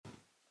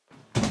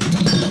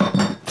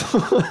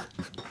Is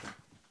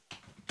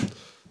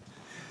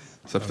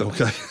everything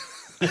okay?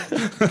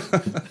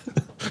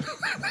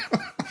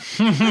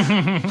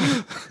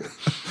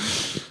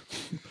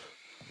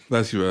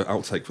 There's your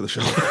outtake for the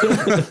show.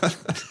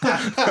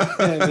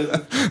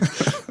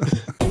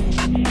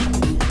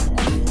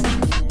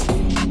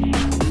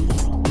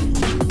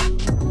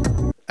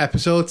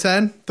 Episode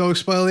 10. Don't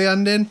spoil the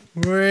ending.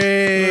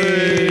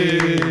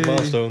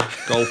 Milestone.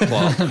 Golf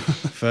clap.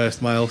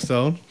 First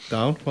milestone.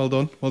 Down. Well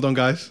done. Well done,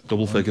 guys.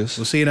 Double figures.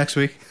 We'll see you next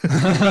week.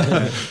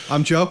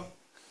 I'm Joe.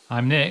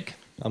 I'm Nick.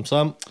 I'm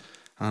Sam.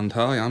 And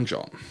hi, I'm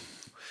John.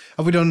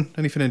 Have we done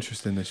anything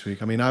interesting this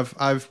week? I mean,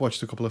 I've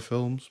watched a couple of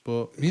films,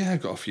 but Yeah,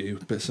 I've got a few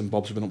bits and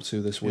bobs we've been up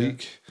to this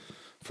week.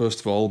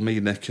 First of all, me,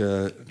 Nick,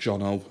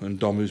 Jono, and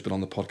Dom, who's been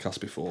on the podcast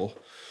before,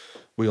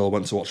 we all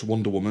went to watch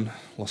Wonder Woman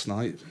last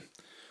night.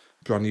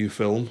 Brand new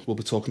film. We'll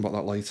be talking about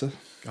that later.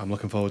 I'm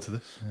looking forward to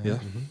this. Yeah.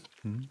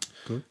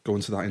 Good. Go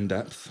into that in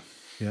depth.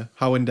 Yeah.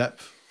 How in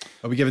depth?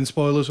 Are we giving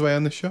spoilers away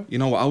on this show? You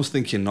know what? I was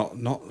thinking not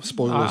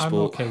spoilers, I'm but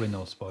okay with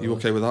no spoilers. you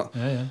okay with that?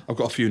 Yeah. I've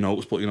got a few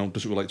notes, but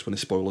doesn't relate to any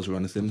spoilers or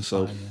anything.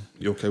 So fine, yeah.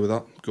 you okay with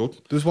that? Good.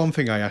 There's one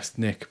thing I asked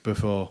Nick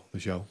before the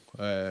show.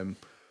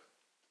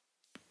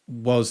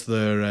 Was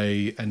there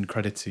a end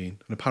credit scene?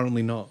 And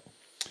apparently not.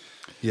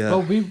 Yeah.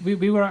 Well,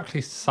 we were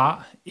actually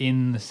sat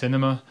in the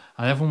cinema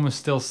and everyone was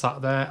still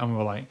sat there and we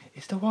were like,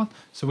 is there one?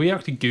 So we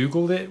actually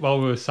Googled it while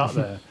we were sat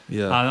there.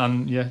 Yeah.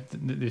 And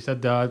they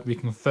said we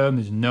confirmed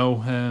there's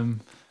no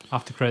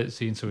after credit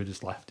scene, so we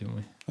just left, didn't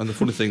we? And the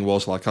funny thing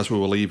was, like, as we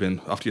were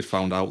leaving, after you'd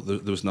found out there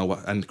was no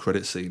end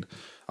credit scene,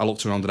 I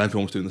looked around and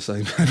everyone was doing the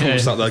same. Everyone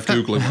was sat there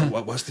Googling,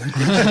 where's the end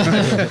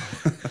credit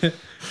scene?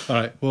 All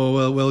right.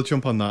 Well, we'll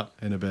jump on that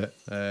in a bit.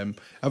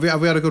 Have we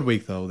had a good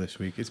week though this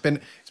week? It's been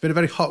a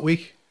very hot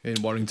week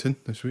in Warrington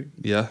this week.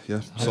 Yeah.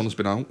 Sun's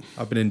been out.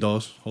 I've been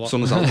indoors a lot.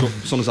 Sun is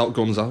out,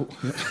 guns out.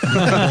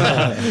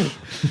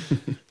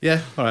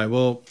 Yeah. All right.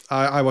 Well,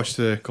 I watched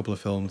a couple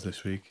of films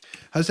this week.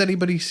 Has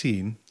anybody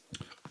seen?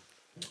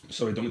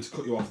 Sorry, don't mean to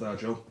cut you off there,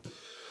 Joe.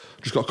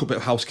 Just got a bit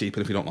of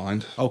housekeeping, if you don't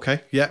mind. Okay.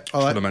 Yeah.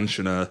 All I right. want to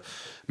mention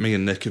me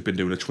and Nick have been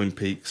doing a Twin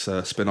Peaks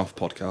spin-off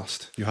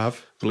podcast. You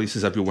have?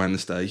 Releases every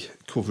Wednesday,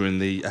 covering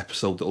the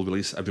episode that will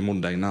release every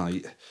Monday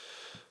night.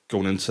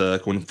 Going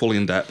fully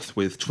in depth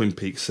with Twin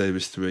Peaks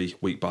Series 3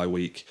 week by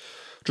week.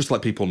 Just to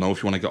let people know,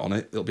 if you want to get on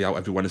it, it'll be out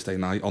every Wednesday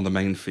night on the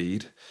main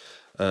feed.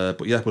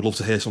 But yeah, we'd love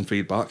to hear some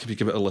feedback. If you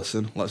give it a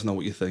listen, let us know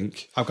what you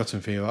think. I've got some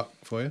feedback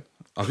for you.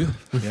 Have you?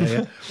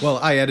 Yeah. Well,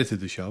 I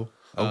edited the show.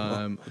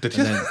 Did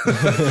you? All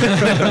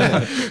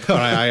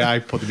right, I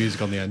put the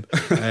music on the end.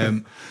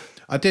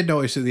 I did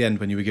notice at the end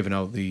when you were giving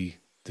out the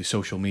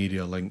social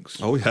media links.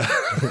 Oh, yeah.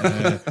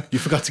 You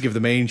forgot to give the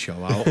main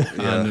show out,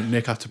 and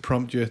Nick had to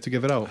prompt you to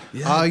give it out.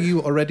 Yeah. Are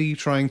you already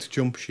trying to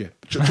jump ship?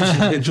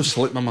 It just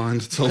slipped my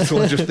mind. So just I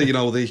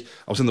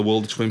was in the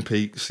world of Twin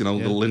Peaks, the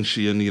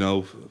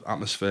Lynchian,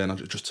 atmosphere, and I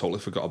just totally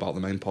forgot about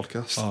the main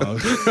podcast. Oh,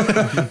 okay.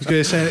 I was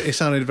going to say, it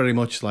sounded very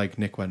much like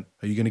Nick went,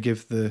 "Are you going to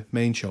give the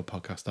main show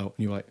podcast out?"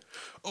 And you were like,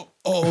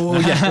 "Oh,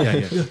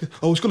 yeah."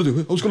 I was going to do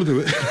it.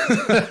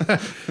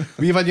 Well,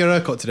 you've had your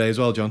haircut today as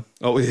well, John.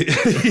 Oh, yeah.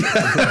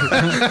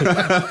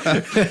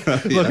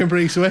 Looking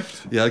pretty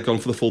swift. Yeah, gone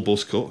for the full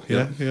buzz cut.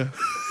 Yeah. Yeah.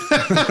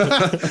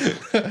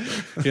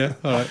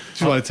 All right.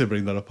 Just wanted to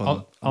bring that up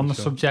On the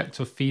show. subject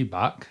of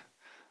feedback,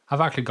 I've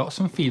actually got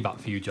some feedback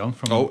for you, John,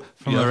 from a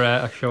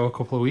show a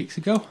couple of weeks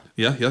ago.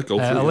 Yeah, go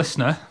for it. A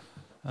listener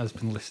has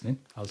been listening,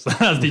 as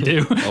they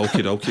do.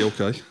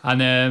 Okay.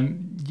 And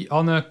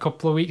on a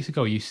couple of weeks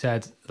ago, you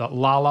said that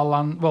La La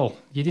Land. Well,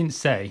 you didn't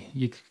say.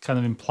 You kind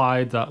of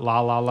implied that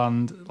La La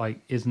Land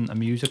isn't a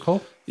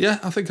musical. Yeah,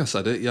 I think I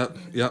said it. Yeah.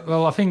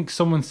 Well, I think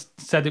someone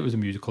said it was a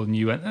musical, and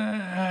you went.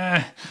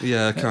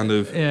 Yeah, kind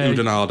of oohed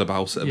and ahed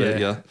about it a bit.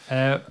 Yeah.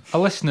 A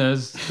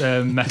listener's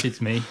messaged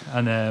me,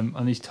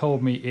 and he's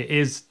told me it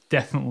is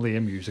definitely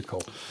a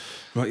musical.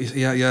 Right,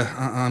 yeah.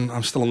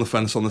 I'm still on the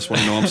fence on this one.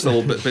 I'm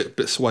still a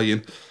bit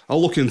swaying.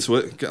 I'll look into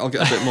it. I'll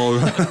get a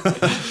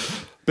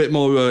bit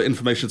more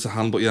information to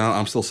hand. But yeah,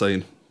 I'm still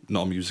saying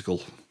not a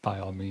musical. By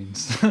all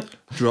means.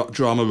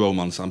 Drama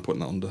romance. I'm putting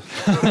that under.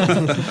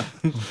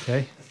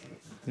 Okay.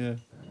 Yeah.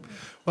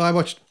 Well, I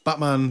watched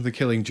Batman: The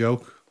Killing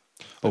Joke.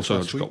 Oh,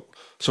 sorry, sorry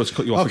to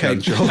cut you off Okay.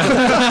 again, Joe.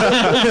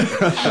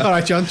 All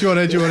right, John. Do you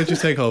want to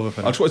just take over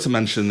for I now? just wanted to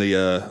mention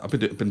I've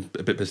been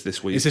a bit busy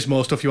this week. Is this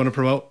more stuff you want to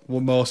promote?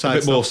 More side a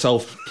bit stuff? more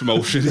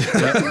self-promotion.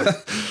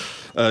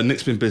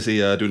 Nick's been busy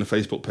doing a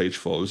Facebook page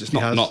for us. It's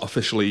not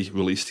officially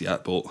released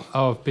yet, but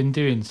Oh, I've been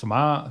doing some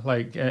art.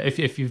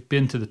 If you've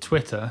been to the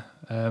Twitter,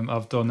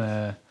 I've done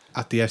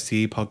At the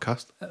STE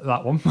podcast.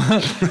 that one.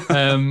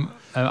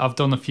 I've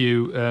done a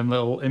few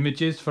little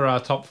images for our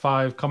top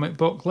 5 comic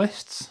book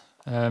lists.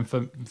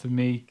 For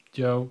me,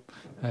 Joe,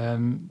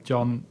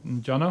 John,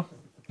 and Jono,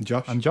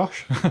 Josh. and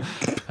Josh.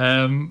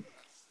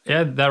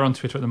 Yeah, they're on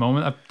Twitter at the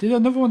moment. I did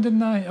another one,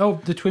 didn't I?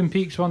 Oh, the Twin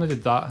Peaks one. I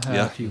did that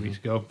a few weeks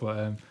ago.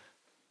 But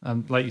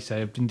and like you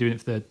say, I've been doing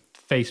it for the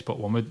Facebook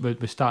one. We're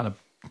starting to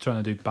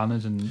trying to do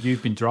banners, and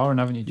you've been drawing,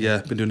 haven't you? Jim? Yeah,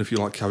 been doing a few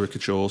like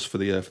caricatures for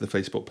the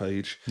Facebook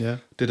page. Yeah.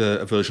 Did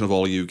a version of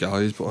All You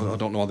Guys, but I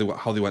don't know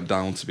how they went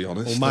down, to be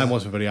honest. Well, mine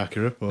wasn't very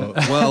accurate, but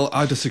Well,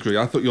 I disagree.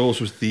 I thought yours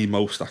was the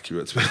most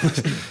accurate, to be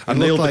honest. I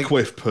nailed like- the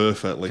quiff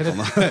perfectly on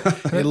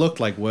that. it looked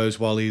like Where's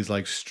Wally's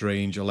like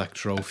strange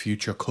electro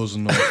future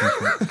cousin or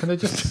something. Can I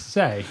just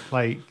say,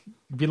 like,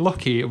 be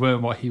lucky it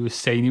weren't what he was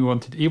saying. He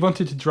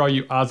wanted to draw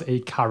you as a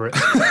carrot.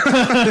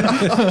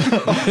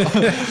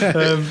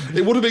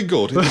 It would have been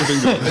good. It would have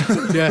been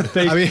good. Yeah,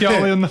 Based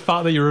purely on the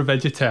fact that you're a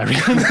vegetarian.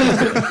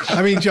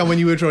 I mean, John, when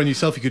you were drawing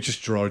yourself, you could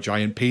just draw a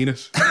giant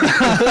penis.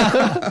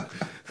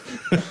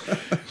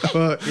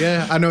 But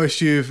yeah, I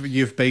noticed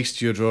you've based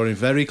your drawing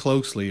very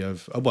closely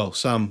of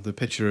Sam, the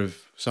picture of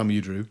Sam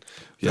you drew.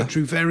 Yeah.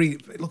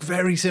 It looked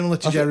very similar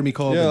to Jeremy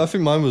Corbyn. Yeah, I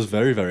think mine was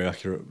very, very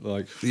accurate.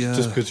 Like, Yeah.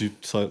 just because you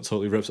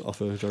totally ripped it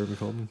off of Jeremy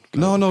Corbyn.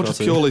 No, just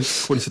cartoon. purely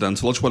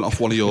coincidental. I just went off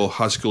one of your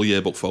high school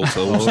yearbook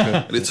photos,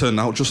 and it turned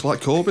out just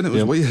like Corbyn. It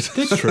was weird.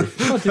 It's true.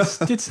 Oh,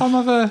 did Sam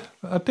have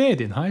a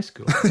beard in high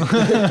school?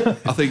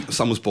 I think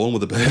Sam was born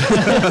with a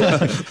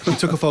beard. You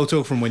took a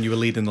photo from when you were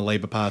leading the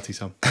Labour Party,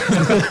 Sam.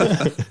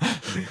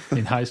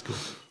 In high school.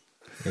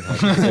 In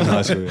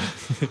high school,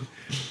 yeah.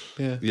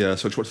 Yeah. Yeah,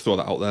 so I just wanted to throw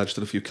that out there. Just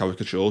did a few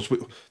caricatures.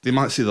 They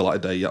might see the light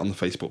of day yet on the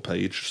Facebook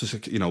page. Just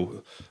like,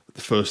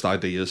 the first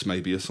ideas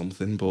maybe or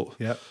something. But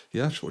Yeah.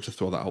 yeah, just wanted to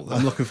throw that out there.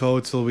 I'm looking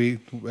forward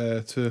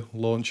to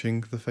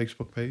launching the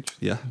Facebook page.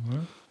 Yeah.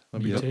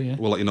 Me too, yeah.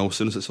 We'll let you know as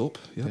soon as it's up.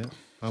 Yep. Yeah.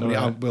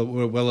 So,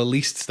 We'll at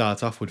least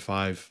start off with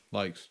 5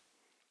 likes.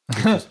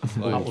 At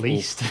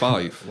least.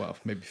 5. Well,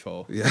 maybe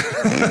 4. Yeah.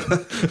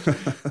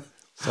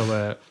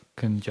 So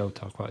can Joe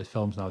talk about his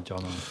films now,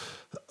 John?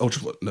 Oh,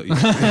 just no,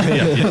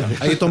 yeah,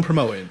 Are you done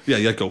promoting?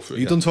 yeah, go for it. Are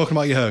you done talking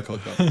about your haircut,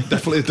 John?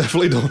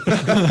 Definitely done.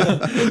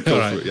 Go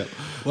Right. for it. Yeah.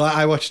 Well,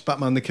 I watched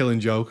Batman: The Killing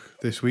Joke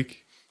this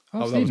week.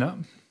 I've that seen was- that.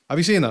 Have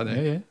you seen that,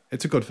 Nick? Yeah.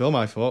 It's a good film,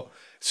 I thought.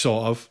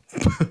 Sort of.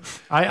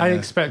 I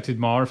expected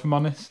more, if I'm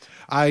honest.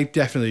 I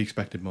definitely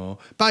expected more.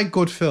 By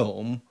good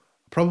film,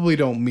 I probably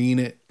don't mean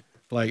it.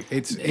 Like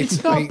it's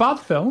not like- a bad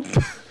film.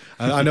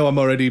 I know I'm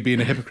already being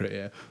a hypocrite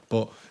here,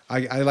 but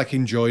I like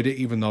enjoyed it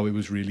even though it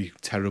was really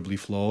terribly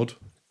flawed.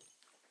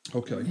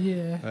 Okay.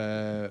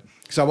 Yeah.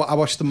 Because I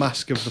watched The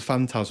Mask of the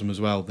Phantasm as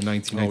well, the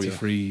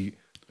 1993,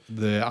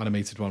 the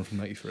animated one from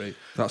 '93.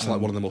 That's like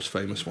one of the most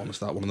famous ones.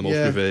 That one of the most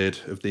Yeah. revered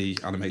of the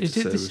animated Is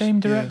it series. the same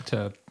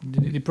director?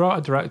 They brought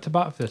a director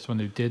back for this one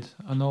who did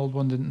an old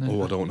one, didn't they?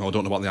 Oh, I don't know. I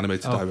don't know about the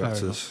animated Oh, fair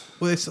directors.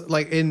 Well, it's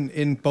like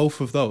in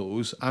both of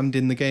those and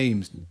in the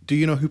games. Do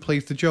you know who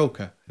plays the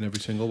Joker in every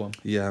single one?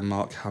 Yeah,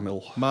 Mark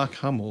Hamill. Mark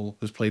Hamill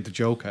has played the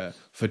Joker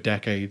for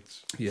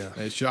decades. Yeah.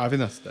 I think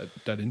that's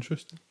dead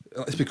interesting.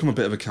 It's become a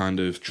bit of a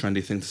kind of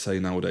trendy thing to say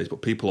nowadays,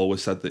 but people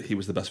always said that he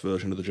was the best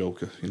version of the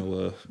Joker.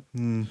 The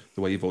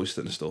way he voiced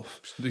it and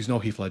stuff. There's no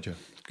Heath Ledger.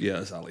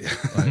 Yeah, exactly.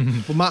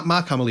 Well,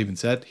 Mark Hamill even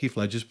said Heath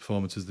Ledger's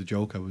performance as the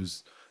Joker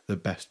was the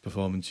best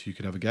performance you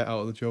could ever get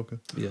out of the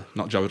Joker. Yeah,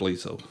 not Jared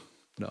Leto.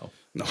 No,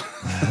 No.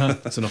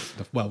 that's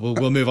enough. Well,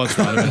 we'll move on to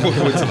that in a minute. We'll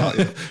go into that,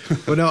 yeah.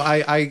 But no,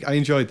 I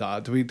enjoyed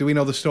that. Do we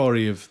know the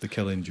story of the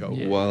Killing Joke?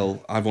 Yeah.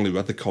 Well, I've only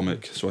read the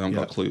comic, so I haven't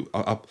got a Yeah.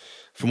 clue.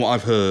 From what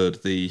I've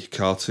heard, the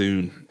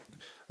cartoon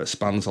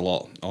expands a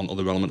lot on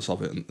other elements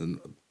of it, and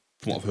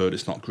from what I've heard,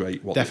 it's not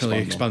great. What they Definitely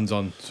expand expands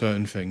on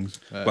certain things.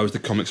 on. Whereas the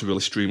comics are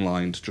really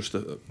streamlined, just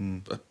a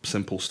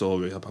simple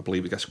story. I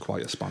believe it gets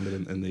quite expanded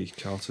in the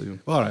cartoon.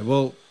 All right.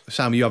 Well,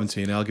 Sam, you haven't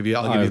seen it. I'll give you.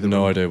 I have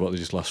no idea what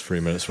these last 3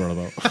 minutes were on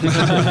about.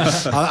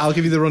 I'll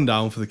give you the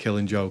rundown for the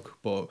Killing Joke.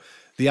 But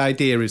the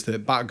idea is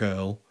that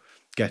Batgirl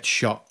gets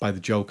shot by the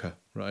Joker,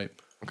 right?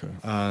 Okay.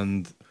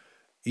 And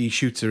he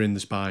shoots her in the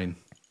spine.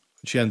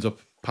 She ends up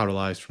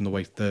paralyzed from the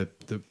waist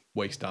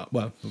down.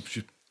 Well,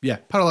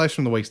 paralyzed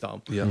from the waist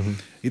down. Yeah.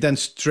 He then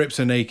strips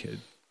her naked,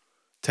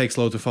 takes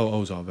loads of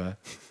photos of her.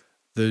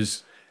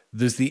 There's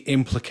the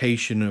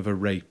implication of a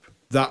rape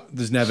that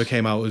there's never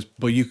came out as,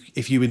 but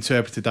if you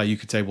interpreted that, you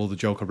could say, well, the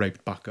Joker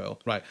raped Batgirl,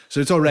 right? So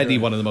it's already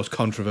one of the most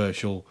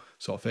controversial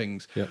sort of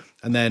things. Yeah.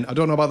 And then I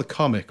don't know about the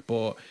comic,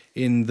 but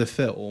in the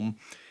film,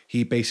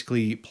 he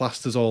basically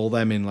plasters all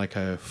them in like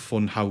a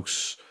fun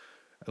house,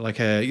 like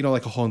a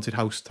haunted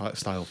house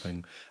style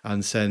thing,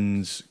 and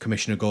sends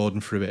Commissioner Gordon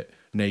through it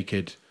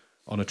naked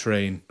on a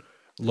train,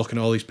 looking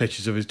at all these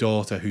pictures of his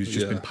daughter who's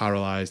just been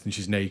paralyzed and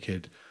she's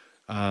naked,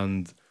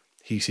 and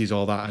he sees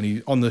all that, and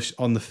he on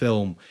the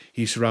film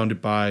he's surrounded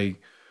by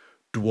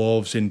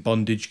dwarves in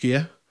bondage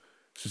gear.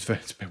 So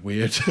it's a bit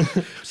weird.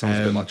 Sounds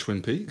a bit like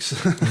Twin Peaks.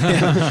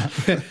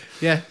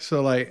 Yeah,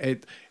 so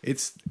like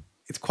it's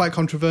quite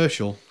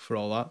controversial for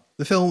all that.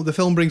 The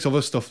film brings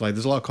other stuff, like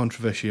there's a lot of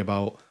controversy.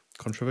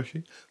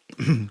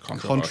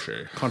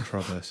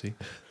 Controversy.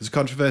 There's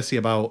controversy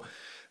about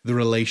the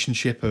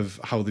relationship of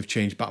how they've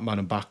changed Batman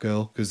and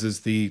Batgirl, because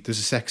there's a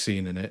sex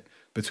scene in it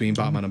between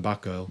Batman and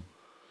Batgirl.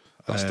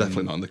 That's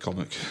definitely not in the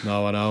comic.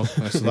 No, I know.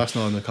 So that's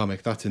not in the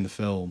comic. That's in the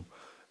film.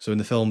 So in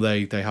the film,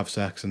 they have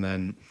sex, and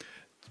then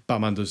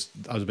Batman has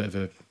a bit of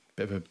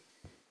a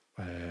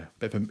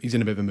he's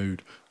in a bit of a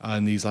mood,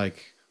 and he's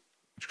like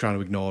trying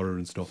to ignore her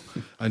and stuff.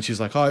 And she's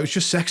like, "Oh, it was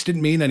just sex,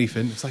 didn't mean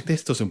anything." It's like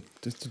this doesn't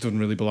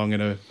really belong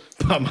in a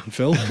Batman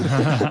film.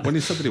 When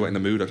you said that he went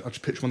in the mood, I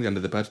just picture him on the end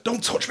of the bed.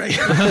 Don't touch me.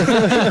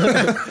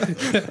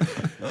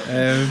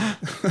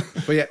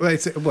 But yeah,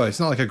 it's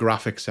not like a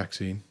graphic sex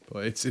scene,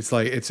 but it's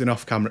like it's an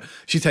off camera.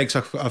 She takes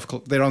off.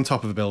 They're on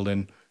top of a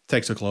building,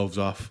 takes her clothes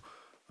off,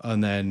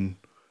 and then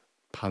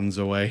pans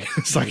away.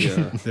 It's like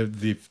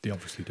they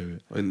obviously do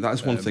it. I mean, that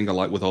is one thing I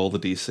like with all the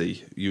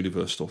DC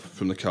universe stuff,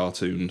 from the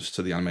cartoons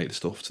to the animated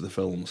stuff to the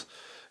films.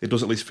 It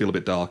does at least feel a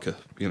bit darker.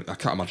 You know, I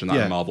can't imagine that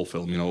in a Marvel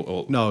film, or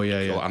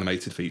or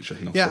animated feature.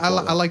 Yeah, I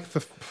like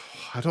the.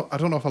 I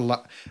don't know if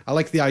I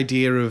like the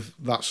idea of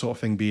that sort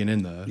of thing being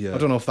in there. Yeah. I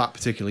don't know if that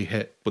particularly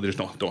hit, but they just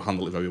don't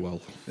handle it very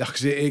well.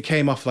 Because it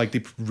came off like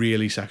they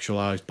really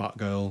sexualized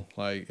Batgirl.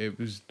 Like it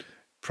was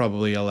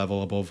probably a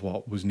level above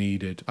what was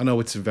needed. I know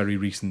it's a very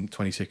recent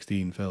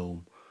 2016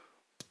 film.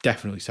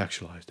 Definitely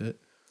sexualized it.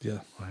 Yeah.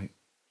 Right.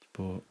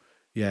 But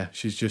yeah,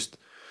 she's just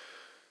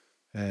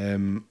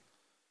yeah.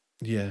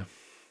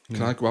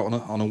 Can I go out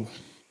on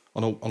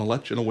a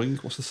ledge, on a wing?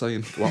 What's the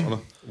saying? Go out on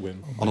a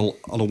Whim. on a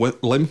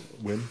limb.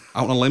 Whim.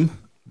 Out on a limb.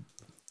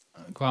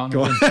 Go on.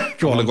 Go on. I'm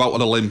gonna go out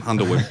on a limb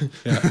and a whim.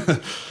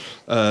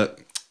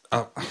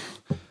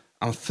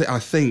 I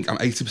think I'm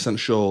 80%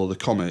 sure the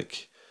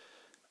comic,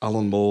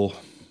 Alan Moore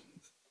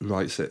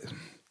writes it.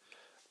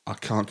 I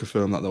can't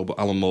confirm that though, but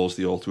Alan Moore's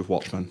the author of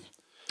Watchmen.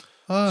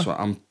 So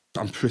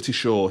I'm pretty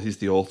sure he's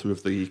the author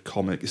of the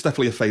comic. It's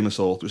definitely a famous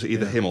author. It's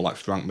either him or like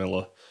Frank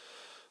Miller,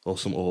 or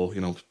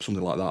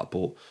something like that.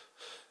 But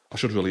I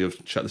should really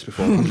have checked this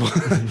beforehand.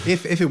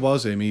 If it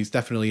was him, he's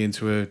definitely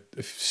into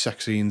a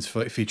sex scenes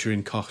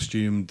featuring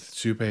costumed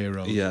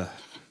superheroes. Yeah.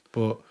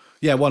 But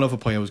yeah, one other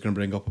point I was going to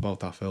bring up about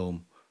that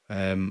film.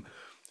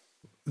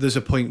 There's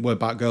a point where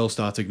Batgirl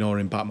starts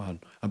ignoring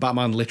Batman, and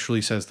Batman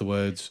literally says the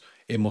words,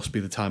 "It must be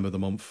the time of the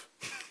month."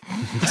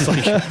 It's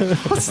like,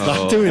 what's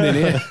that doing in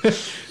here?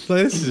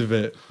 Like, this is a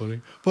bit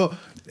funny. But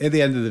at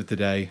the end of the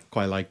day,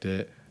 quite liked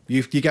it.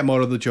 You get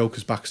more of the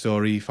Joker's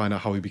backstory, you find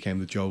out how he became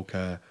the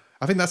Joker.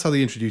 I think that's how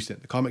they introduced it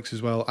in the comics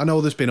as well. I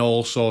know there's been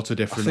all sorts of I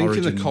different think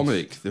origins. in the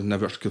comic they've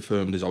never actually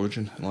confirmed his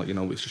origin. Like,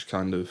 it's just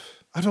kind of.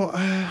 I don't.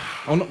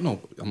 Oh no,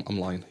 I'm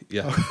lying.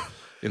 Yeah,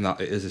 in that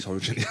it is his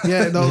origin.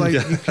 Yeah, no, like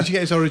because you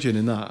get his origin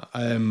in that.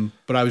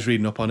 But I was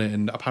reading up on it,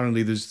 and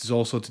apparently there's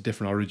all sorts of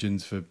different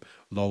origins for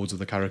loads of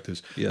the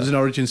characters. Yeah. There's an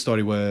origin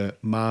story where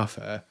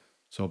Martha,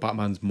 so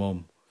Batman's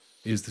mum,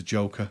 is the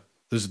Joker.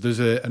 There's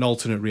an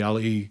alternate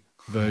reality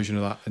version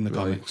of that in the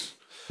comics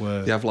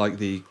where They have like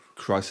the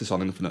Crisis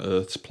on Infinite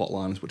Earths plot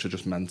lines, which are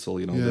just mental.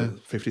 The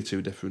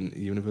 52 different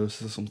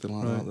universes or something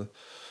like that.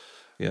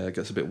 Yeah, it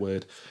gets a bit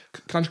weird.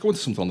 Can I just go into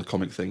something on the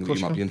comic thing that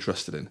you might be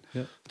interested in?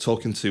 Yeah.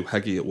 Talking to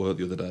Heggie at work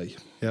the other day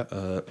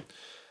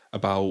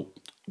about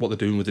what they're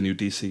doing with the new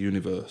DC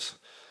universe.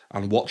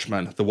 And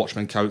the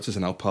Watchmen characters are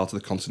now part of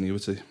the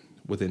continuity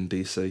within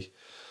DC.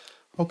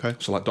 Okay.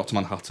 So like Dr.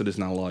 Manhattan is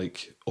now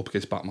like up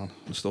against Batman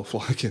and stuff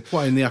like it.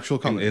 What in the actual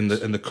comics?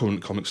 In the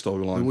current comic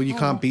storyline. Well, you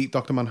can't beat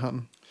Dr.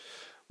 Manhattan.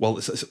 Well,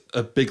 it's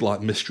a big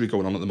like mystery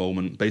going on at the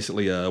moment.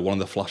 Basically, one of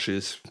the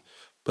Flash's,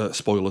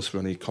 spoilers for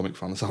any comic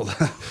fans out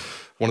there,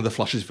 one of the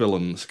Flash's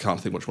villains, can't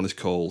think which one is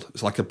called.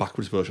 It's like a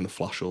backwards version of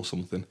Flash or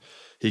something.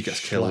 He gets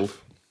killed.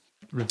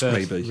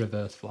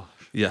 Reverse Flash.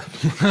 Yeah.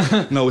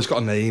 No, it's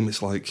got a name.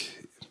 It's like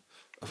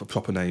a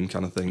proper name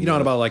kind of thing. You're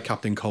not about like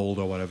Captain Cold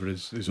or whatever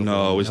is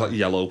No, he's like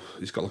yellow.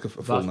 He's got like a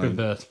full That's name.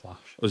 Reverse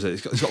Flash. What is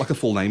it? It's got like a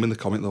full name in the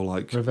comic though,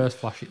 like Reverse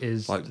Flash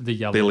is like the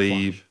yellow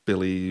Billy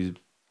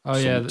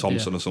Flash.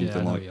 Thompson or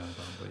something like. Yeah.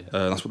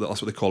 That's what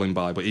they call him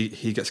by. But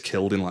he gets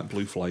killed in like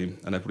Blue Flame,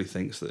 and everybody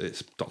thinks that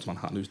it's Dr.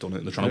 Manhattan who's done it.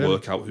 And they're trying to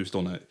work out who's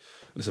done it.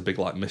 And it's a big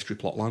like mystery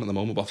plot line at the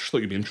moment. But I just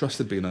thought you'd be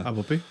interested, being I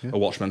will be. Yeah. a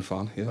Watchmen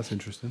fan. Yeah, That's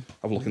interesting.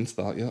 have a look into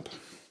that. Yep.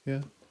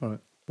 Yeah. All right.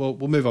 Well,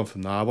 we'll move on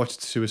from that. I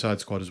watched Suicide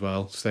Squad as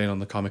well, staying on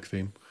the comic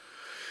theme.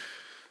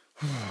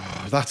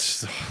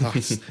 That's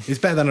it's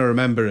better than I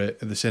remember it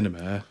at the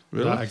cinema.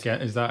 Really?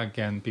 Is that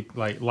again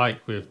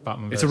like with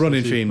Batman? It's a versus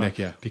running Superman, theme, Nick.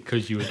 Yeah.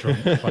 because you were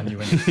drunk when you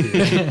went to see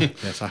it.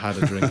 Yes, I had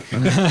a drink.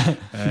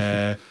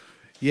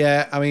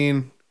 Yeah, I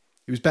mean,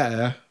 it was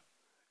better.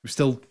 It was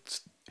still.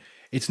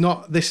 It's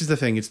not. This is the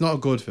thing. It's not a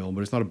good film,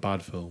 but it's not a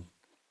bad film.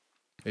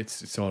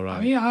 It's all right.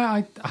 I mean,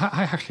 I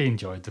actually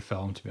enjoyed the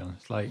film, to be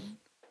honest. Like,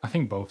 I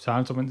think both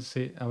times I went to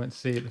see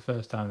it the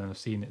first time, and I've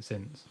seen it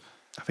since.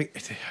 I think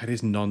it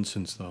is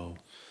nonsense though.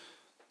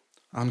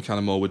 I'm kind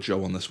of more with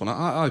Joe on this one.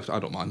 I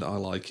don't mind it. I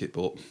like it,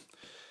 but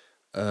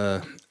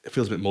it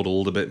feels a bit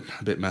muddled, a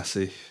bit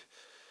messy,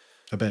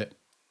 A bit.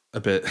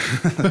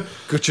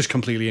 Just Just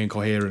completely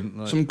incoherent.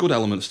 Like. some good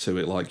elements to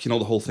it, like the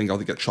whole thing how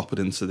they get chopped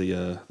into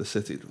the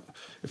city.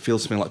 It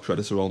feels to me like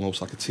Predator,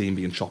 almost like a team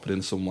being chopped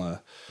in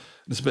somewhere.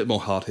 And it's a bit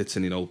more hard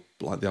hitting,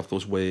 like they have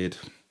those weird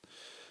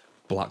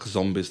black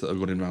zombies that are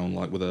running around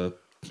like with a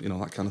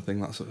that kind of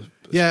thing. That's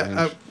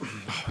Yeah,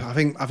 I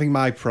think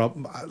my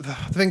problem. The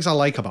things I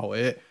like about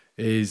it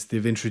is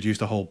they've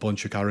introduced a whole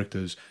bunch of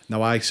characters.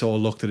 Now I sort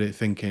of looked at it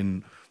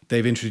thinking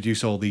they've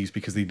introduced all these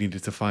because they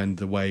needed to find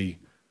the way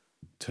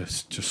to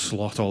just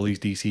slot all these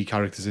DC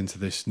characters into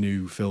this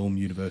new film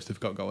universe they've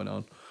got going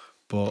on.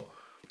 But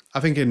I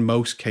think in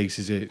most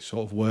cases it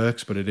sort of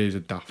works, but it is a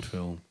daft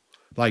film.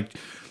 Like,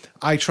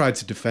 I tried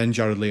to defend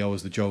Jared Leto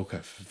as the Joker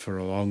for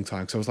a long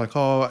time because I was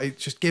like,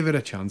 just give it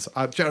a chance.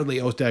 Jared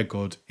Leto's dead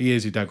good. He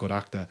is a dead good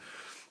actor.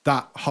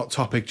 That Hot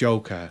Topic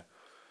Joker,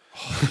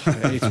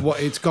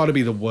 it's got to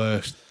be the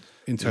worst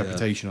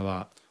interpretation of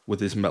that. With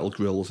his metal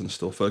grills and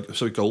stuff.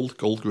 Gold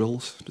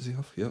grills does he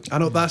have? Yeah. I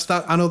know that's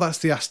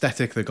the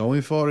aesthetic they're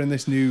going for in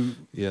this new.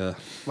 Yeah.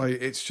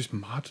 Like, it's just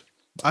mad.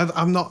 I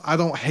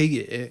don't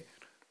hate it,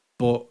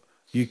 but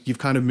you've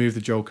kind of moved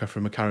the Joker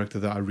from a character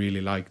that I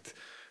really liked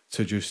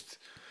to just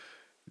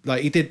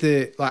like he did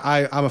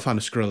I'm a fan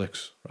of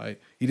Skrillex, right?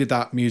 He did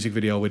that music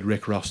video with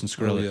Rick Ross and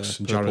Skrillex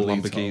and Jared Purple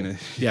Leto.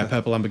 Lamborghini. Yeah,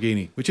 Purple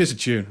Lamborghini, which is a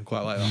tune. I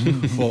quite like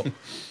that. But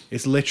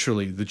it's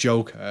literally the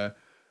Joker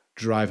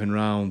driving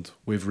around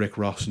with Rick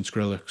Ross and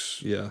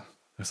Skrillex. Yeah.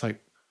 It's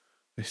like,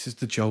 this is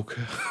the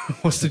Joker.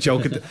 What's the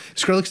Joker?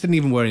 Skrillex didn't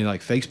even wear any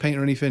like face paint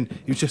or anything.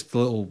 He was just the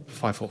little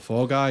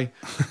 5'4" guy,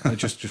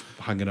 just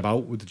hanging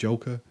about with the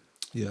Joker.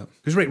 Yeah.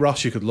 Because Rick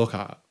Ross, you could look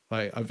at.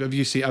 Like, have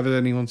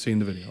anyone seen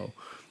the video?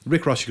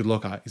 Rick Ross, you could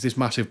look at. Is this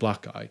massive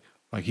black guy?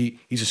 Like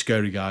he's a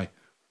scary guy.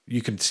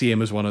 You can see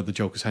him as one of the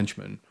Joker's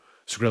henchmen.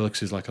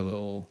 Skrillex is like a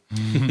little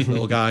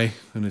guy,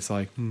 and it's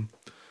like,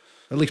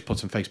 at least put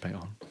some face paint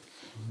on.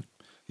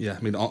 Yeah,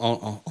 I mean,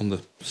 on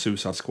the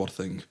Suicide Squad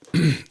thing,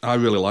 I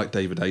really like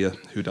David Ayer,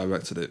 who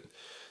directed it.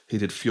 He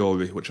did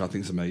Fury, which I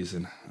think is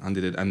amazing, and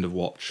he did End of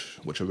Watch,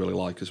 which I really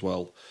like as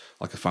well,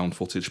 like a found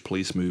footage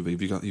police movie.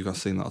 Have you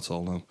guys seen that at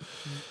all? No.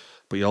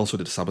 But he also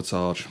did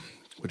Sabotage,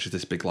 which is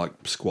this big like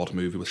squad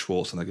movie with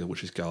Schwarzenegger,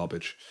 which is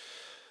garbage.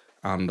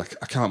 And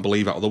I can't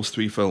believe out of those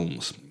three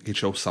films, he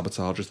chose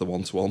Sabotage as the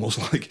one to almost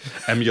like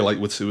emulate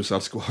with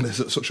Suicide Squad.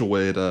 It's such a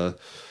weird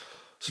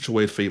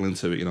feeling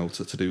to it,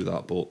 to do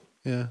that. But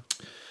Yeah.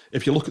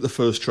 if you look at the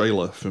first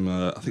trailer from,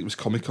 I think it was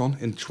Comic-Con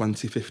in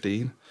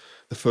 2015,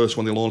 the first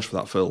one they launched for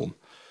that film,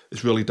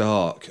 it's really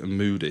dark and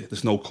moody.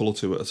 There's no colour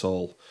to it at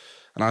all.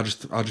 And I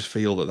just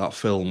feel that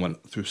film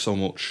went through so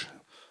much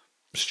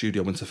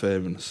studio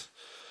interference.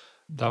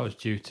 That was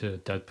due to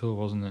Deadpool,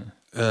 wasn't it?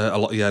 A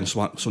lot, yeah, and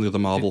some of the other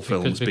Marvel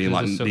films being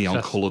like of the neon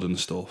success- coloured and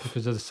stuff.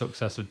 Because of the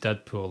success of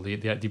Deadpool, they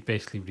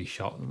basically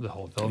reshot the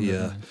whole film. Yeah,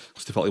 didn't they?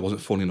 because they felt it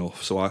wasn't fun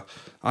enough. So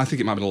I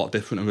think it might have been a lot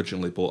different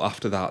originally, but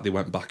after that they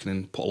went back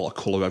and put a lot of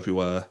colour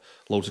everywhere,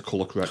 loads of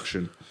colour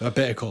correction. A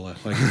bit of colour.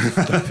 Like,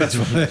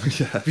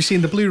 Have you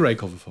seen the Blu-ray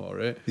cover for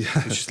it? Yeah.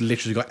 It's just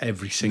literally got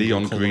every single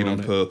Neon colour green on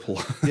and it.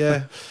 purple.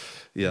 Yeah.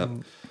 Yeah.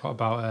 What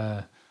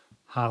about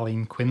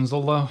Harleen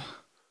Quinzel, though?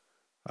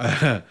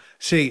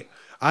 See,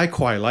 I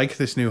quite like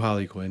this new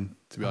Harley Quinn,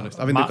 to be honest.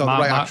 I mean, they've got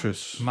the right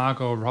actress.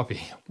 Margot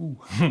Robbie. Ooh.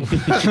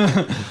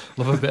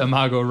 Love a bit of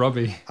Margot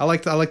Robbie. I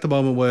like the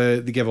moment where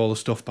they give all the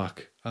stuff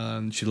back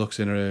and she looks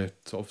in her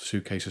sort of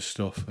suitcase of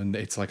stuff and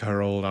it's like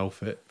her old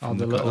outfit. On From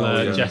the little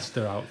yeah.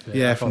 Jester outfit.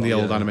 Yeah, I from thought the that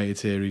old was- animated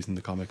series and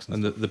the comics.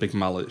 And And the big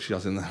mallet she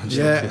has in there. And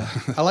yeah,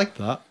 stuff, I like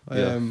that.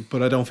 Yeah.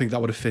 But I don't think that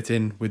would have fit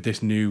in with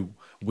this new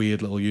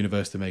weird little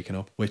universe they're making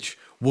up, which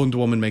Wonder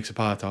Woman makes a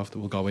part of that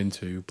we'll go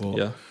into. But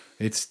Yeah.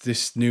 it's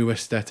this new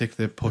aesthetic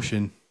they're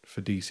pushing for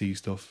DC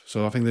stuff.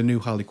 So I think the new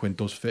Harley Quinn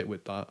does fit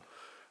with that.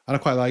 And I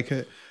quite like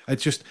it.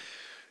 It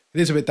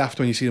is a bit daft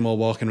when you see them all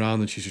walking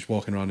around and she's just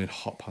walking around in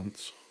hot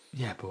pants.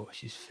 Yeah, but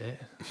she's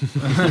fit.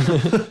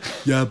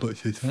 Yeah, but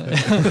she's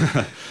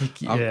fit.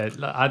 Yeah,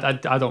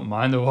 I don't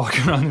mind her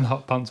walking around in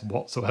hot pants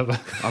whatsoever.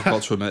 I've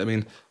got to admit, I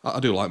mean, I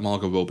do like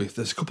Margot Robbie.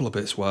 There's a couple of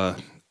bits where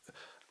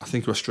I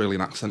think her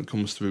Australian accent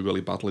comes through really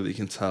badly that you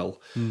can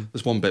tell.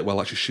 There's one bit where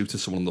like she's shooting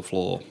someone on the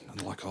floor and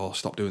they're like, oh,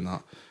 stop doing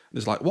that. And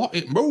it's like, what?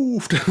 It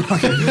moved!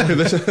 Like,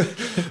 there's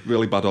a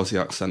really bad Aussie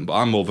accent, but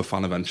I'm more of a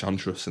fan of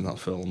Enchantress in that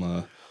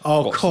film.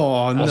 Come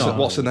on, no.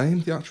 What's her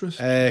name, the actress?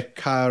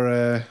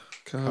 Cara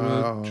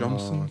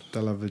Johnson?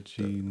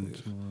 Delevingne.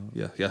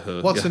 Yeah,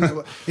 her. What's yeah. her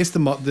name? It's the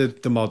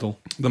model.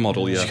 The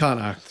model, yeah. She can't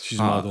act. She's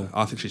a model.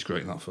 I think she's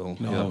great in that film.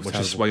 No, Yeah, when terrible.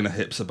 she's swaying her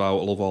hips about,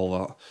 I love all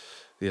that.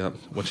 Yeah,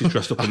 when she's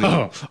dressed up in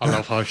the... I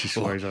love how she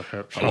sways her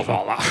hips. I love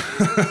all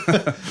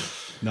that.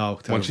 No,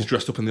 When terrible. she's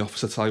dressed up in the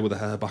officer tie with her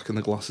hair back and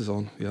the glasses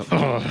on. Yeah,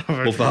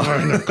 love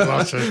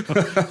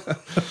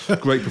that.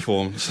 Great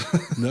performance.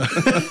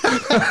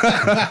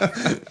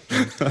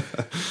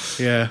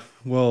 Yeah,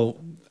 well,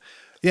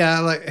 yeah,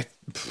 like,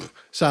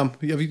 Sam,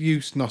 have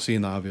you not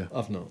seen that, have you?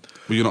 I've not.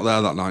 Were you not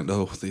there that night,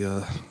 though?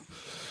 The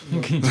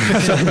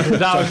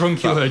That was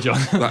drunk you were, John.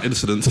 that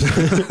incident.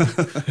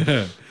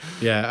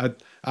 Yeah,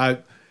 I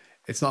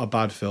it's not a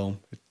bad film,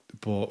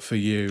 but for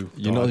you,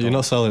 You're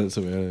not selling it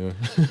to me anyway.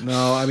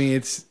 No, I mean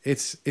it's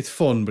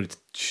fun, but it's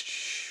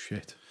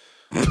shit.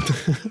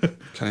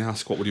 Can I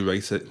ask, what would you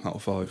rate it out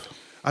of 5?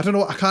 I don't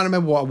know. I can't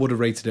remember what I would have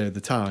rated it at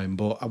the time,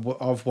 but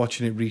of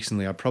watching it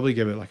recently, I'd probably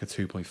give it like a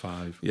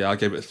 2.5. Yeah, I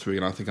gave it a 3,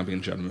 and I think I'm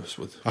being generous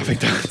with. I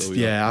think that's so,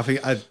 I think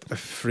a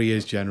 3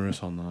 is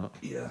generous on that.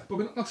 Yeah, but I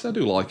mean, like I said, I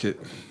do like it.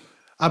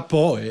 I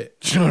bought it.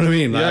 Do you know what I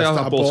mean? Like, Yeah,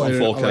 I bought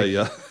it on 4K. like,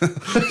 Yeah,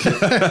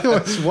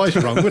 what is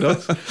wrong with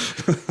us?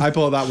 I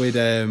bought that with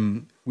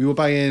we were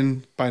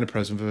buying a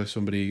present for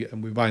somebody,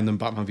 and we were buying them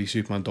Batman v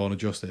Superman: Dawn of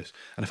Justice,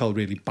 and I felt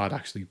really bad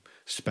actually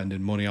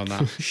spending money on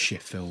that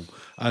shit film.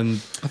 And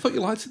I thought you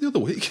liked it the other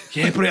week.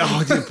 yeah, but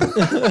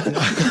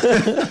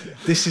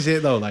this is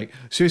it though. Like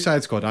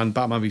Suicide Squad and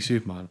Batman v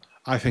Superman,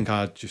 I think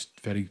are just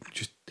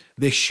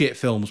they're shit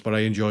films, but I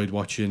enjoyed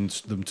watching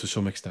them to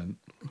some extent.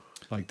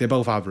 Like they're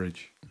both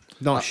average,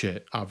 not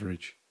shit,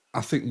 average.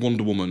 I think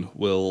Wonder Woman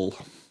will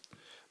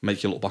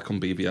make you look back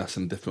on BVS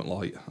in a different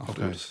light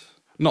afterwards.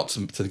 Not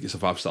to think it's a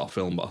 5-star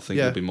film, but I think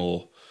you'll be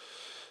more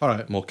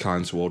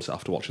kind towards it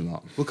after watching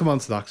that. We'll come on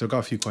to that because I've got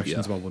a few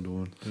questions about Wonder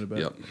Woman in a bit.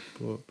 Yep.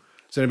 But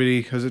has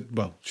anybody should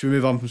we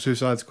move on from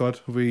Suicide Squad?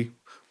 Have we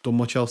done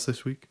much else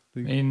this week? I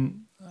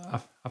mean,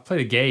 I've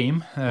played a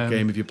game. What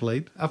game have you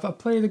played? I've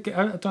played a game.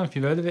 I don't know if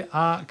you've heard of it.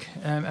 Ark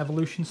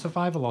Evolution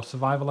Survival or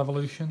Survival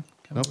Evolution.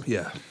 Nope.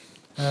 Yeah.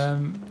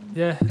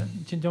 Yeah.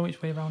 Do you know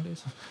which way around it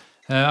is?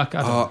 I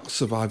don't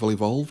Survival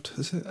Evolved,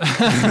 is it?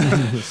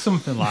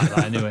 something like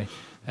that. Anyway,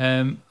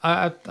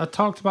 I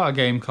talked about a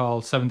game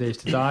called 7 Days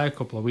to Die a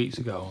couple of weeks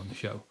ago on the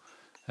show.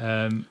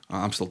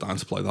 I'm still down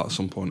to play that at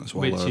some point as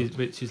well.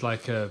 Which is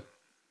like a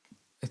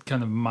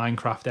kind of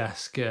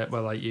Minecraft-esque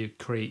where like you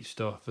create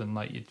stuff and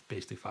like you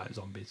basically fight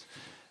zombies.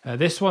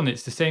 This one,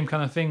 it's the same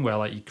kind of thing where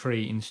like you're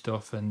creating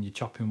stuff and you're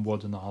chopping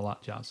wood and all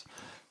that jazz.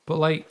 But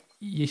like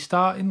you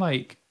start in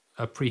like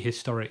a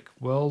prehistoric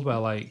world where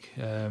like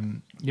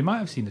you might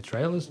have seen the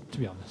trailers, to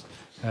be honest,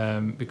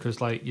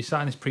 because like you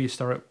start in this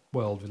prehistoric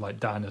world with like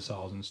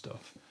dinosaurs and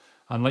stuff,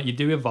 and like you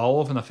do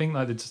evolve, and I think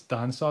like the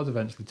dinosaurs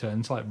eventually turn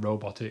into like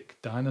robotic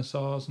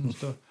dinosaurs and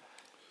stuff.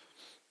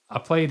 I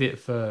played it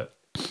for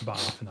about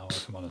half an hour,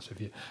 if I'm honest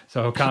with you,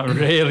 so I can't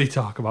really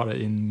talk about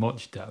it in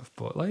much depth,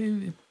 but like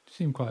it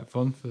seemed quite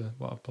fun for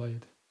what I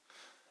played.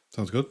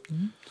 Sounds good.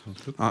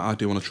 Sounds good. I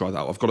do want to try that.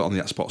 I've got it on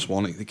the Xbox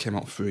One. It came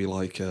out free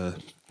like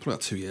probably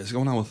about 2 years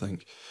ago now, I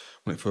think,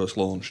 when it first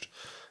launched.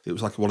 It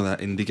was like one of their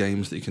indie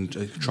games that you can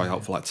try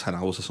out for like 10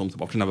 hours or something.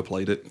 But I've never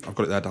played it. I've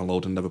got it there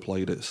downloaded and never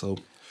played it. So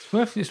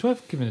It's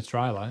worth giving it a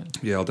try, like.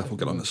 Yeah, I'll definitely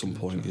get on at some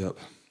point. Yep.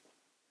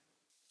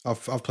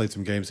 I've played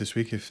some games this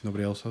week. If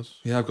nobody else has.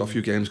 Yeah, I've got a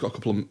few games. Got a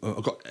couple of.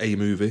 I've got a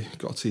movie.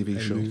 Got a TV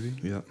show.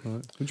 Movie? Yeah.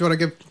 Right. Do you want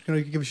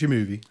to give us your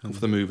movie? For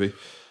the movie,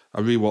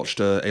 I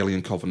rewatched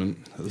Alien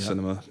Covenant at the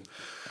cinema.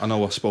 I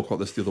know I spoke about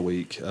this the other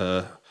week.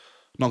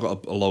 Not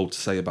got a load to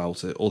say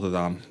about it, other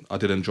than I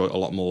did enjoy it a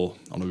lot more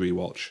on a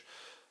rewatch.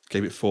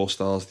 Gave it 4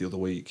 stars the other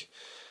week.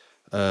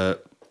 And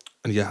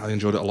yeah, I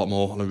enjoyed it a lot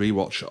more on a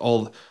rewatch.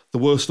 All the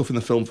worst stuff in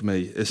the film for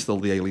me is still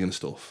the alien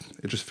stuff.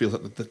 It just feels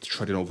like they're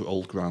treading over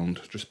old ground.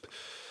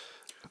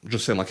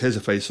 Just saying like, here's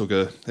a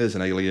facehugger, here's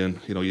an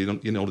alien. You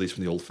know these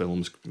from the old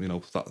films. You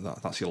know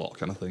that's your lot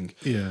kind of thing.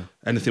 Yeah.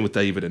 Anything with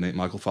David in it,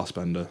 Michael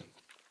Fassbender,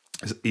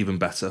 is even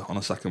better on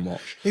a second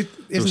watch.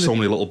 There's so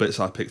many little bits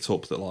I picked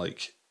up that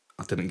like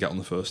I didn't get on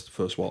the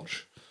first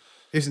watch.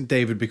 Isn't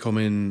David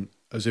becoming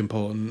as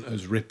important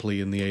as Ripley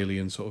in the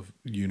Alien sort of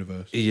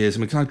universe? He is. I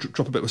mean, can I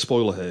drop a bit of a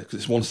spoiler here? Because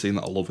it's one scene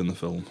that I love in the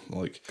film.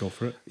 Like, go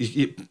for it.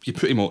 You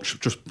pretty much,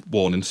 just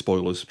warning,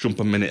 spoilers,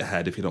 jump a minute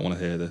ahead if you don't want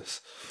to hear this.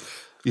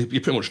 You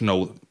pretty much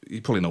know,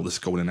 you probably know this is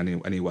going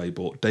in anyway,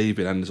 but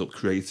David ends up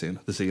creating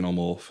the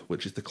Xenomorph,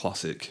 which is the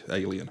classic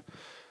alien.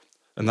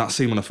 And that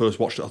scene when I first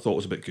watched it, I thought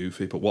was a bit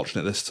goofy, but watching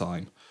it this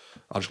time,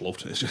 I just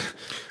loved it.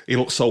 He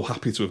looked so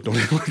happy to have done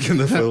it like in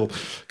the film.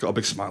 Got a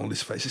big smile on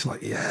his face. It's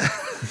like, yeah.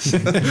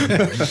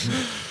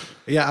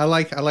 Yeah, I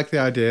like the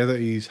idea that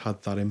he's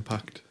had that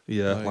impact.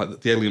 Yeah,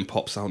 like the alien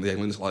pops out and the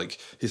alien's like,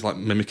 he's like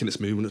mimicking its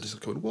movement and just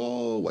going,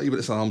 whoa, waving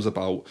its arms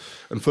about.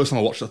 And first time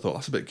I watched it, I thought,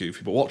 that's a bit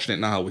goofy. But watching it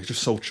now, he's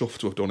just so chuffed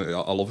to have done it.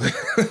 I love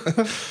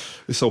it.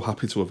 He's so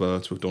happy to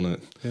have done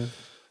it. Yeah.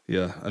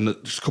 Yeah, and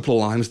just a couple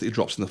of lines that he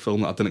drops in the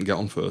film that I didn't get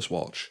on first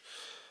watch.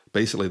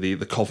 Basically,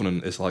 the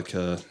Covenant is like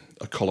a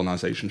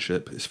colonization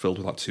ship. It's filled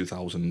with like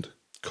 2,000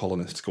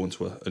 colonists going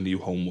to a new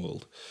home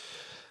world.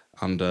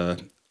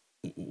 And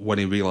when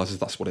he realises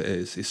that's what it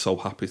is, he's so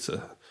happy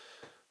to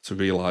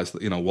realise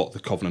that, you know, what the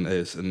Covenant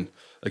is. And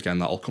again,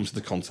 that all comes to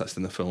the context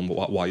in the film,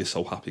 but why you're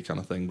so happy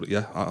kind of thing. But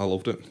yeah, I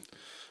loved it.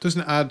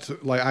 Doesn't it add,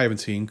 like, I haven't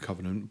seen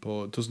Covenant,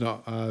 but does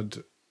not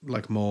add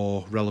like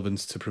more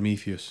relevance to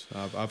Prometheus?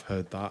 I've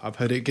heard that. I've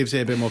heard it gives it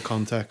a bit more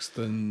context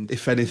than.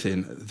 If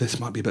anything, this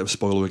might be a bit of a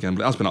spoiler again,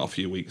 but it has been out a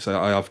few weeks.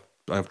 I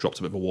have dropped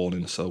a bit of a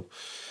warning, so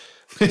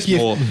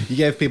you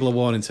gave people a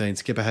warning saying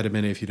skip ahead a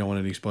minute if you don't want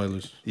any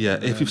spoilers. Yeah,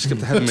 if you've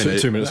skipped ahead a minute,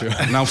 2 minutes ago.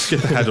 Now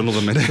skip ahead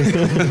another minute.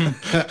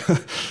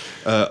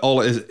 All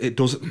it is,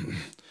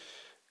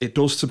 it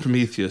does to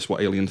Prometheus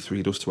what Alien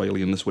 3 does to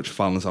Aliens, which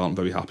fans aren't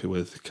very happy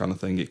with, kind of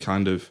thing. It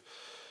kind of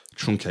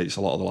truncates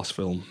a lot of the last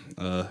film.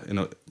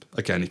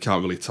 Again, you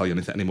can't really tell you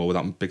anything anymore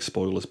without big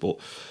spoilers, but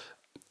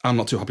I'm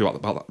not too happy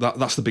about that.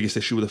 That's the biggest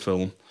issue with the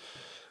film.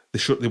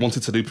 They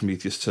wanted to do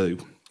Prometheus 2,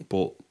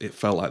 but it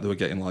felt like they were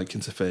getting like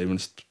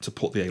interference to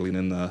put the alien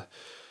in there,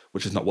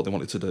 which is not what they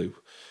wanted to do.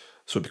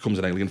 So it becomes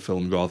an Alien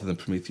film rather than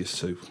Prometheus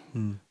 2.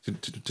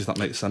 Does that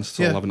make sense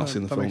at all? I've not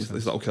seen the film.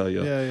 Is that okay?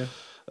 Yeah.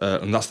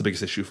 And that's the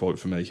biggest issue for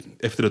me.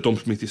 If they'd have done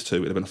Prometheus 2,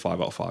 it'd have been a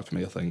 5 out of 5 for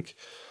me, I think.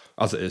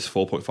 As it is,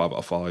 4.5 out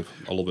of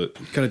 5. I love it.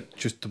 Can I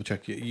just double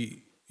check?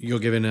 You're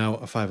giving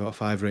out a 5 out of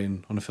 5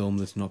 rating on a film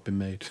that's not been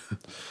made.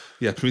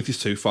 Yeah, Prometheus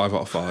 2, 5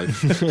 out of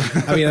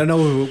 5. I mean, I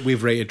know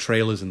we've rated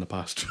trailers in the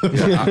past.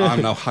 Yeah,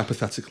 I'm now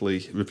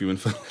hypothetically reviewing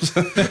films.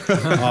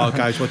 Oh,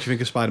 guys, what do you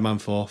think of Spider-Man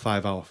 4?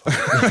 5 out of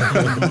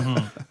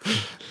 5.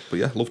 But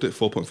yeah, loved it.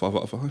 4.5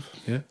 out of 5.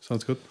 Yeah,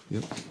 sounds good.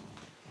 Yep.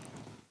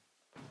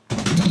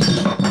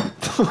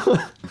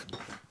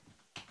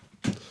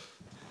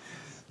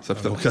 Is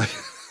everything okay?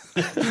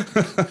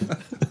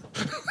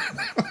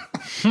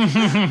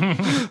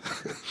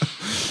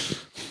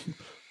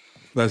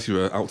 There's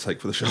your outtake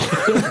for the show.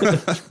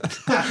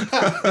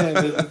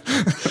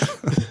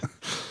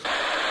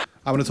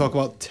 I want to talk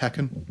about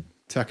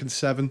Tekken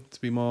 7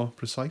 to be more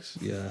precise.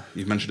 Yeah,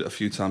 you've mentioned it a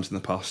few times in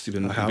the past. You've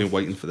been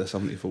waiting for this,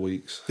 haven't you, for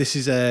weeks? This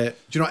is do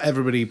you know,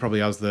 everybody probably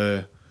has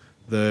the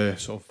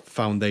sort of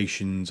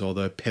foundations or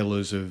the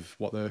pillars of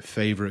what their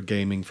favourite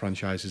gaming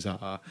franchises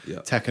are. Yeah.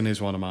 Tekken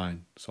is one of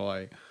mine.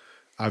 So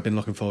I've been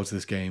looking forward to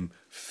this game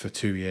for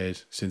 2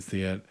 years since they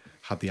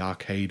had the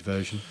arcade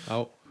version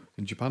out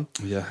in Japan.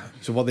 Yeah.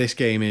 So what this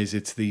game is,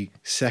 it's the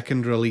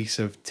second release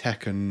of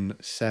Tekken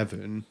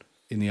 7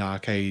 in the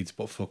arcades,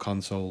 but for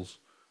consoles.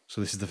 So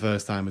this is the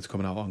first time it's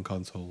coming out on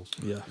consoles.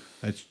 Yeah.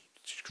 It's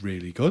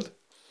really good.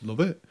 Love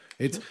it.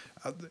 It's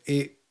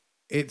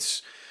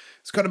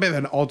got a bit of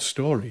an odd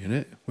story in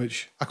it,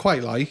 which I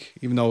quite like,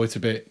 even though it's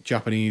a bit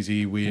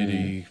Japanesey,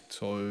 weirdy,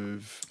 sort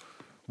of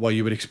what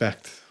you would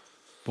expect.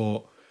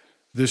 But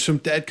there's some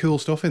dead cool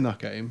stuff in that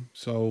game.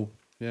 So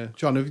yeah,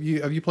 John, have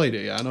you played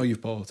it yet? I know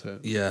you've bought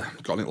it. Yeah,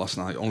 got it last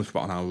night, only for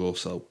about an hour or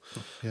so.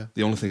 Yeah.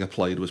 The only thing I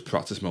played was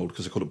practice mode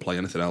because I couldn't play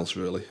anything else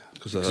really.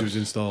 Because It was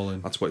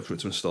installing. I had to wait for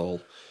it to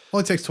install.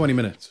 Only takes 20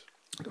 minutes.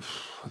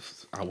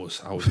 Hours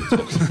it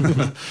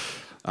took.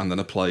 And then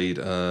I played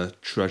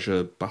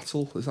Treasure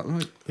Battle, is that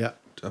right? Yeah.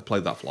 I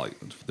played that for like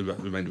the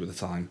remainder of the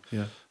time.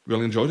 Yeah.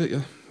 Really enjoyed it,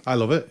 yeah. I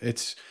love it.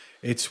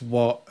 It's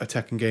what a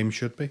Tekken game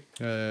should be.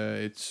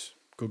 It's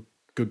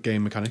good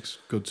game mechanics,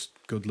 good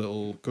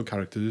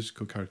characters,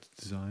 good character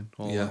design.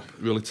 All Yeah, that.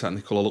 really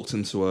technical. I looked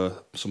into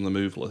some of the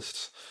move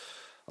lists.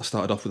 I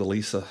started off with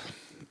Elisa.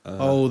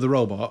 The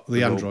robot,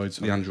 the android.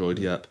 The android,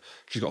 yep.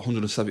 She's got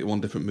 171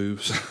 different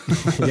moves.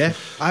 Yeah,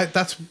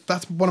 that's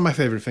one of my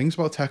favorite things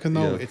about Tekken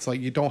though. Yeah. It's like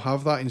you don't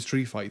have that in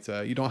Street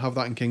Fighter. You don't have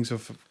that in King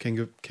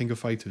of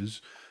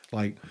Fighters.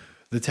 Like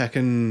the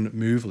Tekken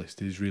move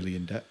list is really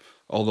in depth.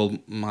 Although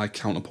my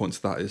counterpoint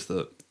to that is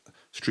that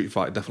Street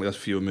Fighter definitely has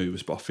fewer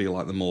moves, but I feel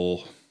like they're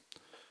more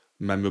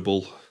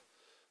memorable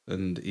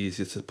and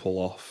easier to pull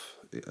off.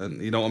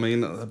 And you know what I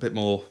mean? A bit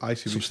more I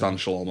see what you're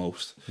substantial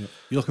almost. Yeah.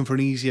 You're looking for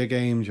an easier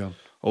game, John.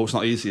 Oh, it's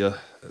not easier.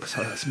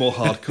 It's more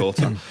hardcore.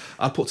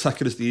 I'd put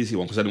Tekken as the easy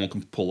one because anyone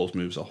can pull those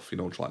moves off. You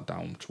know, just like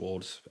down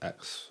towards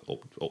X, up,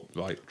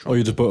 right. Or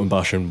you just button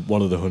bash and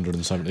one of the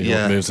 170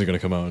 Yeah. moves are going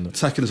to come out. And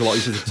Tekken is a lot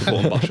easier to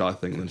button bash, I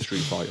think, than Street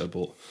Fighter.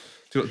 But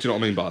do you know what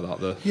I mean by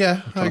that?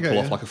 Yeah, I trying to get pull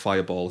you. off like a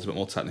fireball is a bit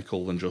more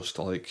technical than just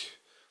like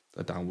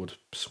a downward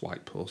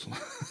swipe or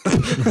something.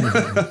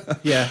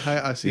 Yeah,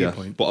 I see your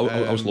point. But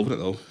I was loving it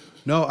though.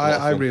 No, A lot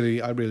of I fun.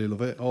 really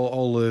love it.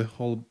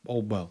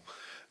 Well,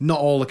 not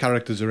all the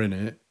characters are in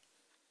it.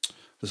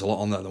 There's a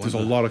lot on there. There's a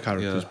lot of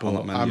characters, on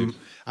that but menu.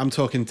 I'm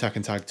talking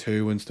Tekken Tag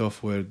 2 and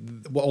stuff where,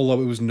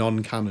 although it was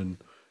non-canon,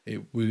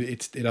 it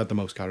had the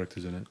most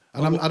characters in it.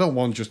 And I don't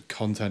want just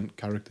content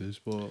characters,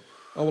 but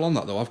Oh, well, on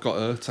that though, I've got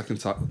a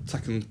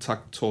Tekken Tag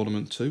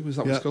Tournament 2, is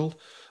that what Yeah. it's called?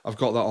 I've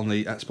got that on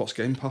the Xbox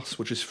Game Pass,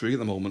 which is free at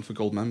the moment for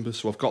gold members.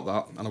 So I've got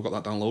that, and I've got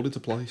that downloaded to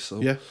play.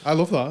 So yeah, I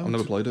love that. I've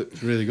never played it.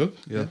 It's really good.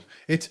 Yeah.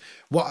 It's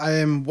what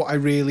I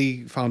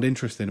really found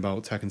interesting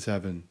about Tekken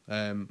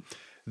 7.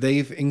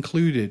 They've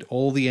included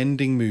all the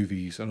ending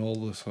movies and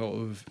all the sort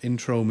of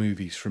intro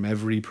movies from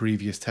every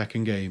previous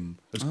Tekken game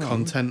as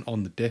content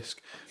on the disc.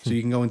 So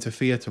you can go into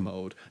theatre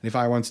mode. And if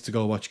I wanted to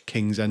go watch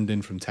King's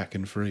Ending from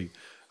Tekken 3,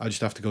 I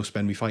just have to go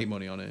spend me fight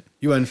money on it.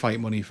 You earn fight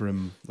money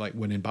from like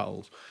winning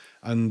battles.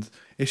 And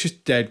it's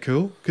just dead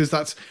cool because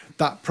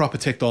that proper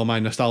ticked all my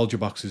nostalgia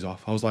boxes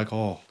off. I was like,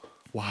 oh,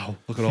 wow,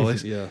 look at all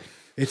this. Yeah.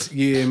 It's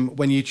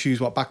when you choose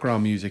what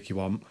background music you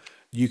want,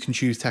 you can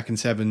choose Tekken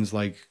 7's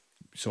like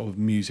sort of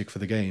music for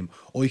the game,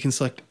 or you can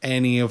select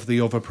any of the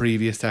other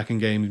previous Tekken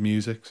games'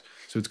 musics.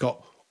 So it's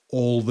got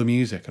all the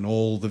music and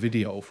all the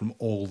video from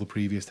all the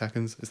previous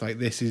Tekkens. It's like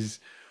this is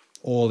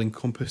all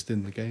encompassed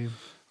in the game.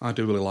 I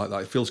do really like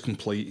that. It feels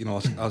complete, you know,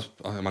 as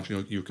I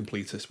imagine you're a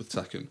completist with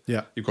Tekken.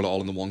 Yeah. You've got it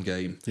all in the one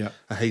game. Yeah.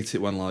 I hate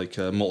it when like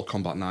Mortal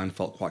Kombat 9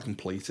 felt quite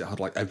complete. It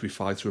had like every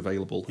fighter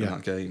available in Yeah.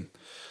 that game.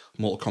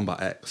 Mortal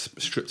Kombat X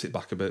stripped it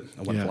back a bit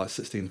and went Yeah. for like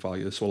 16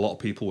 fighters. So a lot of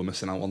people were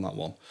missing out on that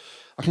one.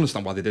 I can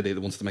understand why they did it. They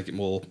wanted to make it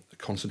more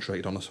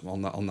concentrated on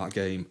that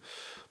game.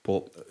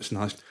 But it's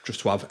nice just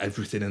to have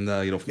everything in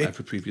there, you know, from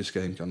every previous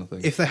game kind of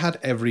thing. If they had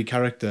every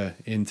character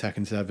in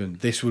Tekken 7,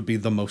 this would be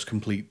the most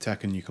complete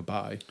Tekken you could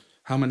buy.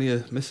 How many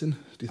are missing,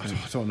 do you think?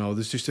 I don't know.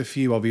 There's just a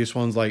few obvious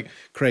ones, like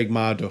Craig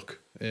Marduk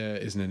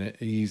isn't in it.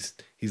 He's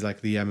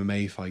like the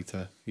MMA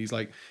fighter. He's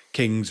like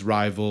King's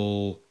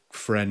rival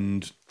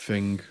friend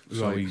thing,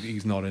 so Right.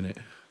 he's not in it.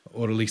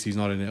 or at least he's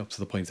not in it up to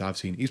the point I've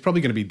seen. He's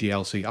probably going to be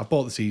DLC. I've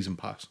bought the season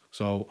pass,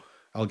 so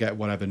I'll get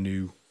whatever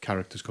new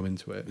characters come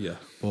into it. Yeah.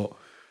 But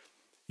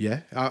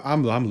yeah,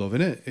 I'm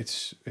loving it.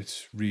 It's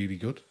really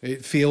good.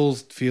 It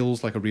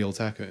feels like a real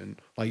Tekken.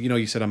 Like, you know,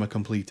 you said I'm a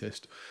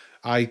completist.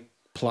 I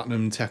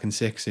platinum Tekken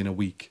 6 in a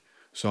week.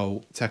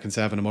 So Tekken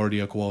 7, I'm already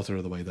a quarter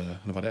of the way there,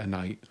 and I've had it a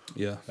night.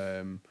 Yeah.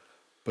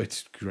 But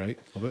it's great.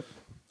 Love it.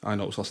 I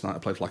noticed last night I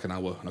played for like an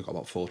hour and I got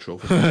about 4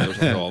 trophies. I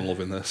was like, oh, I'm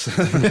loving this.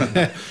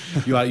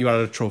 You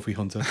are a trophy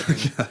hunter.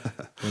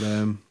 But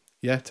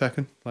yeah,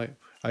 Tekken. Like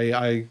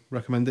I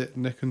recommend it,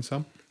 Nick and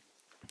Sam.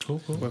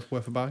 Cool.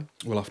 Worth a buy.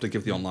 We'll have to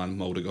give the online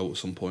mode a go at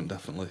some point,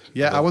 definitely.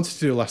 Yeah, I wanted to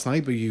do it last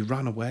night, but you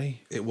ran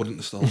away. It wouldn't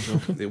install,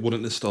 Joe. It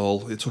wouldn't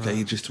install. It took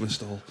ages to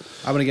install.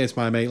 I went against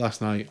my mate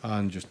last night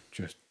and just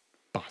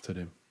battered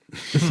him.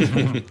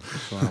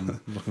 So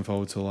I'm looking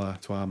forward to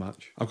our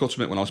match. I've got to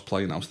admit, when I was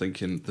playing, I was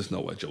thinking, there's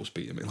no way Joe's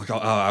beating me. Like,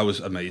 I was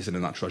amazing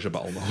in that treasure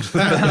battle mode.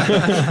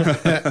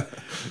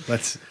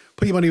 Let's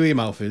put your money where your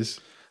mouth is.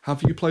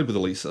 Have you played with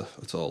Elisa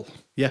at all?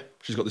 Yeah.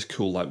 She's got this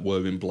cool, like,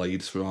 whirring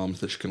blades for arms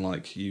that she can,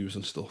 like, use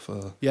and stuff.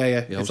 Yeah.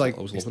 It's I like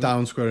was it's loving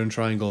down, square, and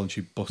triangle, and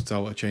she busts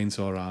out a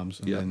chainsaw arms.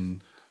 And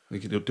then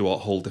you can do a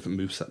whole different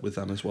moveset with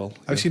them as well.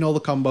 I've seen all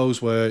the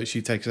combos where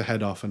she takes her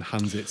head off and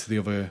hands it to the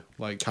other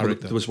like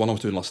character. There was one I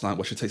was doing last night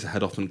where she takes her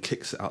head off and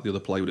kicks it out the other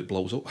player, but it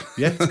blows up.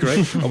 Yeah, it's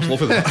great. I was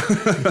loving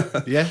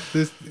that.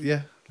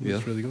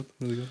 It's really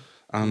good.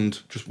 And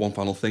just one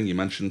final thing, you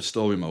mentioned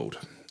story mode.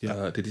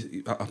 Yeah.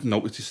 I've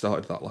noticed you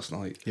started that last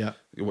night. Yeah.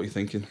 What are you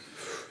thinking?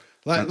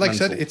 Like I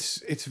said,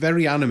 it's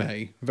very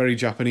anime, very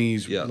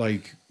Japanese,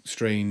 like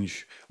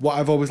strange. What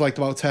I've always liked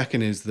about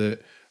Tekken is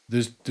that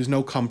there's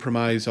no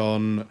compromise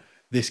on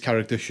this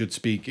character should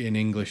speak in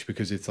English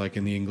because it's like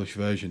in the English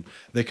version.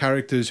 The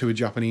characters who are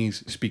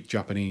Japanese speak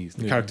Japanese.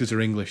 The characters who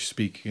are English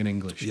speak in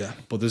English. Yeah.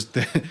 But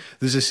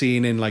there's a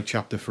scene in like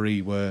chapter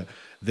 3 where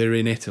they're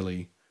in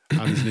Italy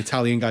and there's an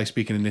Italian guy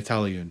speaking in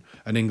Italian,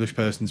 an English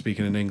person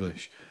speaking in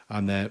English,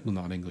 and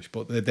not in English,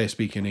 but they're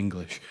speaking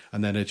English,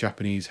 and then a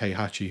Japanese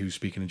Heihachi who's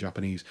speaking in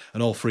Japanese,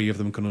 and all 3 of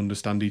them can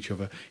understand each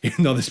other,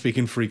 even though they're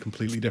speaking 3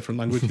 completely different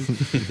languages,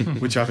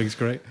 which I think is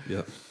great.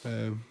 Yeah.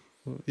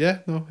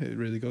 It's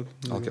really good.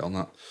 I'll get on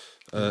that.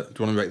 Do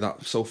you want to rate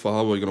that so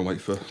far, or are you going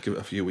to give it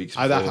a few weeks?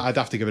 I'd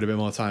have to give it a bit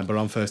more time, but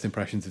on first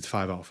impressions, it's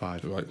 5 out of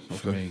 5. Right,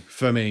 okay.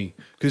 For me,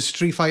 because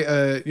Street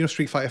Fighter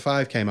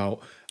 5 came out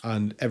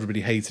and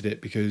everybody hated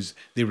it because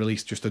they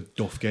released just a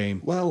duff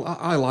game. Well,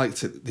 I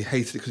liked it. They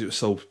hated it because it was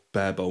so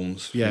bare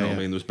bones. Yeah, you know what I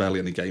mean? There was barely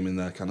any game in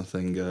there, kind of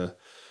thing.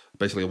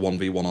 Basically a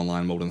 1v1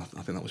 online mode, and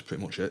I think that was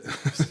pretty much it.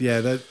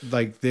 Yeah,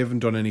 they haven't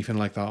done anything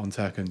like that on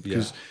Tekken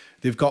because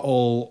they've got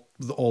all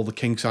the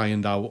kinks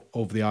ironed out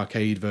over the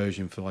arcade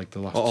version for like the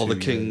last. All 2 the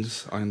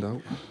kings ironed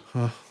out.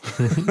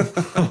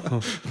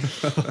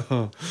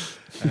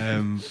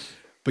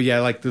 But yeah,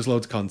 like there's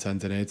loads of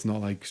content in it. It's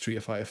not like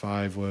Street Fighter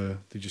 5 where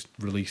they just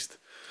released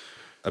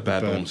a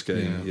bare bones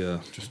game. Yeah,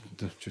 just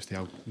the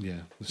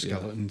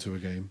skeleton to a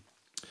game.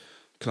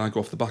 Can I go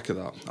off the back of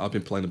that? I've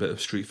been playing a bit of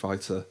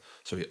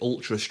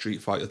Ultra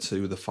Street Fighter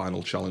 2, the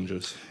final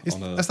challenges.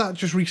 Has that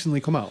just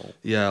recently come out?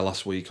 Yeah,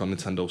 last week on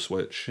Nintendo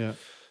Switch. Yeah.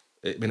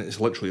 It's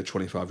literally a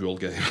 25-year-old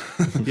game.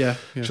 Yeah.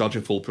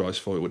 Charging full price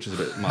for it, which is a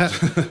bit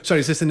mad. Sorry,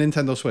 is this a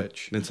Nintendo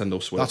Switch?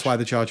 Nintendo Switch. That's why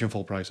they're charging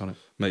full price on it.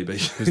 Maybe.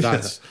 Because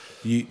that's...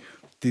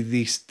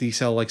 They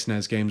sell like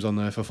SNES games on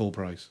there for full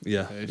price.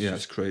 Yeah,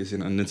 it's crazy.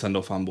 And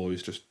Nintendo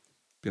fanboys just,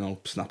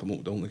 snap them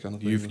up, don't they, kind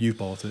of thing. You've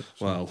bought it.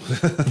 So. Well...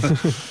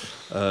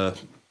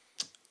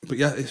 but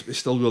yeah, it's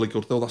still really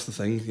good, though. That's the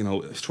thing.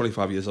 It's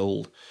 25 years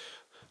old.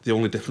 The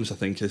only difference, I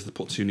think, is they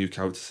put 2 new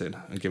characters in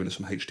and giving it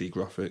some HD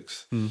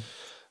graphics.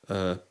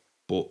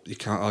 But you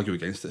can't argue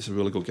against it. It's a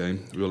really good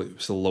game. Really,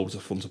 still loads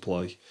of fun to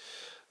play.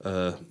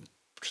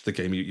 Just the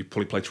game you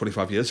probably played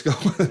 25 years ago.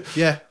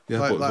 Yeah.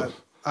 But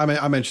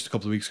I mentioned a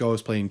couple of weeks ago I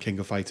was playing King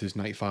of Fighters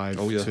 95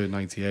 to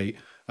 98.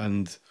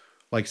 And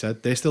like I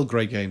said, they're still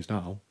great games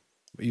now,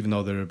 even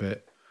though they're a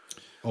bit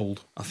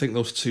old. I think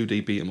those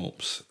 2D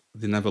beat-em-ups,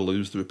 they never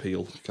lose their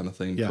appeal kind of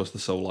thing because they're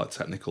so like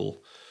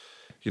technical.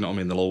 You know what I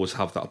mean? They'll always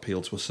have that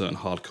appeal to a certain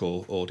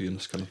hardcore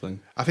audience kind of thing.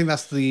 I think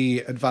that's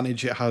the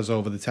advantage it has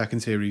over the Tekken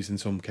series in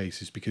some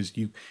cases, because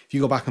if you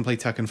go back and play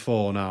Tekken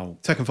 4 now,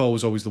 Tekken 4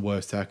 was always the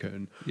worst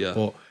Tekken. Yeah.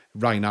 But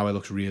right now it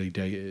looks really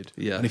dated.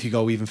 Yeah. And if you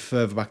go even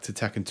further back to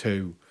Tekken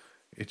 2,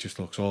 it just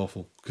looks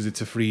awful because it's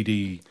a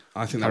 3D.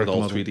 I think that with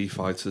all 3D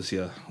fighters,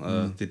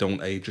 they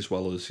don't age as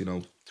well as,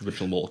 the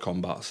original Mortal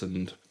Kombats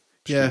and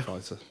Street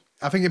Fighter.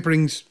 I think it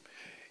brings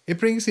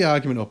the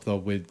argument up though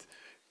with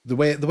the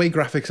way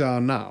graphics are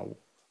now.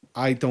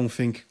 I don't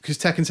think, because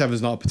Tekken 7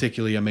 is not a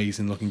particularly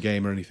amazing looking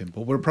game or anything,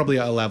 but we're probably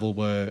at a level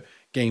where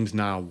games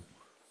now,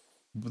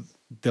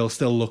 they'll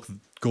still look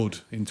good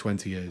in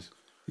 20 years.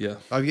 Yeah.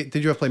 Did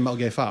you ever play Metal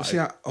Gear 5? See,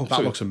 that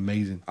looks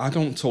amazing. I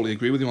don't totally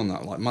agree with you on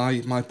that. Like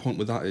my point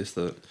with that is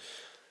that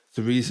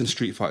the reason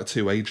Street Fighter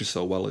 2 ages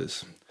so well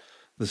is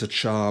there's a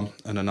charm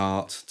and an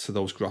art to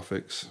those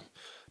graphics.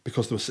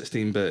 Because they were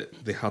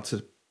 16-bit, they had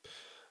to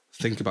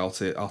think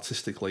about it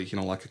artistically,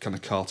 like a kind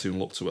of cartoon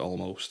look to it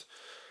almost.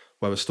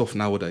 Whereas stuff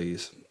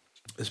nowadays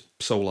is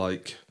so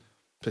like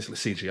basically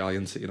CGI,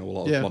 isn't it? You know, a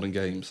lot of Yeah. modern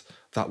games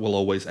that will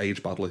always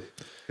age badly.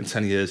 In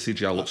 10 years,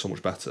 CGI looks so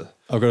much better.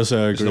 I've got to say, I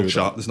There's agree no with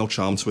charm. that. There's no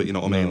charm to it. You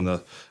know what I mean?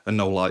 And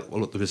no like, well,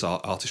 look, there is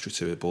artistry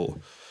to it, but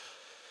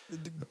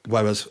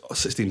whereas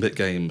 16-bit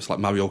games like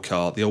Mario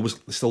Kart,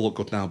 they still look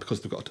good now because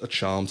they've got a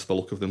charm to the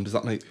look of them. Does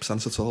that make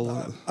sense at all?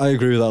 Like, I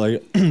agree with that.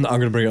 Like, I'm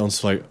going to bring it on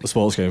to like a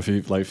sports game,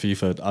 like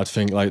FIFA. I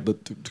think like the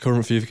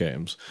current FIFA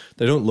games,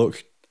 they don't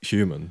look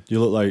human. You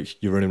look like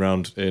you're running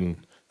around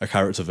in a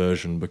character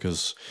version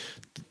because,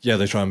 yeah,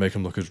 they try and make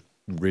them look as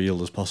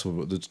real as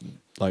possible, but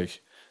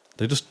like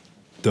they just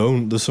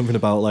don't. There's something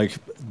about like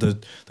the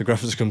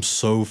graphics come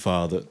so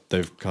far that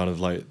they've kind of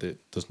like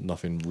there's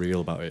nothing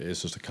real about it.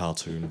 It's just a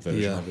cartoon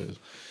version of it.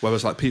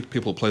 Whereas like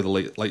people play the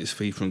latest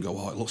FIFA and go,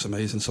 oh, it looks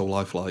amazing, so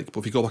lifelike.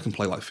 But if you go back and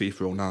play like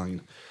FIFA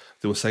 09,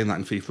 they were saying that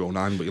in FIFA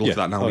 09, but you look at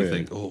that now and you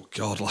think, oh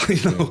god, like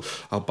you know,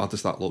 how bad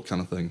does that look,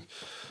 kind of thing.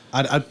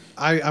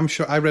 I'm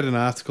sure I read an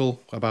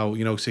article about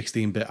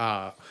 16-bit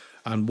art,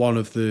 and one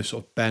of the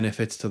sort of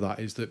benefits to that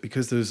is that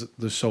because there's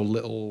so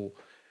little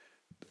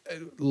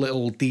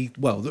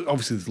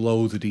obviously there's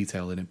loads of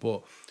detail in it,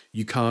 but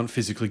you can't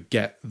physically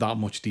get that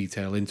much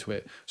detail into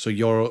it, so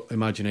your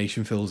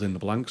imagination fills in the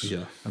blanks.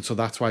 Yeah. And so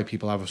that's why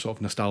people have a sort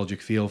of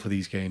nostalgic feel for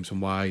these games,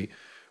 and why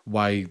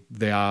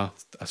they are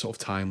a sort of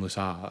timeless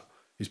art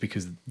is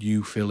because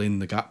you fill in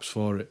the gaps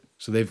for it.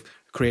 So they've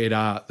created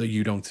art that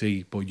you don't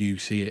see, but you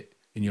see it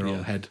in your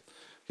own head.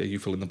 Yeah, you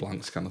fill in the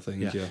blanks, kind of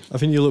thing. Yeah. I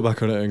think you look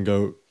back on it and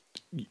go,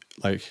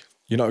 like,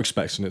 you're not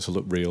expecting it to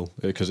look real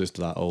because it's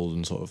that old,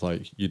 and sort of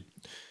like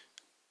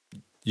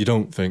you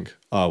don't think,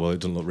 oh well, it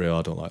doesn't look real,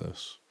 I don't like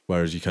this.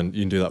 Whereas you can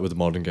do that with the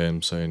modern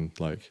game, saying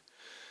like,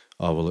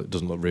 oh well, it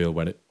doesn't look real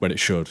when it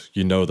should.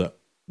 You know that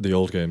the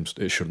old games,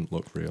 it shouldn't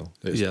look real.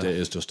 It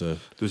is just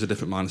there's a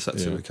different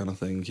mindset to it, kind of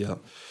thing. Yeah.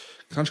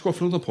 Can I just go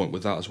for another point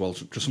with that as well?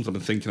 Just something I've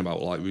been thinking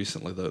about like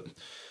recently, that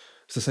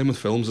it's the same with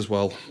films as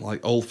well.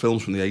 Like old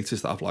films from the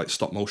 80s that have like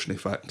stop motion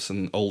effects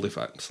and old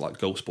effects, like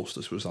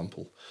Ghostbusters, for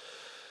example.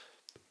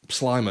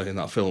 Slimer in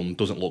that film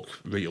doesn't look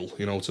real,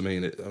 you know what I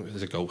mean?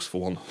 There's a ghost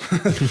for one,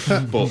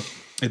 but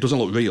it doesn't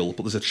look real.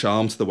 But there's a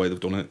charm to the way they've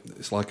done it.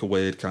 It's like a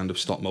weird kind of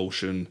stop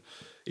motion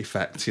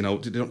effect, you know.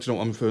 Do you know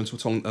what I'm referring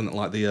to? And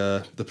like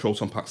the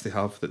proton packs they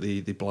have that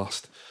they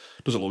blast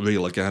doesn't look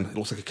real. Again, it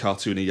looks like a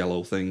cartoony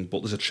yellow thing, but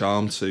there's a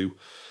charm to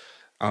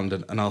and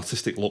an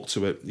artistic look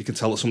to it. You can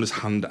tell that somebody's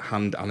hand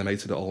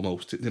animated it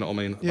almost. Do you know what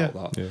I mean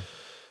about that? Yeah.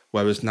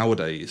 Whereas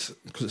nowadays,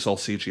 because it's all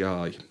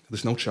CGI,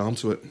 there's no charm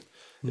to it.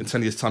 In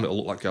 10 years' time, it'll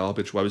look like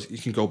garbage. Whereas you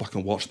can go back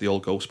and watch the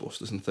old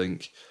Ghostbusters and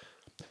think,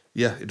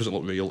 yeah, it doesn't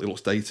look real, it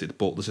looks dated,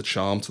 but there's a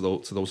charm to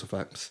those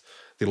effects.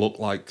 They look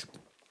like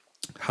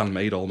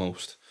handmade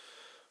almost.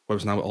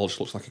 Whereas now it all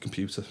just looks like a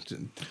computer.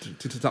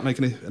 Does that make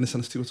any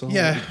sense to you at all?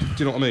 Yeah. Do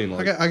you know what I mean?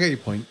 Like, I get your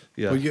point.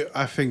 Yeah. But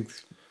I think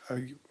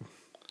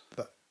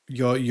that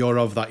you're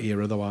of that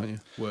era, though, aren't you?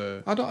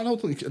 Where I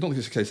don't think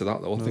it's a case of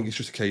that though. I think it's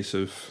just a case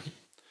of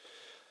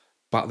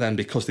back then,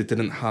 because they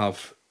didn't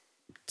have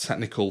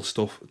technical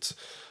stuff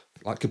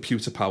like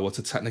computer power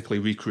to technically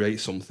recreate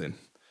something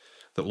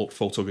that looked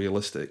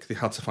photorealistic, they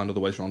had to find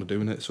other ways around of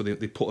doing it, so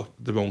they put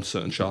their own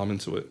certain charm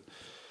into it.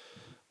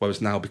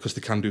 Whereas now, because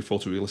they can do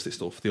photorealistic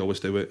stuff, they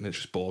always do it, and it's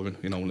just boring,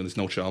 you know, and there's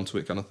no charm to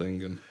it, kind of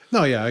thing. And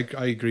no, yeah,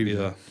 I agree with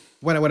you.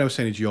 When I was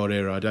saying it's your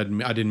era, I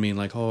didn't mean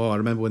like, oh, I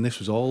remember when this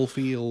was all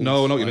fields.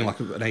 No, I know what you mean, like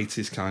an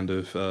 80s kind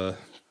of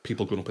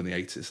people growing up in the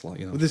 80s, like,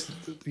 you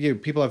know.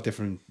 People have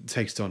different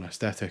tastes on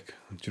aesthetic.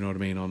 Do you know what I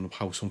mean? On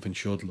how something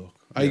should look.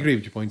 I agree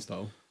with your points,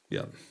 though.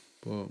 Yeah.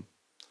 But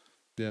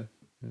yeah.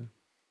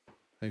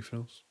 Anything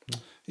else?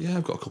 Yeah,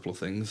 I've got a couple of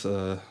things.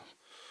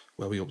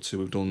 Where are we up to?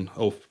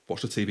 We've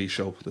watched a TV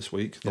show this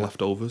week, The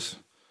Leftovers.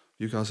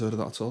 You guys heard of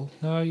that at all?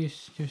 No, you're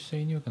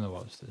saying you're going to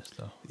watch this,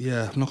 though.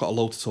 Yeah, I've not got a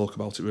load to talk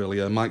about it,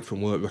 really. Mike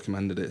from work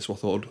recommended it, so I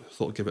thought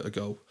I'd give it a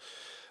go.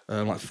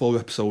 Like 4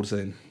 episodes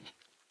in.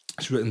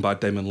 It's written by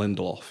Damon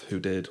Lindelof, who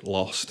did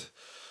Lost,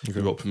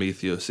 who wrote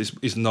Prometheus.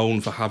 He's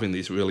known for having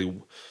these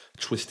really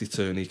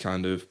twisty-turny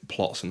kind of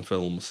plots and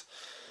films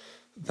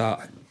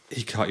that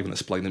he can't even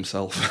explain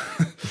himself.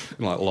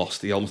 Like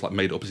Lost, he almost like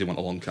made it up as he went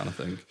along, kind of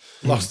thing.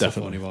 Lost,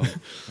 definitely one.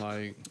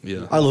 Like,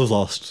 yeah, I love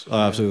Lost.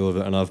 I absolutely love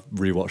it, and I've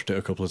rewatched it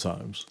a couple of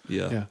times.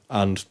 Yeah.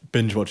 And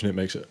binge watching it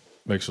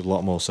makes a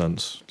lot more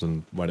sense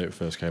than when it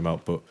first came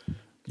out. But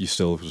you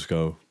still just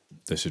go,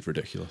 this is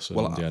ridiculous.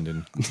 And the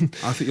ending.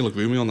 I think you'll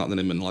agree with me on that, then.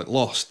 In like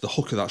Lost, the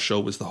hook of that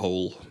show is the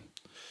whole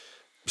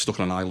stuck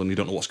on an island, you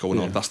don't know what's going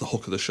on. That's the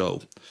hook of the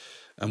show.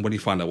 And when you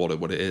find out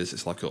what it is,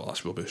 it's like, oh,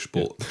 that's rubbish.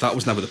 But that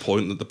was never the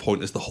point. The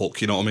point is the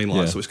hook, you know what I mean?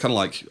 Like, so it's kind of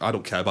like, I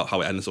don't care about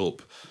how it ends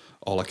up.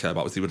 All I care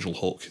about is the original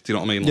hook. Do you know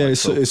what I mean? Like,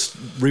 it's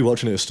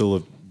rewatching it is still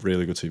a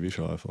really good TV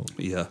show, I thought.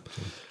 Yeah.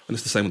 And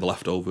it's the same with The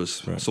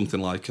Leftovers. Right. Something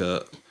like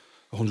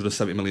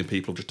 170 million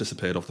people have just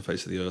disappeared off the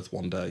face of the earth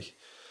one day.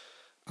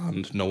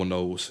 And no one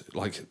knows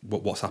like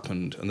what's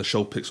happened. And the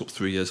show picks up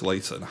 3 years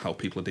later and how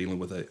people are dealing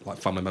with it. Like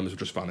family members have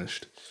just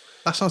vanished.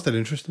 That sounds dead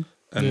interesting.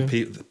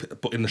 And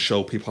but in the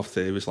show, people have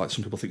theories. Like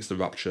some people think it's the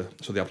Rapture,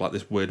 so they have like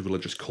this weird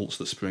religious cults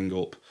that spring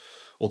up.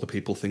 Other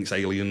people think it's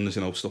aliens,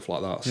 stuff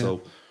like that. Yeah.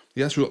 So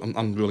yeah,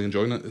 I'm really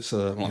enjoying it. It's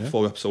I'm like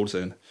 4 episodes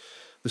in.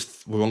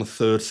 We're on the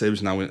 3rd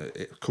series now,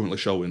 currently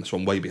showing, so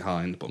I'm way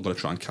behind. But I'm going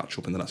to try and catch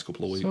up in the next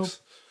couple of weeks.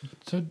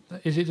 So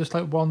is it just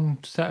like one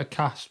set of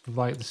cast with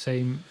like the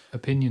same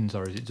opinions,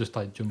 or is it just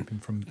like jumping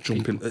from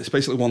people? It's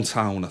basically one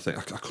town. I think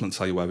I couldn't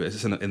tell you where it is.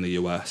 It's in the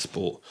US,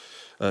 but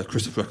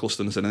Christopher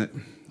Eccleston's in it.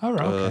 Oh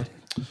right, okay.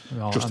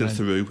 Justin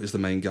Theroux is the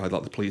main guy,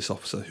 like the police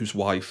officer whose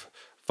wife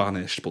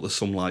vanished, but there's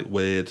some like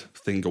weird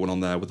thing going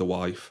on there with the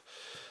wife.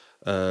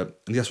 And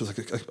yes, it was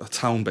like a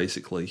town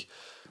basically,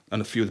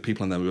 and a few of the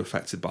people in there were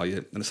affected by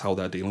it, and it's how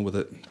they're dealing with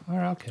it. Oh,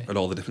 okay. And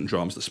all the different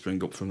dramas that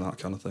spring up from that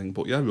kind of thing.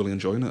 But yeah, really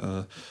enjoying it.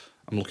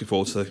 I'm looking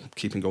forward to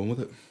keeping going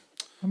with it.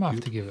 I might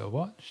have to give it a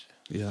watch.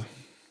 Yeah.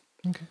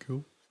 Okay,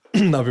 cool.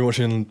 I've been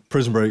watching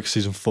Prison Break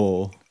season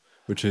 4,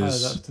 which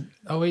is...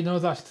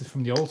 that's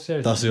from the old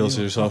series. That's the old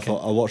series, so I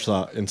thought I'll watch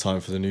that in time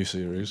for the new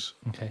series.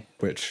 Okay.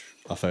 Which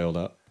I failed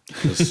at,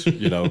 because,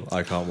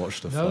 I can't watch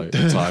stuff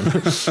in time.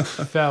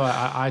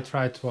 I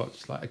tried to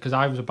watch, because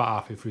I was about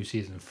halfway through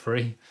season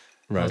 3.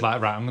 Right. I was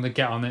like, I'm going to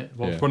get on it,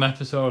 watch one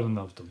episode, and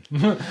I was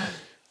done.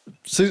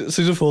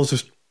 Season 4 is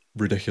just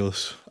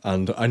ridiculous,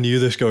 and I knew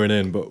this going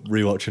in, but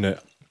rewatching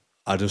it,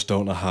 I just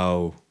don't know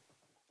how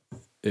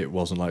it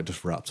wasn't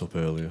just wrapped up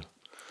earlier.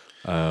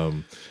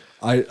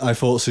 I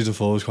thought season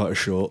 4 was quite a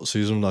short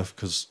season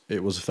because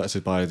it was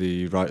affected by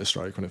the writer's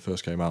strike when it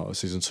first came out.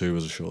 Season 2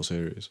 was a short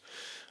series.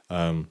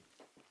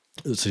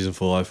 Season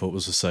 4 I thought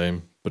was the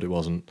same, but it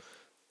wasn't,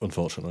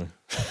 unfortunately.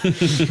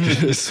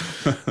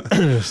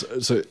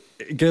 So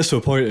it gets to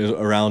a point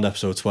around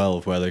episode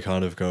 12 where they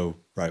kind of go,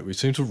 right, we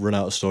seem to run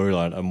out of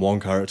storyline, and one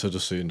character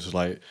just seems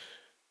to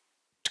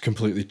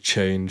completely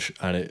change,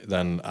 and it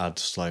then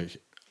adds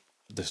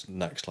this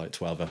next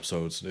 12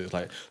 episodes. It's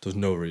there's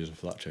no reason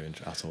for that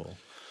change at all.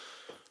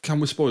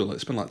 Can we spoil it?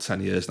 It's been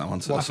 10 years now,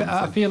 hasn't it?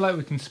 I feel like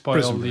we can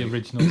spoil the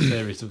original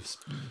series of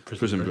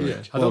Prison Break.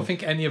 Yeah. I don't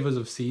think any of us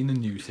have seen the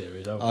new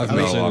series. I've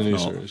not seen the new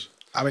series.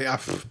 I mean,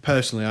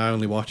 personally, I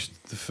only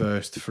watched the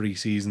first 3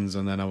 seasons,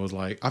 and then I was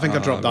like, I think I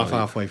dropped off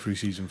halfway through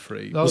season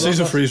 3. Well,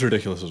 season 3 is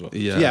ridiculous as well.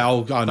 Yeah,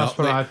 that's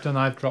what I've done.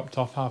 I've dropped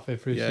off halfway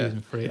through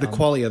season 3. The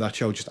quality of that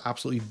show just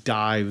absolutely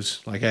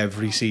dives.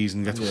 Every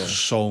season gets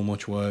so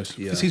much worse.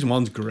 Yeah. Season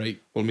 1's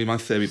great. Well, my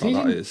theory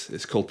about that is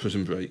it's called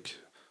Prison Break.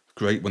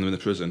 Great when they're in the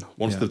prison.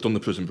 Once they've done the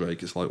prison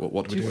break, it's what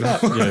do we do now?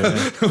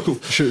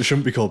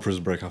 Shouldn't be called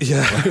Prison Break after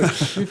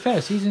that. To be fair,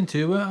 season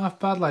 2 weren't half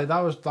bad. That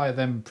was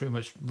them pretty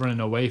much running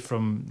away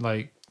from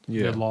the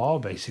law,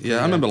 basically. Yeah,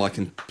 I remember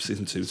liking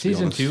season 2.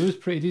 Season 2 was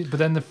pretty decent, but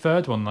then the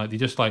third one, they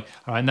just all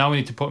right, now we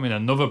need to put them in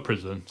another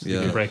prison so they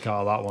can break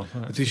out of that one.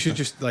 They should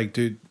just they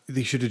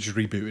should have just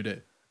rebooted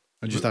it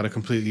and just had a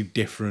completely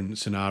different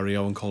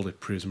scenario and called it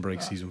Prison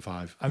Break season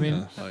 5. I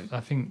mean, I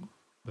think.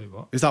 Wait,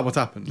 what? Is that what's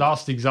happened?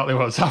 That's exactly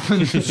what's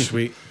happened.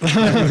 Sweet.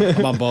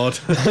 I'm on board.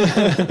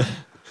 I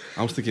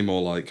was thinking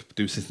more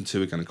do season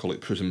 2 again and call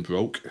it Prison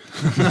Broke.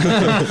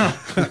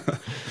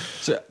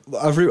 So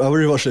I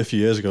rewatched it a few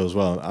years ago as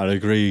well. I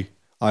agree.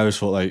 I always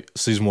thought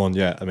season 1,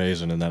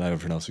 amazing, and then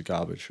everything else is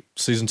garbage.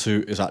 Season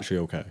 2 is actually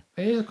okay.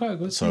 It is quite a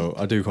good. So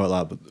I do quite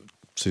like, but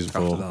season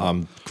 4,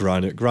 I'm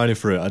grinding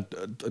through it.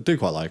 I do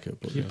quite like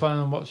it. But you plan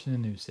on watching the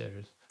new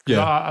series?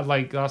 Yeah,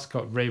 I that's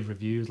got rave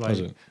reviews.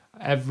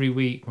 Every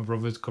week, my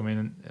brother's come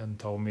in and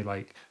told me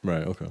right,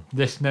 okay,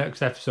 this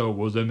next episode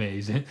was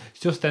amazing.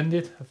 It's just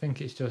ended. I think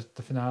it's just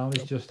the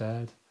finale's just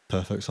aired.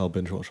 Perfect. So I'll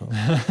binge watch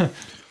that.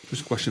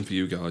 Just a question for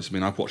you guys. I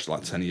mean, I've watched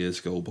it 10 years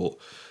ago, but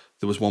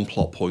there was one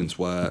plot point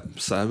where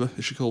Sarah,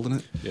 is she called in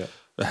it? Yeah.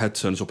 Her head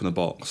turns up in a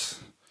box.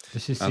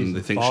 This is and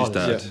they think she's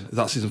dead. Is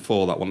that season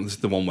 4? That one. This is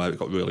the one where it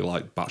got really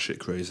batshit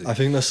crazy. I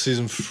think that's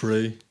season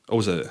 3. Oh,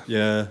 was it?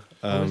 Yeah.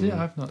 Is it?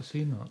 I've not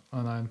seen that,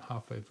 and I'm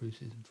halfway through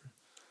season 3.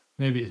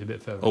 Maybe it's a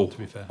bit further. To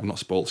be fair, I'm not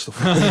spoiled stuff.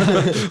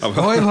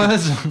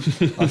 Spoilers.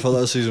 I thought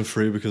that was season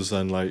 3 because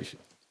then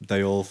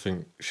they all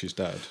think she's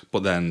dead,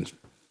 but then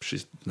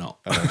she's not.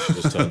 And then she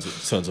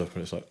just turns up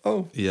and it's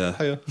oh yeah.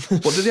 Hiya.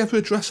 But did they ever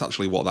address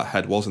actually what that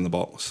head was in the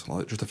box?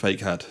 Just a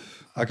fake head?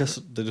 I guess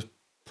they just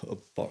put a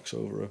box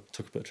over her,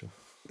 took a picture.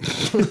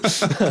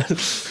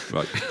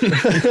 Right.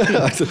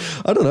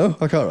 I don't know.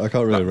 I can't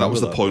really remember. That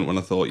was the point when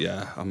I thought,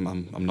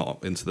 I'm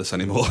not into this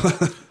anymore.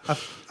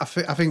 I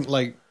think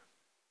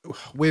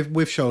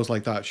with shows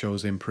like that,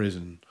 shows in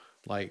prison,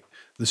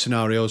 the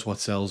scenario is what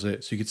sells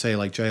it. So you could say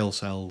jail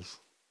cells.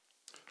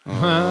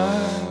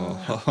 Oh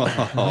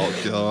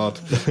God.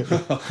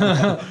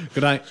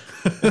 Good night.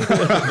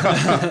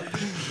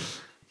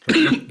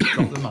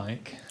 Drop the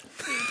mic.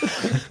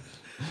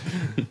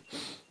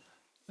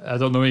 I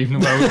don't know even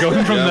where we're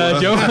going from there,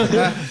 Joe.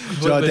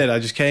 So I did. I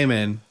just came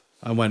in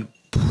and went.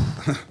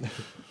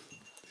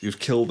 You've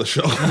killed the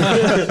show.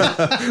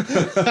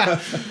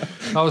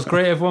 That was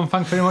great, everyone.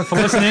 Thanks very much for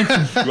listening.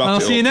 I'll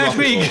see you next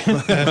week.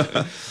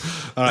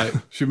 All right.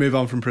 Should we move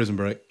on from Prison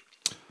Break?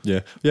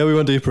 Yeah, we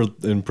went deeper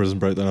in Prison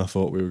Break than I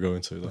thought we were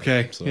going to. Though.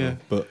 Okay, yeah.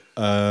 But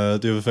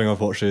the other thing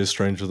I've watched is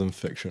Stranger Than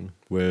Fiction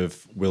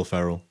with Will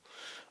Ferrell.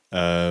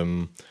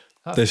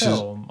 It's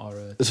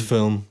a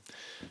film.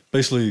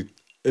 Basically,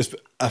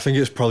 I think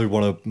it's probably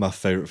one of my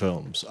favourite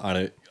films,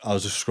 and I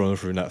was just scrolling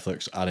through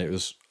Netflix, and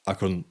I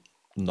couldn't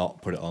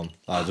not put it on.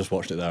 I just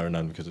watched it there and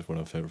then because it's one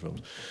of my favourite films.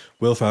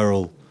 Will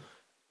Ferrell,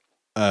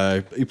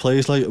 he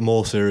plays like a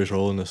more serious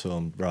role in this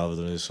film rather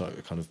than his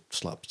like, kind of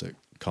slapstick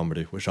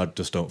comedy, which I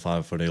just don't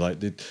find funny. Like,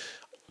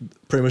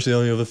 pretty much the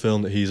only other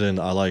film that he's in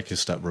that I like is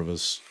Step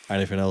Brothers.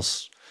 Anything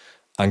else,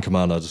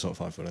 Anchorman, I just don't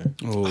find funny.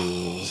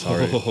 Oh,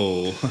 sorry.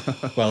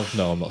 Well,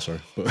 no, I'm not sorry.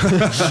 But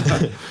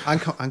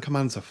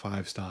Anchorman's a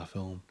 5-star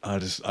film. I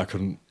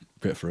couldn't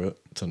get through it.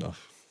 It's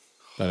enough.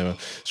 Anyway,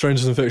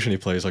 Stranger Than Fiction, he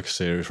plays like a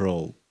serious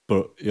role,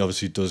 but he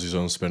obviously does his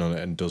own spin on it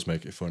and does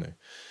make it funny.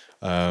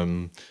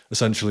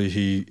 Essentially,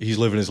 he's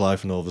living his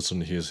life, and all of a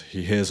sudden he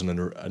hears a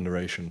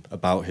narration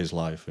about his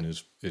life and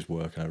his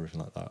work and everything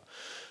like that.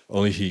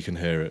 Only he can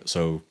hear it,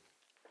 so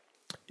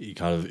he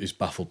kind of is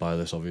baffled by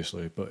this,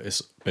 obviously. But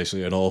it's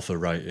basically an author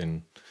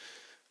writing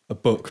a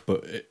book,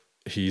 but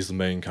he's the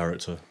main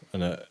character,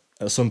 and at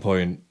some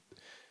point,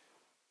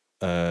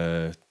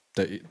 that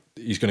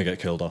he's going to get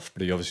killed off,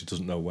 but he obviously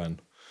doesn't know when.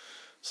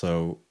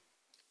 So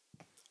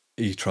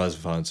he tries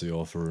to find the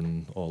author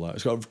and all that.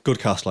 It's got a good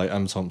cast, like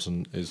Emma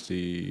Thompson is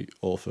the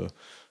author,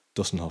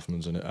 Dustin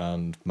Hoffman's in it,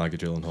 and Maggie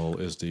Gyllenhaal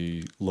is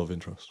the love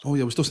interest. Oh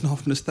yeah, was Dustin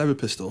Hoffman his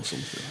therapist or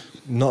something?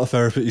 Not a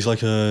therapist, he's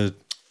like a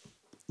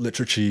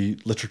literature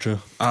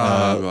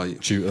right.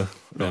 tutor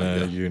Right, in a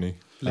yeah. uni.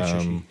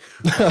 Literature.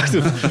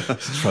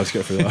 Try to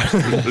get through that.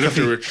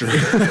 Literature.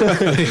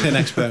 An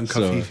expert on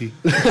coffee.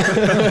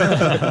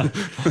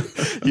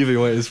 You've been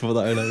waiting for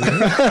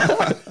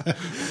that,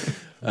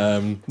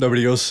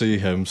 nobody goes to see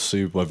him,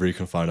 see whether he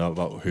can find out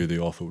about who the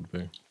author would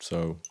be.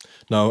 So,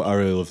 no, I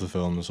really love the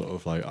film. And sort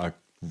of like, I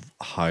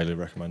highly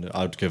recommend it.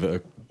 I'd give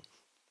it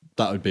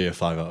that would be a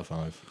 5 out of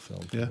 5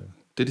 film. Yeah.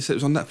 Did he say it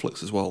was on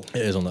Netflix as well?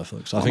 It is on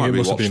Netflix. I might think it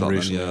must have rewatch been that then,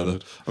 recently. yeah.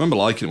 I remember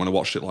liking it when I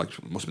watched it. Like,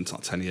 it must have been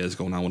like 10 years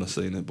ago now when I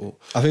seen it. But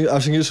I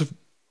think it's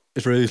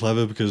really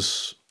clever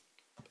because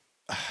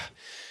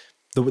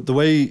the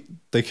way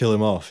they kill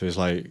him off is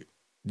like,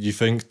 you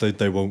think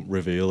they won't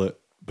reveal it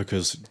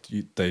because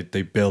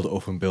they build it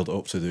up and build it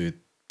up to the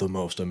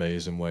most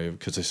amazing way,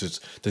 because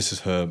this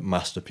is her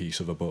masterpiece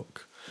of a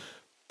book,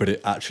 but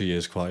it actually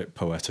is quite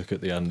poetic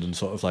at the end, and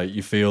sort of like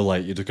you feel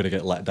like you're just going to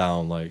get let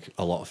down, like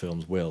a lot of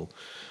films will.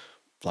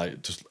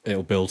 Like, just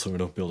it'll build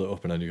something up, build it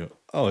up, and then you go,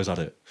 oh, is that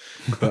it?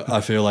 But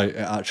I feel like it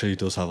actually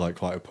does have like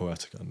quite a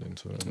poetic ending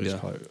to it. It's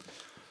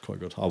quite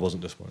good. I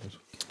wasn't disappointed.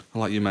 And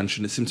like you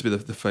mentioned, it seemed to be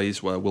the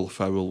phase where Will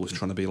Ferrell was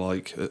trying to be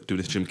like doing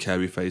his Jim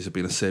Carrey phase of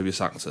being a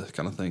serious actor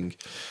kind of thing.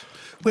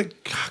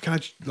 Wait, can I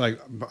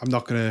I'm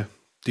not going to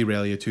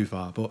derail you too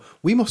far, but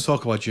we must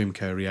talk about Jim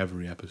Carrey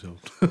every episode.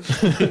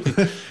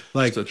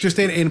 Like, just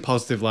in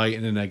positive light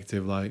and in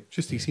negative light.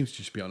 He seems to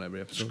just be on every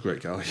He's a episode.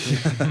 great guy.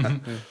 Yeah,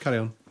 carry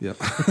on. Yeah.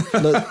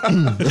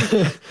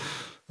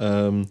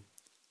 That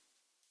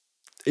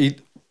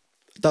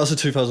was a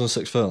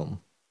 2006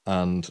 film,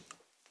 and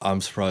I'm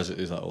surprised it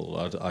is that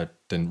old. I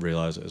didn't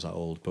realise it was that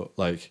old, but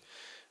like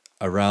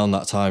around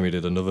that time he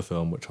did another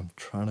film, which I'm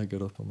trying to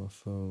get up on my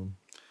phone.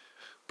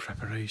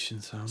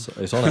 Preparation sound. So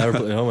it's on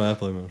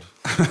airplane mode.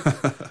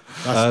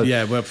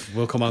 Yeah,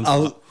 we'll come on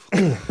to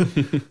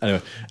that.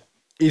 Anyway,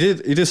 he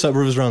did Step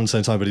Brothers around the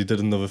same time, but he did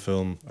another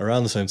film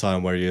around the same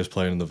time where he is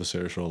playing another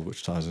serious role,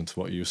 which ties into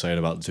what you were saying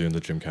about doing the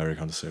Jim Carrey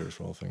kind of serious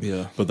role thing.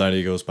 Yeah. But then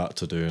he goes back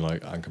to doing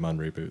like Anchorman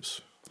reboots.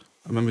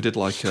 I remember he did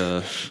like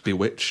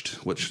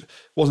Bewitched, which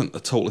wasn't a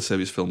totally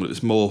serious film, but it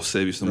was more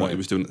serious than what he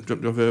was doing. Do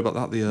you ever hear about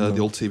that? The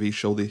old TV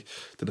show, they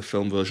did a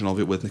film version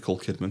of it with Nicole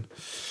Kidman.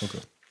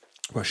 Okay.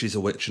 Where she's a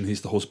witch and he's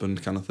the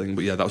husband kind of thing.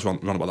 But yeah, that was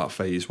around about that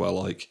phase where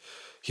like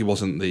he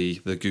wasn't the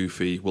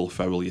goofy Will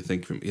Ferrell you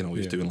think, he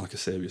was doing like a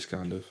serious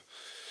kind of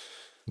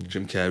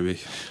Jim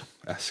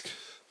Carrey-esque.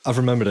 I've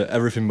remembered it.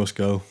 Everything Must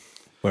Go,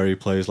 where he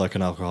plays like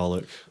an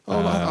alcoholic.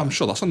 I'm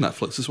sure that's on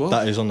Netflix as well.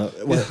 That is on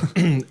that. Well,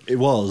 it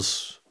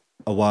was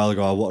a while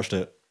ago. I watched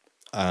it,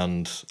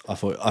 and I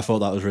thought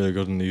that was really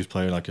good. And he was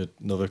playing like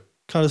another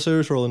kind of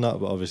serious role in that,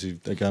 but obviously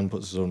again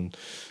puts his own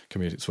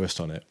comedic twist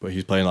on it. But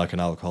he's playing like an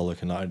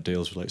alcoholic, and that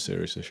deals with like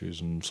serious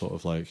issues, and sort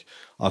of like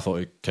I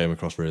thought it came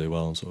across really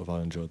well, and sort of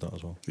I enjoyed that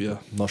as well. Yeah.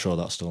 I'm not sure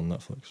that's still on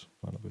Netflix.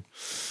 Might not be.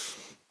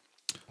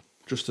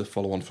 Just to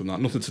follow on from that,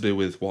 nothing to do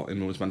with what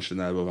Inman was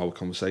mentioning there of our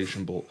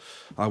conversation, but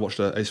I watched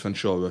Ace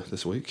Ventura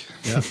this week.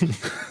 Yeah.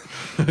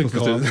 Nothing to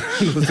do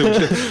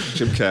with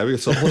Jim Carrey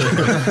at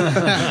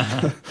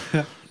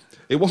all.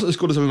 It wasn't as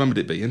good as I remembered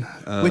it being.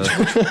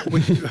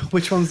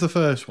 Which one's the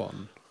first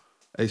one?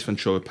 Ace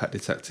Ventura: Pet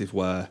Detective,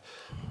 where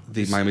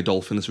the Miami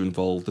Dolphins are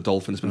involved. The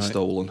dolphin has been Right.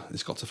 stolen.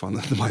 He's got to find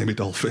the Miami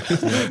Dolphin,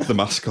 the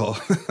mascot.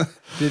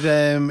 Is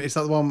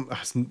that the one?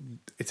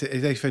 It's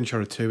Ace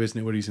Ventura 2, isn't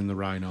it? Where he's in the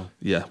rhino.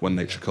 Yeah, When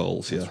Nature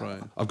Calls. Yeah, That's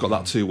right. I've got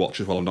that to watch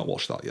as well. I've not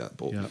watched that yet,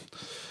 but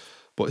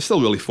But it's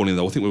still really funny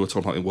though. I think we were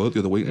talking about it in work the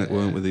other week, Nick,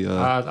 weren't we? The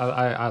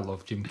I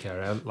love Jim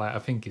Carrey. I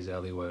think his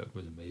early work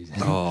was amazing.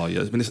 oh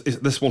yeah, I mean,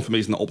 this one for me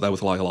is not up there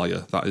with Liar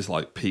Liar. That is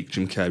like peak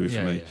Jim Carrey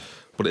for me. Yeah.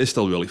 But it is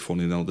still really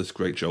funny. There's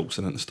great jokes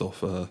in it and stuff.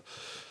 The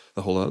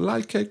whole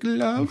like a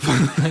glove,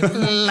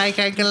 Like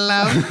a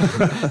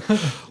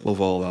glove.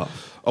 love all that.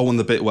 Oh, and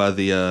the bit where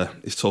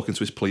he's talking to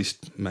his police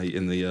mate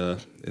in the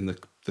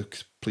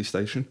police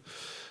station.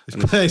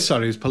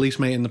 Sorry, his police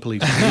mate in the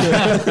police.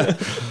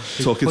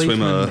 Talking to him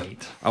policeman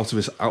mate. out of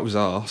his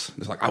arse.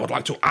 It's like, I would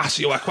like to ask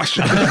you a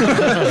question.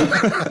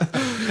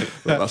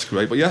 That's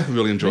great. But yeah, I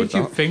really enjoyed Makes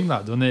you that. think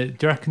that, doesn't it?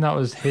 Do you reckon that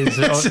was his?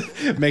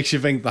 Makes you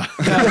think that.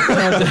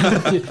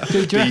 do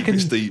you reckon?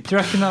 It's deep. Do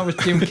you reckon that was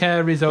Jim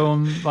Carrey's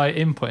own like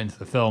input into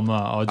the film,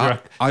 that, or do you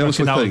reckon, I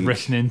honestly that was think-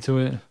 written into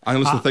it? I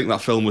honestly think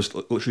that film was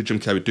literally Jim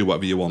Carrey, do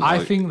whatever you want. I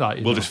like, think that,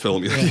 you we'll know. just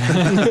film you.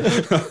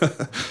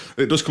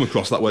 It does come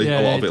across that way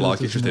Yeah, a lot it of it, does,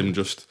 like it's just doesn't him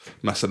just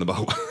messing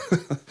about.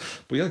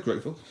 But yeah,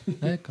 great film.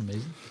 Yeah,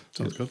 amazing.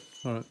 Sounds good.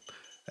 All right.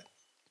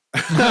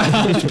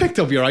 You just picked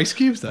up your ice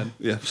cubes then.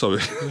 Yeah, sorry.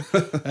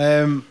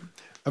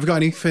 Have you got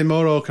anything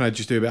more, or can I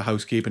just do a bit of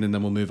housekeeping and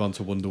then we'll move on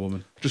to Wonder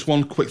Woman? Just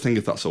one quick thing,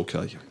 if that's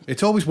okay.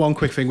 It's always one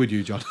quick thing with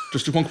you, John.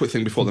 Just one quick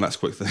thing before the next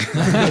quick thing.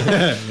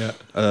 Yeah.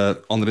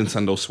 On the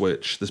Nintendo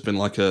Switch, there's been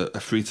like a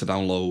free to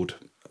download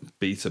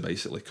beta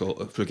basically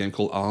for a game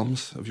called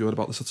ARMS. Have you heard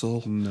about this at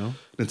all? No.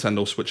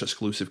 Nintendo Switch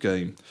exclusive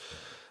game.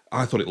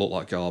 I thought it looked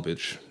like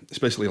garbage. It's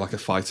basically like a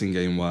fighting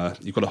game where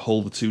you've got to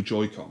hold the two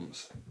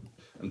Joy-Cons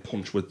and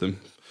punch with them,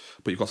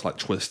 but you've got to like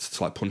twist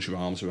to like punch your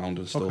arms around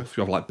and stuff. Okay.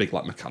 You have like big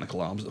like mechanical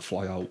arms that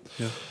fly out.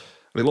 Yeah.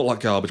 And it looked like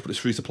garbage, but it's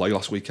free to play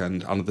last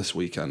weekend and this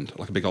weekend,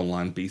 like a big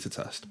online beta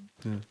test.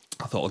 Yeah.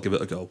 I thought I'd give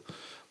it a go,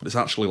 but it's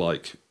actually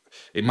like,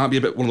 it might be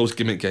a bit one of those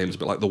gimmick games, a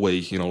bit like the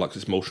Wii, you know, like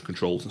it's motion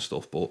controls and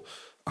stuff. But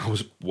I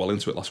was well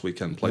into it last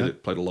weekend. Played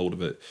a load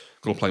of it.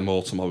 Going to play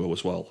more tomorrow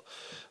as well.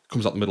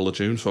 Comes out the middle of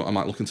June, so I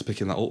might look into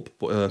picking that up.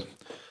 But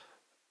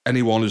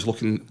anyone who's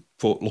looking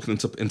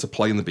into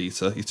playing the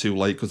beta, you're too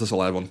late because this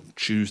will air on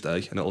Tuesday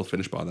and it'll have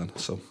finished by then.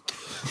 So,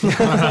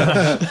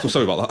 so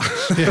sorry about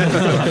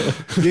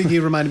that.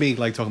 You reminded me,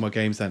 like, talking about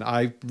games then.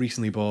 I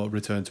recently bought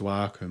Return to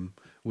Arkham,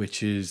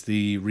 which is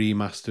the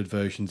remastered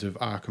versions of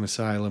Arkham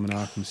Asylum and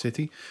Arkham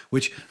City,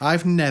 which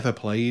I've never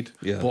played,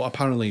 Yeah. but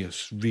apparently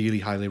it's really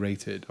highly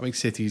rated. I think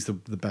City's the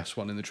best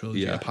one in the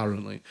trilogy, Yeah.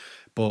 apparently.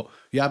 But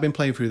yeah, I've been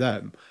playing through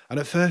them, and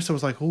at first I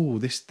was like, "Oh,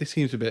 this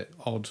seems a bit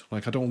odd.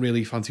 Like, I don't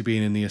really fancy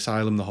being in the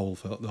asylum the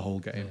whole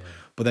game."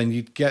 But then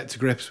you get to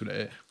grips with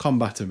it.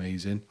 Combat's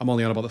amazing. I'm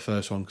only on about the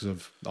first one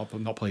because I've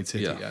not played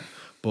City Yeah. yet.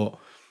 But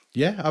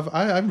yeah,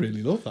 I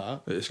really love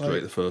that. It's Like,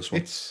 great, the first one.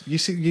 It's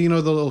you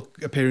know the little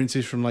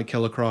appearances from like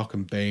Killer Croc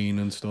and Bane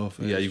and stuff.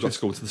 Yeah, It's you've got just-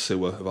 to go into the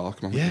sewer of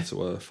Arkham Yeah.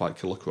 to fight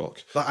Killer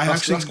Croc. But I that's,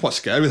 actually- that's quite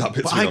scary, that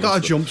bit. But to be I got a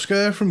honest. jump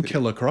scare from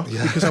Killer Croc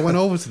because I went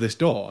over to this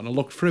door and I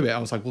looked through it. I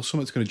was like, well,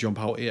 something's going to jump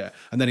out here.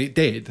 And then it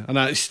did. And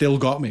it still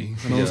got me.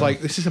 And I was Yeah.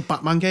 like, this is a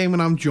Batman game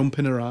and I'm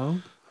jumping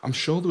around. I'm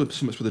sure there were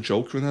some bits with the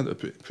Joker in there that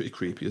are pretty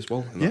creepy as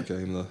well in that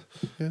game.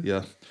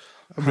 Yeah.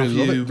 I really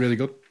love it. Really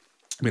good.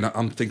 I mean,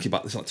 I'm thinking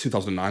about this like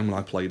 2009 when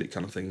I played it,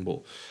 kind of thing. But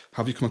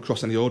have you come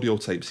across any audio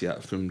tapes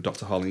yet from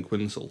Dr. Harleen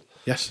Quinzel?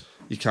 Yes.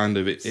 You kind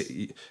of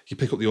you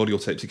pick up the audio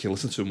tapes, you can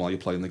listen to them while you're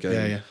playing the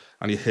game, Yeah.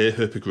 and you hear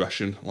her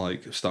progression,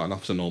 like starting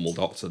off as a normal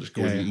doctor, just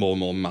going Yeah. more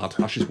and more mad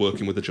as she's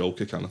working with the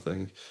Joker, kind of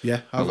thing.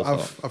 Yeah, I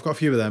love I've got a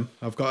few of them.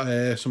 I've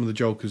got some of the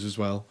Jokers as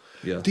well.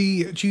 Yeah. Do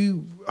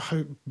you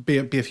be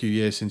a few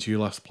years since you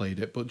last played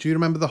it? But do you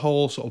remember the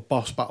whole sort of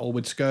boss battle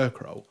with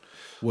Scarecrow?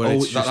 Where Oh,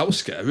 it's that was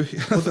scary.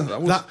 that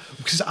was,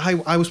 because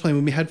I was playing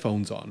with my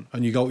headphones on,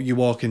 and you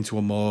walk into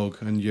a morgue,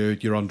 and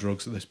you're on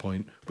drugs at this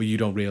point, but you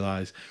don't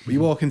realise. But you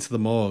walk into the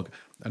morgue,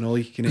 and all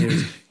you can hear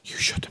is "You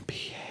shouldn't be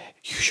here.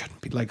 You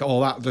shouldn't be," like all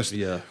that just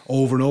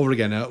over and over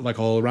again, like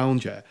all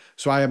around you.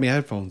 So I had my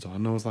headphones on,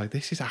 and I was like,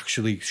 "This is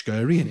actually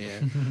scary in here."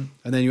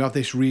 And then you have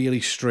this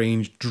really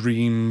strange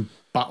dream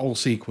battle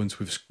sequence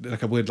with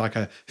like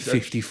a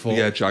 50-foot.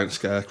 yeah, giant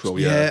scarecrow,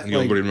 Yeah, and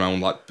you're like- running around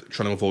like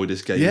trying to avoid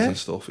his gaze Yeah, and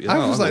stuff. Yeah,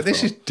 I was like, love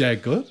 "This that. is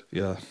dead good."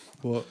 Yeah.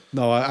 But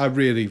no, I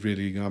really,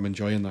 really, I'm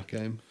enjoying that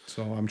game.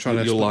 So I'm trying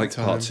to. You'll spend like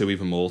time. part 2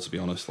 even more, to be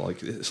honest.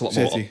 Like it's a lot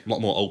City.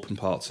 more open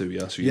part 2.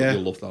 Yeah, so Yeah.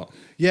 you'll love that.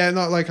 Yeah,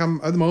 not like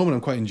I'm at the moment.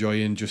 I'm quite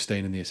enjoying just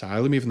staying in the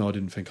asylum, even though I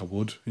didn't think I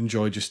would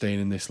enjoy just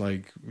staying in this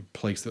like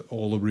place that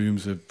all the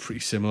rooms are pretty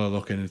similar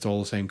looking. It's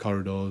all the same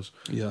corridors.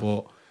 Yeah.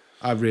 But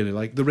I really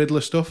like the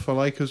Riddler stuff. I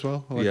like as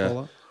well. I like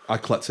all that. I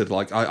collected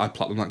like I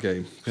platinumed that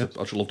game. I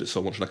just loved it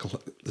so much. And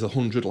there's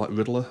 100 like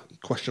Riddler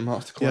question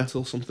marks to collect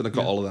or something. I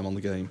got all of them on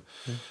the game.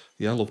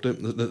 Yeah, I loved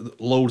it. The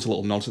loads of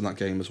little nods in that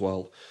game as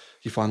well.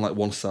 You find like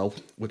one cell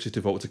which is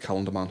devoted to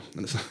Calendar Man,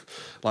 and it's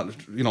like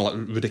like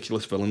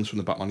ridiculous villains from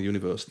the Batman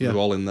universe. Yeah. They're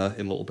all in there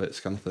in little bits,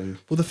 kind of thing.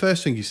 Well, the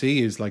first thing you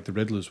see is like the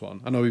Riddler's one.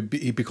 I know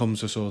he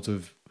becomes a sort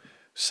of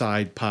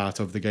side part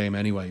of the game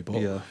anyway,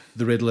 but Yeah.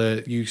 the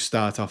Riddler, you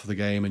start off the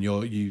game and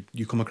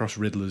you come across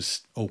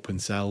Riddler's open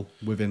cell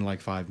within like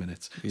 5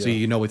 minutes. So Yeah.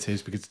 you know it's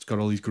his because it's got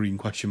all these green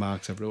question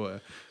marks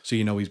everywhere. So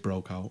you know he's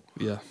broke out.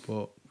 Yeah.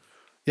 But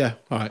Yeah,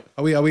 all right.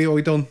 Are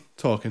we done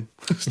talking?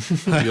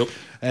 Yup.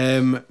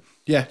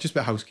 Yeah, just a bit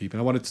of housekeeping.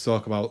 I wanted to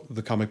talk about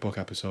the comic book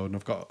episode, and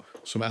I've got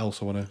something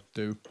else I want to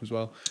do as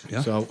well.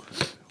 Yeah. So,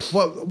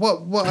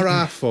 what are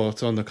our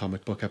thoughts on the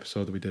comic book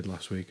episode that we did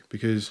last week?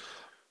 Because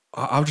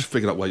I've just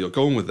figured out where you're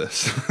going with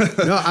this.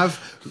 no,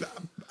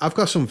 I've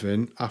got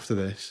something after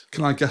this.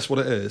 Can I guess what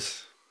it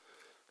is?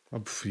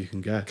 You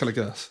can guess. Can I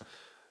guess?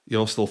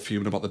 You're still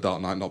fuming about the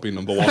Dark Knight not being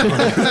number one.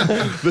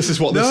 This is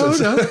what No, this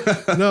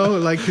is. no,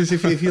 like because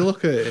if you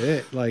look at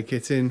it, like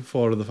it's in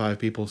 4 of the 5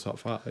 people's top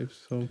 5,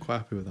 so I'm quite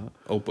happy with that.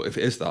 Oh, but if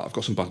it is that, I've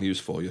got some bad news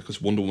for you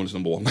because Wonder Woman's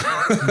number one. So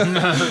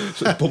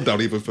it's bumped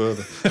down even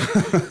further.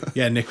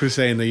 Yeah, Nick was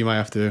saying that you might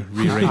have to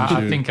rearrange.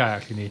 I think I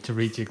actually need to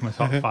rejig my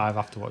top 5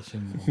 after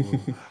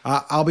watching.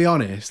 I'll be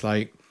honest,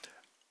 like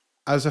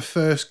as a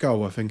first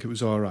go, I think it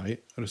was all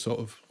right at a sort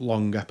of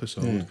long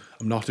episode.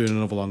 I'm not doing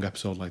another long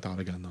episode like that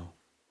again, though.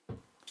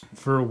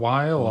 For a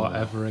while or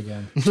ever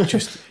again?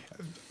 Just,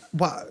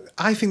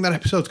 I think that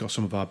episode's got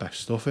some of our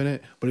best stuff in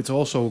it, but it's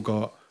also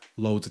got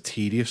loads of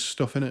tedious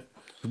stuff in it.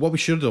 What we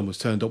should have done was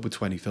turned up with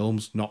 20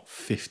 films, not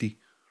 50.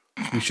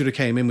 We should have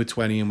came in with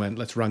 20 and went,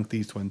 let's rank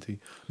these 20,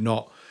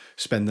 not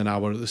spend an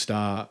hour at the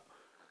start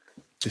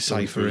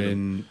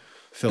deciphering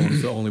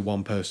films that only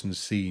one person's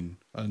seen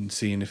and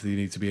seeing if they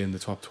need to be in the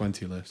top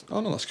 20 list. Oh,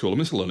 no, that's cool. I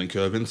mean, it's a learning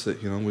curve, isn't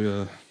it? You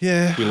know,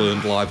 Yeah. we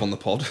learned live on the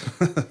pod.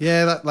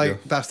 Yeah,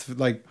 that's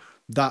like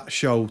that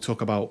show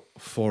took about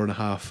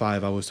 4.5,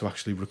 5 hours to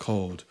actually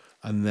record,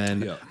 and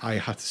then Yeah. I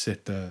had to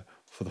sit there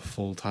for the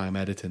full time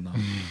editing that.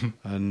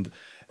 And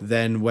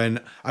then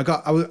when I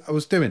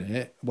was doing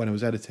it when I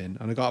was editing,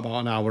 and I got about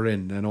an hour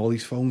in, and all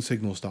these phone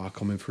signals started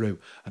coming through,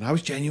 and I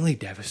was genuinely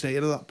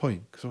devastated at that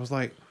point because I was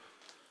like,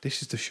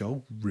 "This is the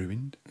show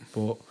ruined."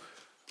 But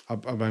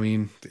I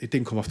mean, it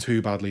didn't come off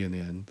too badly in the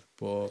end.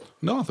 But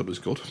No, I thought it was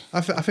good. I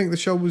think the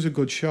show was a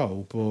good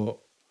show, but.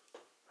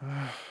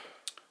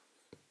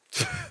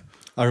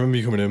 I remember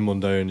you coming in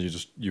Monday and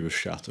you were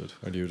shattered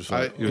and you were just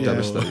like, You were Yeah.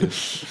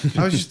 devastated.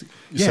 I was just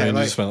you're saying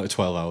like, you spent like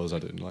 12 hours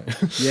editing. Like,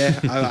 yeah,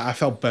 I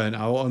felt burnt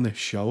out on this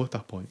show at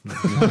that point.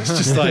 It's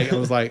just like I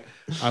was like,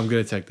 I'm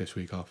gonna take this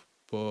week off,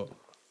 but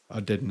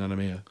I didn't, and I'm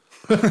here.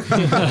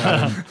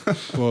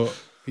 But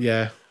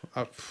yeah,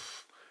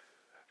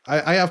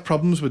 I have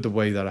problems with the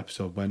way that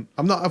episode went.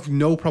 I've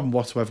no problem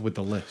whatsoever with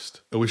the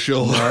list. Are we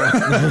sure?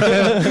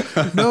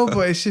 No,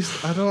 but it's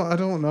just I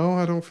don't know.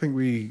 I don't think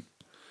we.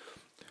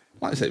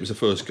 Like I say, it was the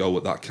first go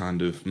at that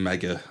kind of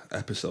mega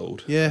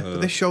episode. Yeah,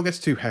 but this show gets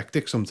too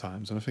hectic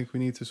sometimes, and I think we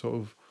need to sort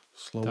of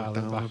slow Dial it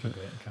it down back a a bit.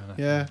 bit, kind of.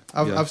 Yeah,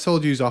 Yeah. I've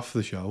told you off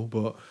the show,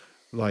 but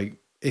like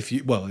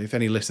if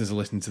any listeners are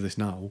listening to this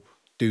now,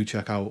 do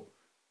check out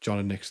John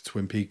and Nick's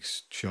Twin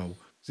Peaks show.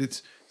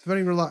 It's a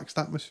very relaxed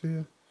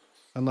atmosphere,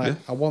 and like Yeah.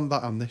 I want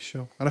that on this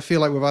show, and I feel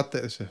like we've had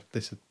this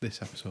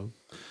episode.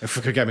 If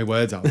I could get my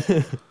words out,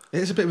 It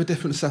is a bit of a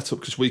different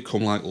setup because we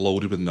come like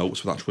loaded with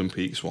notes for that Twin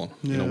Peaks one.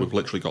 You know, Yeah. we've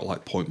literally got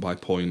like point by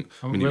point.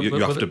 I And mean, you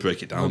have to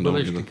break it down, We're don't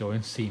you? literally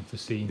going scene for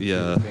scene. through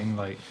Yeah. the thing.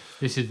 Like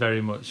this is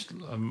very much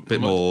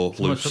Bit more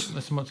loose.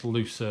 It's a much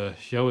looser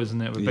show,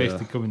 isn't it? We're Yeah.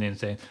 basically coming in and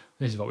saying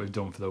this is what we've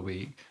done for the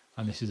week,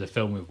 and this is a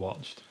film we've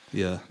watched.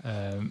 Yeah.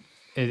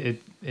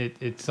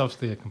 It's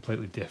obviously a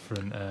completely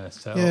different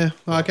setup. yeah,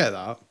 I get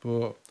that,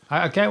 but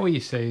I get what you're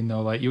saying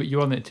though. Like you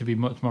want it to be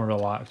much more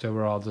relaxed, where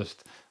we're all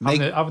just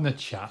having a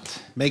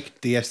chat.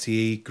 make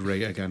DSTE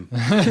great again.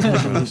 That's what I'm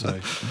trying to say.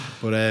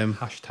 But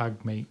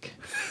Hashtag make.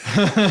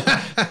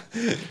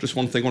 Just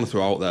one thing I want to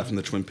throw out there from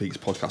the Twin Peaks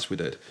podcast we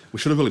did. We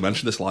should have really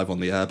mentioned this live on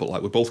the air, but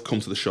like we both come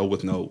to the show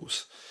with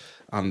notes.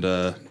 And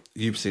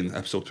you've seen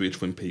episode 3 of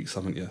Twin Peaks,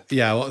 haven't you?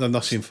 yeah, well, I'm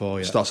not seen 4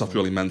 yet. It starts off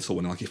really mental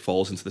when like he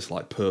falls into this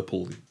like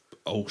purple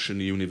ocean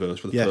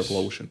universe with a Yes.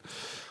 purple ocean.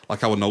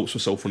 Like our notes were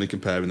so funny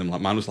comparing them.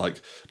 Like mine was like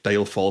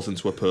Dale falls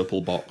into a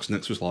purple box.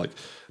 Nick's was like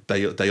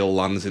Dale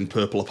lands in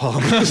purple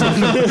apartments.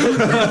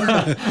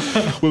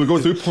 We were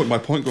going through point by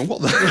point, going,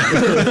 "What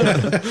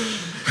the?"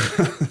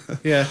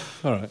 Yeah,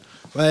 all right.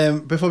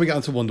 Before we get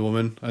on to Wonder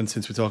Woman, and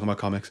since we're talking about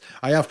comics,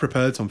 I have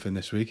prepared something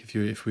this week.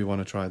 If we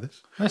want to try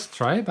this, Let's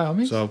try it, by all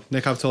means. so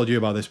Nick, I've told you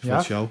about this before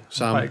Yeah, the show. I'm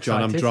Sam, quite John,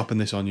 I'm excited. dropping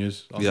this on you.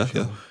 Yeah,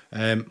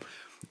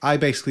 I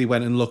basically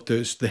went and looked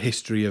at the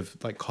history of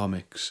like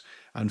comics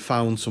and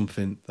found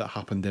something that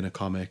happened in a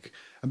comic.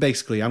 And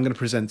basically, I'm going to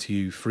present to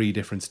you 3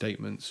 different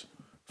statements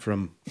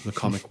from the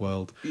comic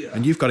world,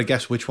 and you've got to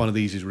guess which one of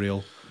these is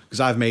real. Because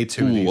I've made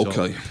 2 of Ooh, these.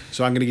 okay. Up.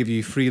 So I'm going to give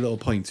you 3 little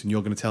points, and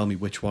you're going to tell me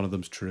which one of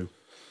them's true.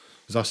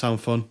 Does that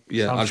sound fun?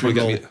 Yeah, I Sounds just want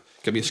to trivial.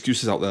 get me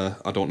excuses out there.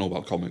 I don't know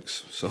about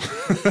comics, so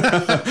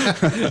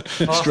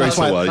That's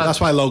why, away. that's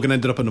why Logan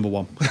ended up at number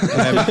 1.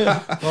 Well,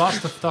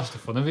 that's the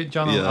fun of it,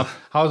 John. Yeah.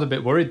 I was a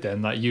bit worried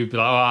then that you'd be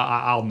like, "Oh,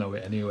 I'll know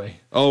it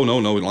anyway." Oh no,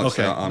 like I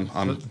say, Okay.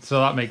 I'm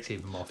So that makes it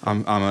even more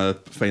fun. I'm a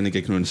feign of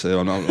ignorance here.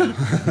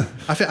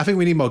 I think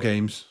we need more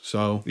games.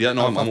 So Yeah,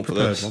 no, I'm I've up for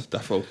prepared this. one.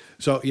 Defo.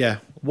 So yeah,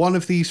 one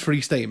of these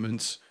 3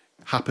 statements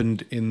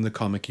happened in the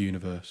comic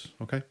universe.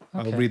 Okay,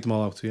 I'll Okay. read them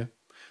all out to you.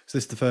 So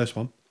this is the first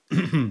one.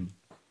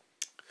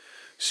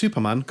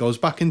 Superman goes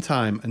back in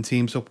time and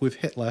teams up with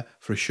Hitler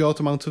for a short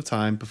amount of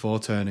time before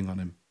turning on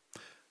him.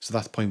 So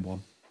that's point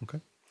 1. Okay.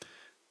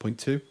 Point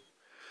 2.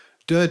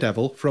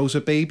 Daredevil throws a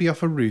baby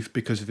off a roof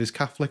because of his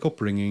Catholic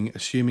upbringing,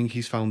 assuming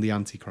he's found the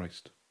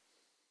Antichrist.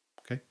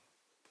 Okay.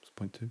 That's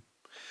point 2.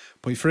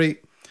 Point 3.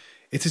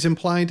 It is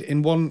implied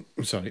in one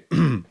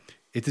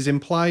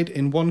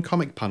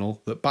comic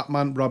panel that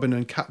Batman, Robin,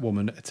 and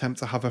Catwoman attempt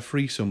to have a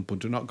threesome but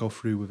do not go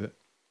through with it.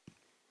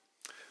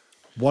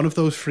 One of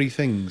those 3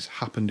 things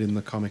happened in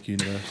the comic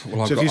universe.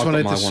 Well, so I've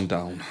got my one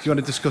down. Do you want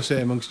to discuss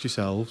it amongst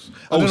yourselves?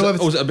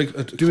 Was it a big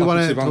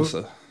collaborative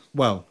answer?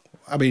 Well,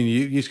 I mean,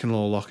 you can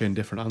all lock in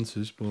different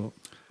answers, but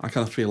I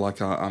kind of feel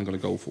like I'm going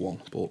to go for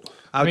one, but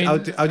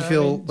I'd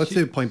feel. Let's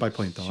do it point by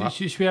point, though.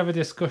 Should we have a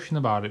discussion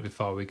about it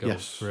before we go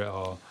Yes. through it?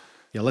 Or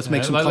Yeah, let's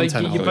make some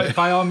content out of it.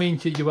 By all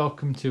means, you're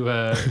welcome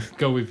to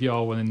go with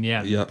your one in the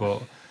end. Yeah.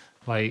 But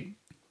like,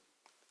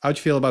 How'd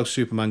you feel about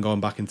Superman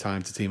going back in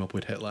time to team up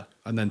with Hitler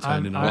and then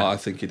turning on? well, I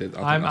think he did.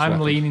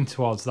 I'm leaning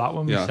towards that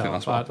one Yeah, I myself. think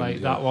that's what happened,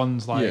 yeah. That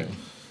one's like Yeah.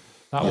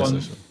 that Yes, one.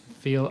 yes,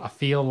 yes. I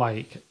feel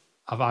like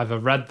I've either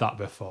read that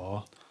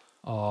before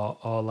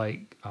or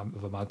like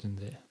I've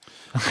imagined it.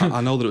 I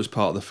know that it was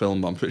part of the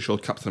film, but I'm pretty sure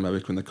Captain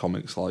America in the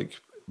comics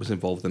was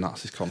involved in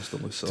Nazis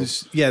constantly. So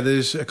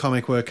There's a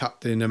comic where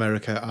Captain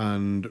America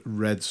and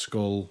Red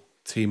Skull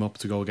team up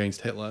to go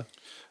against Hitler.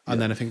 And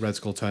then I think Red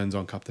Skull turns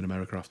on Captain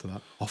America after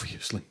that,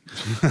 obviously.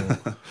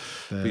 but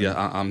yeah,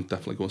 I'm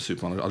definitely going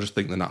Superman. I just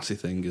think the Nazi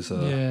thing is.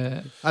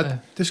 I'd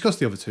discuss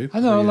the other 2. I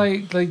know,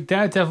 Yeah. like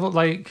Daredevil,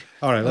 like.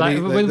 All right,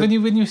 when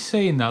you're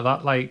saying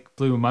that like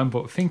blew my mind.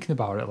 But thinking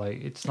about it,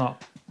 like it's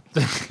not.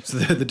 So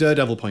the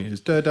Daredevil point is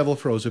Daredevil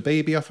throws a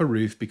baby off a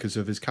roof because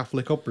of his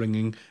Catholic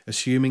upbringing,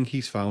 assuming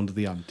he's found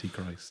the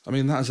Antichrist. I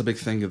mean, that is a big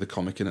thing of the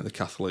comic, innit? The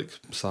Catholic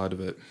side of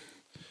it.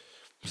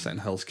 Set in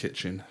Hell's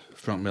Kitchen.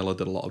 Frank Miller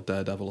did a lot of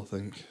Daredevil, I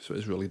think, so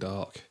it's really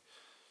dark.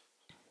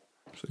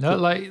 So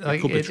No,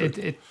 could be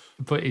true.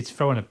 but it's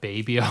throwing a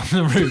baby on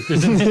the roof,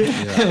 isn't it?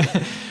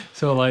 Yeah.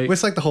 So like, Well,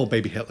 it's like the whole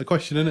baby Hitler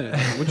question, isn't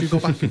it? Would you go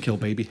back and kill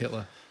baby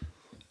Hitler?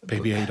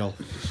 Baby Adolf.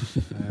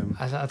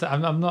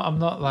 I'm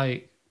not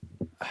like,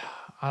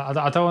 I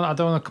don't want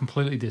to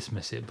completely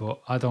dismiss it, but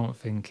I don't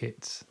think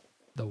it's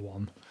the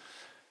one.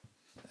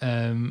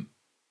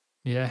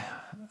 Yeah,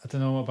 I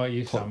don't know. What about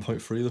you, Sam?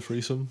 Point 3, the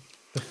threesome.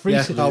 The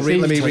Yeah,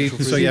 let me read.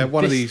 Potential So yeah, threesome.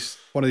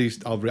 one of these,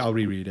 I'll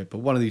reread it, but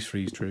one of these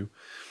 3 is true.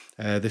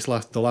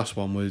 The last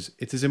one was,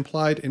 it is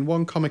implied in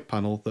one comic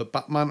panel that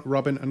Batman,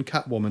 Robin, and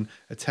Catwoman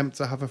attempt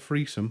to have a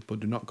threesome,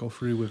 but do not go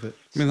through with it.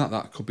 I mean,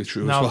 that could be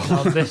true Now, as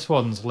well. now this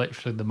one's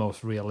literally the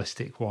most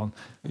realistic one.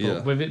 But Yeah.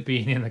 with it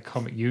being in the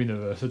comic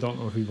universe, I don't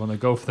know if we want to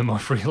go for the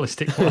most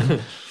realistic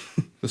one.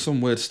 There's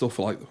some weird stuff,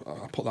 like,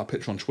 I put that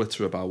picture on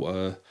Twitter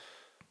about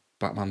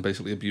Batman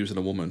basically abusing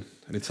a woman,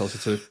 and he tells her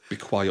to be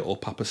quiet or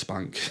Papa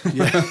spank.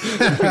 Yeah.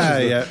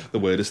 The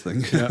weirdest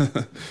thing.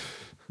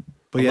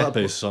 But On yeah, that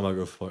basis, I might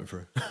go for point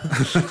 3.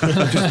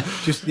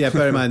 just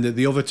bear in mind that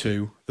the other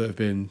 2 that have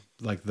been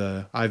like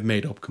I've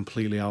made up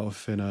completely out of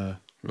thin air.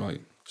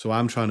 Right. So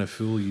I'm trying to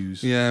fool you.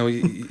 Yeah, well,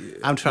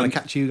 I'm trying to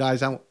catch you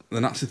guys out.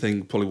 the Nazi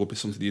thing probably would be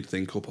something you'd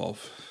think up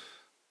of.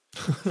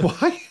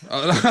 Why?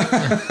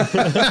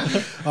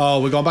 Oh,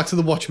 we're going back to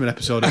the Watchmen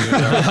episode.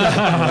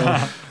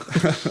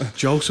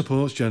 Joe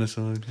supports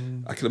genocide.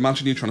 I can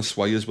imagine you trying to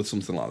sway us with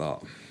something like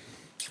that.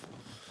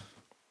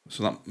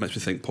 So that makes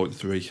me think point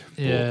 3.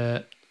 But Yeah,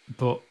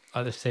 but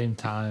at the same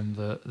time,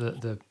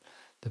 the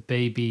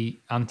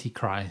baby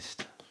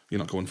Antichrist. you're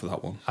not going for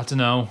that one. I don't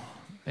know.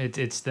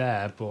 It's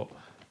there, but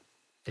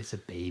it's a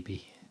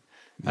baby.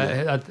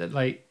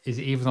 Like, is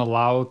it even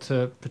allowed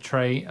to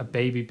portray a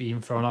baby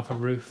being thrown off a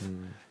roof?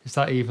 Is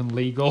that even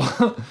legal?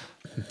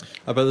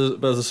 I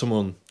bet there's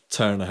someone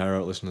tearing their hair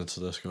out listening to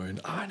this going,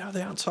 I know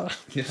the answer.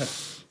 Yeah.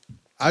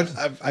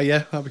 Yeah,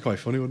 that'd be quite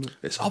funny, wouldn't it?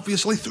 It's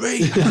obviously 3.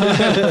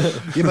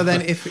 Yeah, but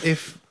then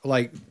if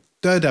like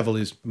Daredevil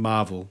is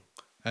Marvel,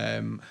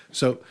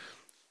 so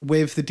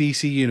with the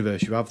DC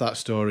universe, you have that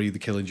story, the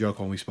Killing Joke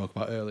one we spoke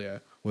about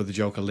earlier, where the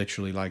Joker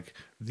literally, like,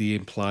 the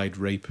implied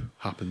rape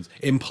happens.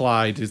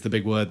 Implied is the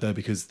big word there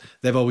because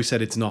they've always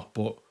said it's not,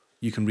 but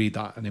you can read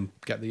that and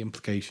get the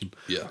implication.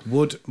 Yeah.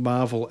 Would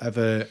Marvel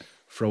ever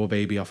throw a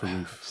baby off a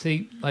roof?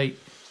 See, like,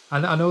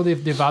 I know they've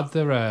had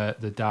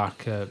the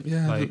dark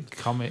Yeah, like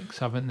comics,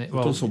 haven't they? They've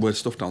done some weird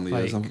stuff down the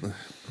years, like- haven't they?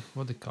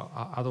 What they call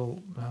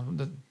adult.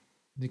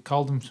 They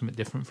called them something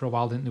different for a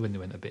while, didn't they? When they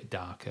went a bit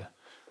darker.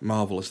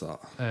 Marvel is that.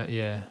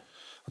 Yeah,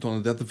 I don't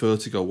know. They had the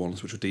Vertigo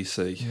ones, which were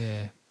DC.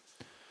 yeah.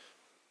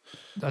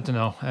 I don't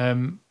know.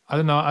 I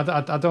don't know.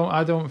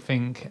 I don't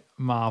think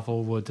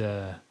Marvel would.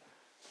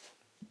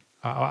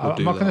 I'm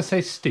do not going to that.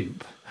 say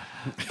stoop,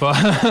 but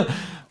I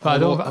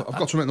Although, don't. I've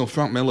got to admit, though,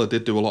 Frank Miller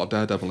did do a lot of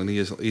Daredevil, and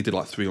he did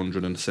like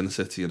 300 and Sin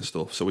City and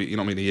stuff. So you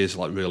know what I mean? He is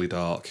like really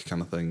dark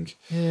kind of thing.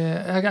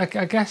 Yeah,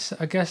 I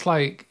guess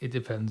like it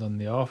depends on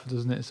the author,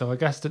 doesn't it? So I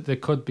guess that there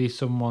could be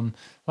someone,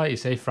 like you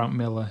say, Frank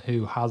Miller,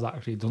 who has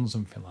actually done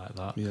something like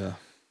that. Yeah.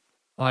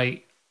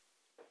 Like,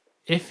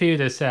 if he'd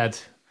have said,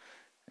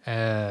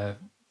 I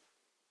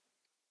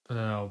I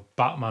don't know,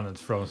 Batman had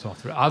thrown some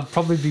off the... I'd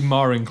probably be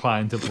more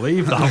inclined to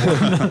believe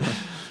that one.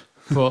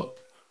 But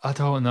I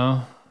don't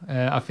know.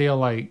 I feel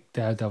like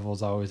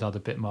Daredevil's always had a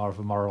bit more of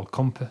a moral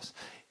compass.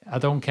 I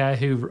don't care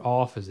who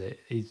authors it.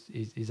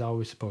 He's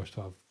always supposed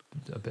to have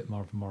a bit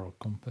more of a moral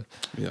compass.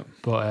 Yeah.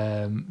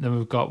 But then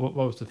we've got... What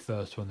was the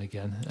first one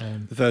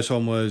again? The first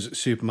one was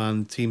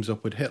Superman teams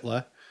up with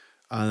Hitler,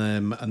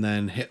 and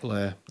then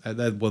Hitler.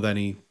 Then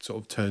he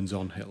sort of turns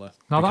on Hitler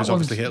Now, because that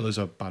obviously one's- Hitler's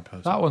a bad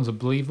person. That one's a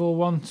believable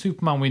one.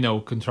 Superman, we know,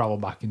 can travel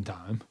back in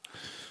time.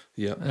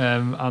 Yeah.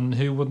 And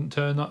who wouldn't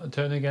turn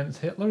against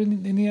Hitler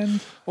in the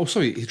end? Oh,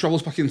 sorry. He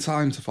travels back in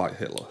time to fight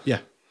Hitler. Yeah.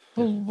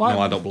 Well, why?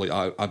 No, I don't believe.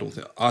 I don't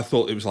think. I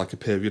thought it was like a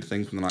period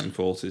thing from the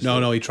 1940s.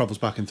 No, he travels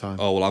back in time.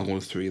 Oh well, I'm going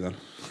with 3 then.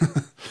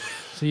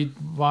 So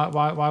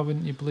why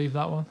wouldn't you believe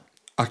that one?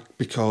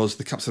 Because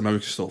the Captain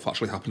America stuff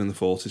actually happened in the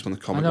 40s when the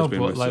I comic know, was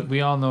being but written. like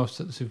we all know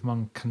that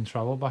Superman can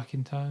travel back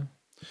in time.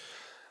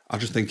 I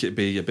just think it'd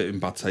be a bit in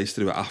bad taste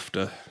to do it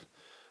after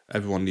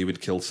everyone knew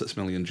he'd killed 6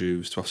 million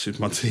Jews to have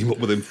Superman team up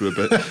with him for a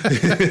bit.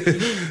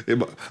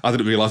 I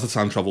didn't realise the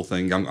time travel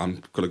thing. I'm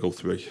going to go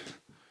 3. Do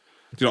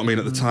you know what I mean?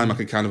 At the time, I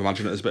can kind of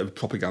imagine it as a bit of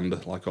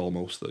propaganda, like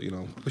almost that, you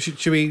know.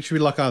 Should we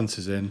lock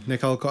answers in?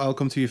 Nick, I'll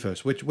come to you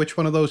first. Which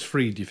one of those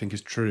 3 do you think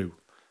is true?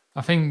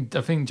 I think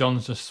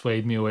John's just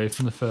swayed me away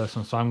from the first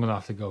one, so I'm going to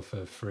have to go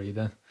for 3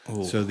 then.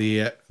 Oh. So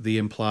the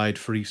implied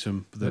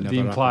threesome that The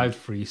never implied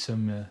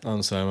threesome, yeah. I'm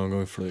the same. I'm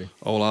going 3.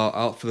 Oh, well,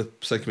 I'll, for the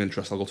sake of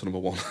interest, I'll go to number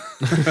 1.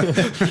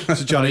 happened.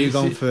 So John, are you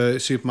going for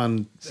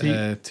Superman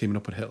See- teaming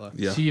up with Hitler?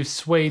 Yeah. So you've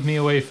swayed me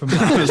away from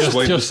that just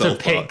to yourself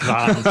pick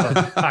that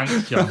answer.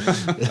 Thanks, John.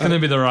 It's going to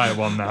be the right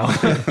one now.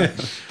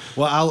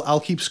 Well, I'll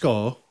keep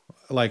score.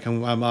 Like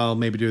I'll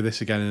maybe do this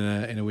again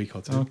in a week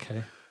or 2.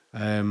 Okay.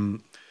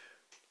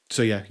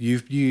 So yeah,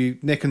 you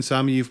Nick and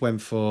Sam, you've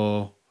went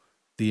for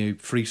the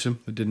threesome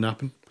that didn't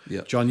happen.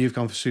 Yeah. John, you've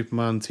gone for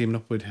Superman teaming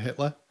up with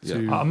Hitler.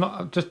 Yeah.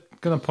 I'm just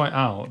going to point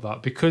out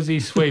that because he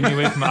swayed me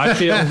away from it,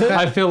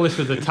 I feel this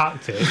was a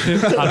tactic,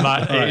 and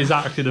that it is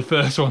actually the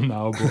first one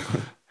now. But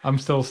I'm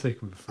still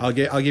sticking with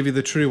it. I'll give you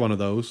the true one of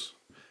those.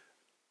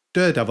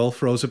 Daredevil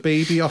throws a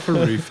baby off a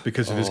roof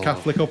because of his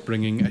Catholic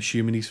upbringing,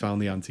 assuming he's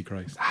found the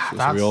Antichrist.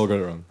 So we all got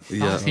it wrong.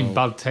 That's in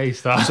bad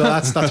taste. That. So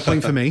that's a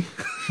point for me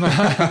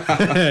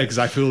because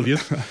I fooled you.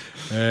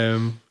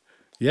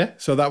 Yeah,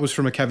 so that was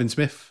from a Kevin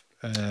Smith.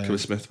 Kevin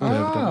Smith.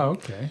 Oh,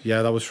 okay.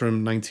 Yeah, that was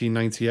from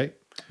 1998.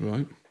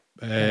 Right.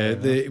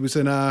 It was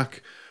an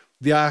arc.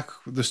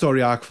 The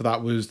story arc for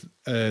that was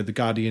the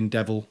Guardian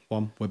Devil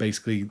one, where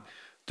basically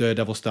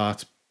Daredevil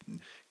starts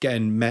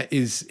getting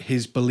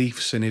his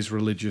beliefs and his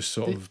religious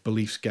sort of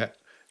beliefs get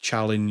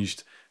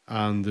challenged,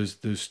 and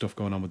there's stuff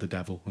going on with the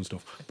devil and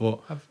stuff. But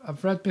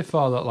I've read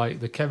before that like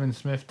the Kevin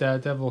Smith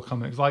Daredevil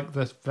comics, like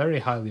they're very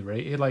highly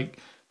rated. Like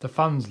the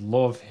fans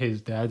love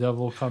his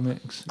Daredevil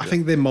comics. I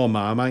think they're more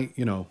Marmite.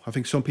 I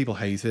think some people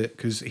hate it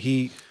because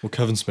Well,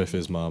 Kevin Smith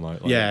is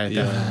Marmite. Like, yeah.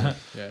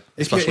 Definitely.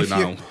 Especially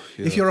now.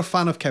 If you're a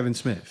fan of Kevin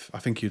Smith, I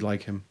think you'd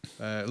like him.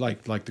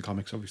 Like the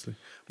comics, obviously.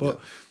 But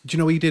do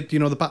you know he did? Do you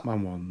know the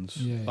Batman ones?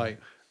 Yeah. Like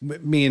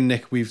me and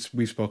Nick, we've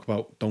spoke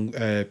about don't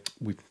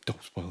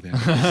spoil the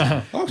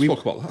end. Oh, I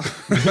spoke about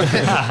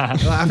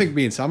that. I think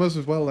me and Sam as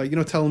well. Like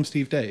Tell 'Em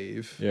Steve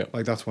Dave. Yeah.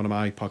 Like that's one of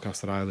my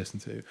podcasts that I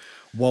listen to.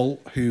 Walt,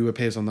 who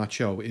appears on that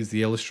show, is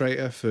the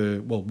illustrator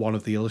one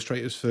of the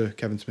illustrators for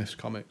Kevin Smith's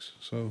comics.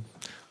 So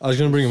I was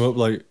going to bring him up,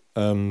 like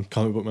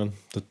Comic Book Man.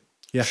 The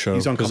show.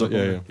 he's on 'cause, Comic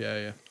Book.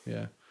 Yeah.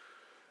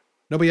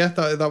 No, but yeah,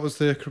 that was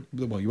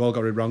well, you all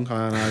got it wrong,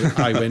 and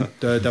I win.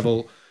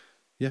 Daredevil,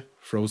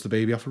 throws the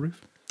baby off a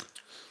roof.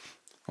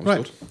 That was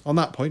Right. good. On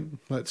that point,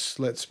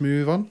 let's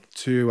move on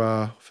to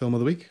our film of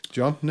the week.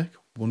 John, Nick,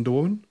 Wonder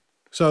Woman.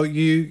 So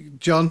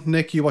John,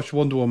 Nick, you watched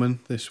Wonder Woman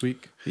this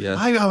week. Yeah.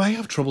 I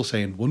have trouble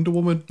saying Wonder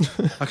Woman.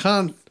 I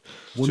can't.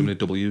 Too many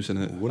W's in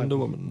it. Wonder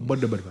Woman.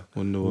 Wonder Woman.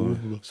 Wonder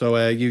Woman. So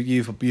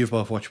you've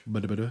both watched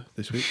Wonder Woman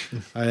this week.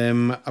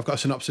 I've got a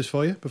synopsis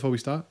for you before we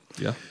start.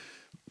 Yeah.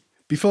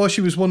 Before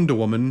she was Wonder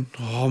Woman,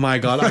 oh my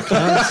God, I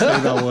can't say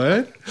that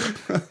word.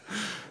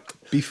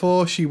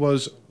 Before she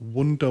was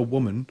Wonder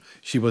Woman,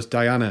 she was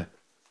Diana,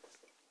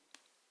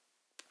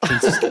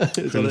 Princess of the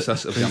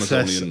Princess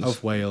Amazonians.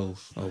 of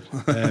Wales. Oh.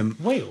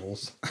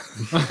 Wales.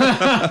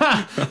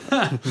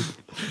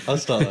 I'll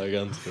start that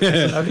again.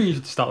 I think you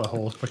should start the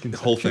whole fucking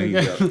Whole thing.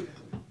 section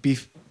Yeah.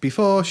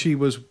 Before she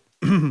was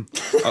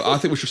I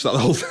think we should start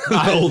the whole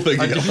thing.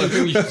 I again. just think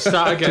we should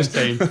start again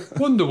saying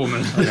Wonder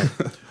Woman.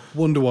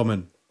 Wonder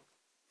Woman.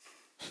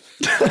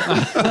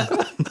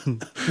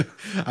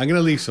 I'm gonna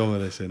leave some of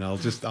this in. I'll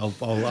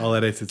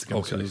edit it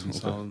together so it doesn't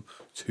sound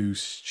too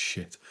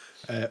shit.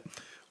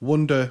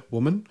 Wonder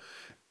Woman.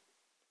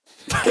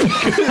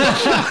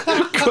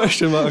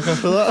 Question mark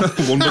after that.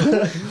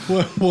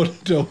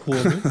 Wonder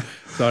Woman.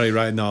 Sorry,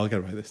 right? No, I'll get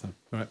it right this time.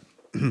 All right.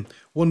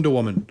 Wonder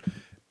Woman.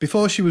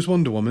 Before she was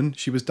Wonder Woman,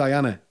 she was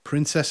Diana,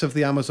 Princess of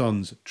the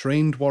Amazons,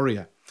 trained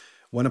warrior.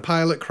 When a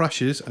pilot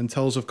crashes and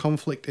tells of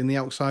conflict in the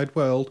outside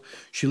world,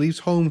 she leaves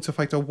home to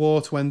fight a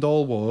war to end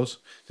all wars,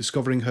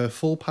 discovering her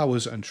full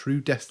powers and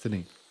true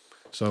destiny.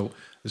 So,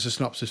 there's a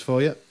synopsis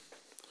for you.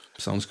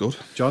 Sounds good.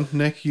 John,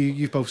 Nick,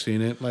 you've both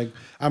seen it. Like,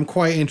 I'm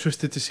quite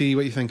interested to see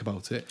what you think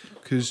about it.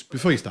 Because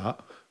before you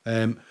start,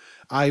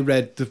 I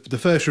read the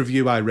first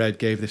review I read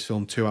gave this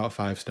film 2 out of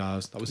 5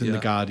 stars. That was in The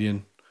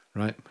Guardian,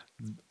 right?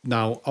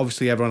 Now,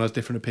 obviously, everyone has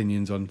different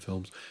opinions on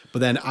films. But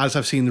then, as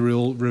I've seen the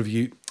real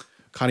review,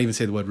 can't even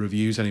say the word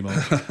reviews anymore.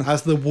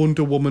 As the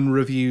Wonder Woman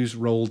reviews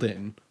rolled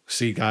in,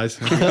 see, guys,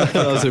 That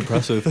was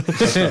impressive.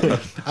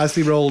 as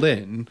they rolled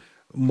in,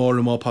 more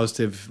and more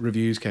positive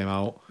reviews came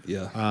out.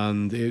 Yeah.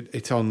 And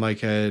it's on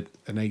like an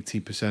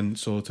 80%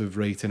 sort of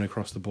rating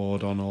across the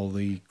board on all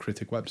the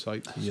critic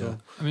websites. Yeah. So,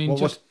 I mean,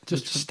 just to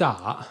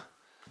start,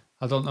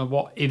 I don't know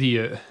what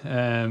idiot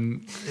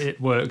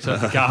it works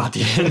at The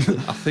Guardian.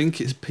 I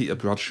think it's Peter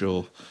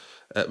Bradshaw.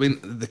 I mean,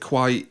 they're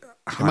quite.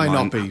 it might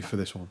not be for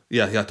this one.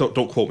 Yeah.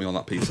 Don't quote me on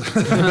that, Peter.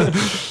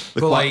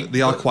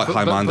 They are quite but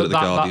high-minded at The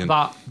that, Guardian.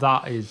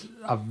 that is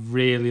a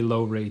really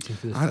low rating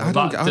for this. I film.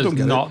 don't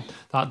get it.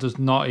 That does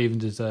not even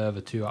deserve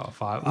a 2 out of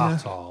 5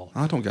 at all.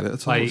 I don't get it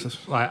at all.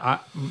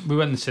 We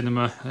went to the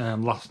cinema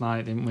last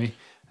night, didn't we?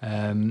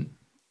 And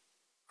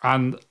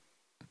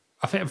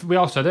I think we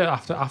all said it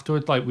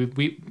afterwards. Like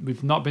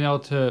we've not been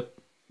to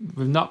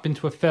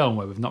a film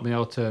where we've not been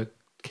able to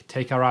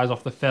take our eyes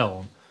off the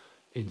film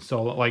in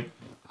so like.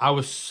 I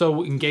was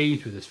so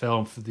engaged with this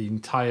film for the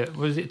entire.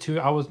 Was it 2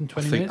 hours and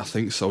 20 minutes? I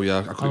think so. Yeah,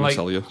 I couldn't even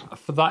tell you.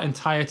 For that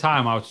entire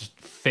time, I was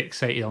just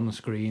fixated on the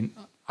screen.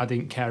 I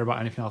didn't care about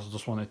anything else. I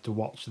just wanted to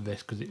watch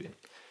this because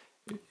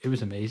it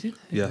was amazing.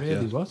 It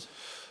really was.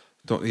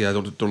 Don't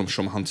want to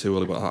show my hand too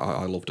early, but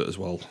I loved it as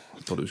well. I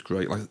thought it was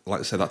great.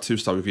 Like I said, that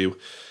 2-star review,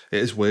 it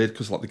is weird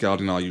because like The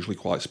Guardian are usually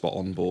quite spot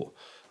on, but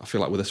I feel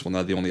like with this one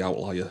they're the only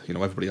outlier. You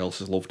know, everybody else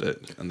has loved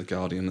it, and The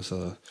Guardian is.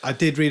 I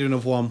did read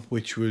another one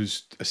which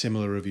was a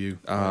similar review.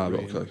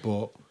 Okay.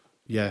 But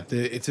yeah,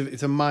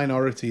 it's a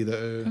minority that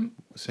are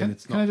saying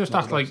it's not. Can I just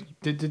not ask, like,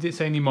 did it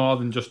say any more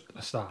than just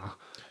a star?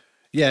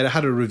 Yeah, it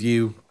had a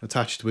review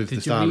attached with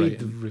the star Did you read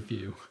the rating.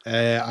 review?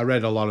 I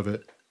read a lot of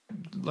it.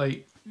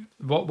 Like,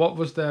 what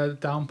was the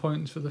down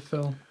points for the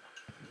film?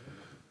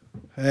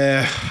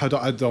 I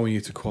don't want you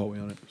to quote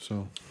me on it,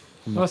 so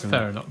I'm not That's gonna-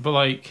 fair enough. But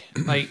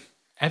like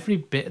every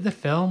bit of the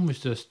film was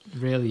just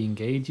really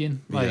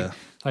engaging. Like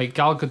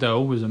Gal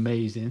Gadot was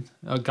amazing.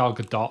 Gal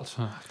Gadot.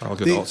 I'll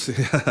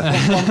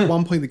get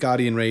One point the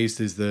Guardian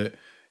raised is that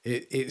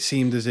it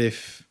seemed as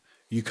if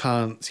you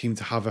can't seem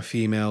to have a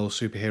female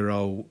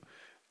superhero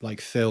like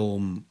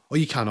film, or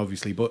you can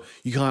obviously, but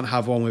you can't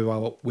have one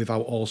without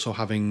also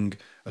having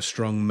a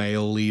strong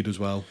male lead as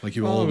well. Like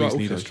you always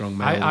need a strong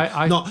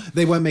male.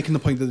 They weren't making the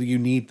point that you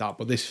need that,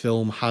 but this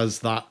film has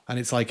that, and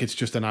it's like it's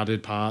just an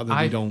added part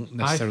that you don't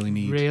necessarily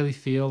need. I really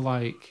feel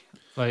like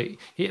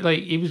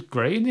he was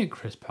great in it,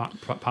 Chris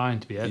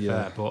Pine, to be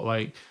fair, but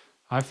like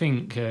I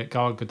think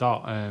Gal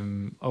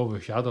Gadot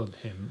overshadowed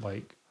him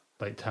like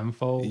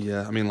tenfold.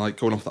 Yeah, I mean, like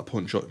going off that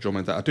point, John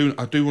made that.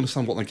 I do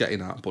understand what they're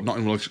getting at, but not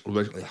in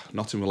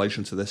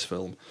relation to this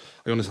film.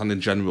 I understand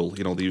in general.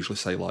 You know, they usually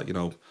say like, you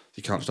know,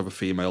 you can't just have a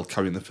female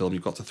carrying the film.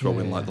 You've got to throw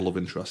in like the love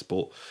interest.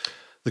 But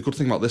the good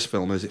thing about this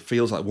film is it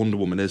feels like Wonder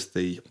Woman is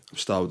the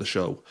star of the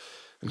show,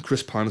 and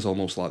Chris Pine is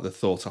almost like the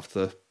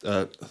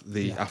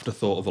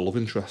afterthought of a love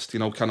interest. You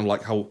know, kind of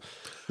like how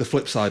the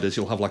flip side is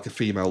you'll have like a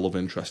female love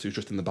interest who's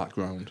just in the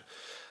background.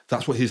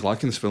 That's what he's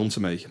like in this film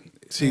to me.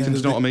 See, you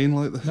know what I mean?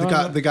 Like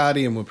the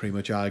Guardian were pretty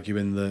much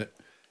arguing that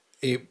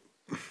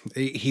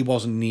he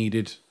wasn't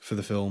needed for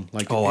the film.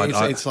 Like,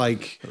 it's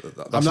like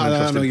that's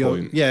an interesting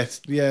point.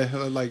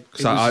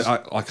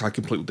 Like I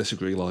completely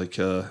disagree. Like,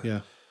 because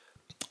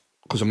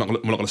we're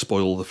not going to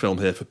spoil the film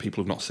here for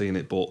people who've not seen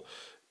it, but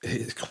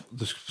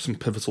there's some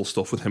pivotal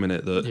stuff with him in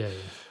it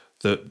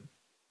that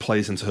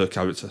plays into her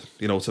character.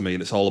 You know what I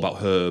mean? It's all about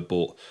her,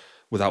 but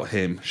without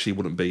him, she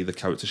wouldn't be the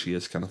character she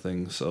is, kind of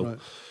thing. So. Right.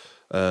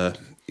 So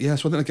I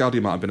think the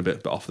Guardian might have been a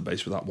bit off the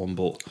base with that one,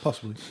 but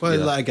possibly.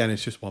 Well, again,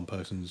 it's just one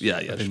person's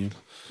opinion.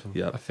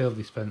 I feel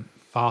they spent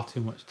far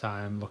too much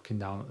time looking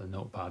down at the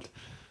notepad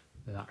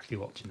than actually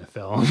watching the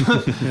film.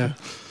 Yeah.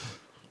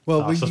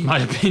 Well, that's just my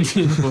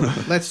opinion.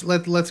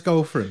 But let's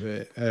go through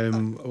it.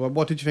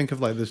 What did you think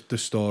of like the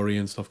story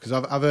and stuff? Because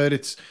I've heard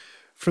it's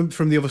from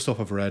the other stuff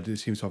I've read, it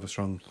seems to have a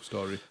strong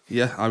story.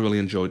 Yeah, I really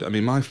enjoyed it. I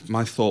mean, my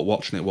thought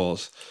watching it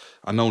was,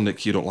 I know,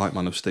 Nick, you don't like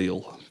Man of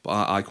Steel,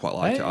 but I quite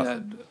like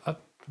it.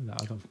 No,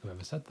 I don't think I've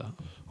ever said that.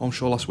 I'm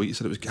sure last week you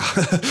said it was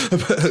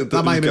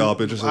that might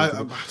garbage.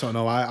 I don't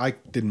know. I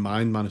didn't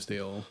mind Man of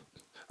Steel.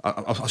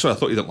 I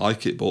thought you didn't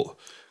like it, but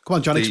come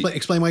on, John,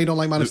 explain why you don't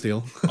like Man of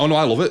Steel. Oh no,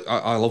 I love it.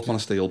 I love Man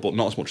of Steel, but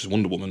not as much as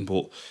Wonder Woman.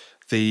 But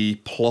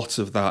the plot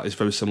of that is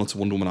very similar to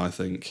Wonder Woman. I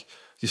think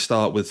you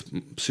start with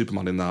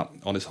Superman in that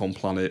on his home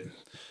planet,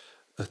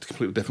 a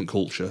completely different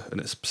culture,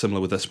 and it's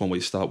similar with this one where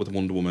you start with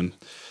Wonder Woman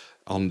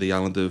on the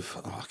island of,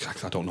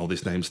 I don't know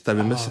these names,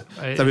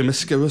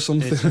 Themyscira or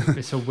something.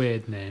 It's a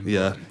weird name.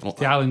 Yeah.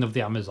 The island of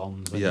the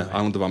Amazons. Anyway. Yeah,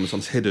 island of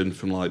Amazons, hidden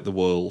from like the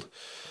world.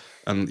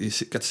 And you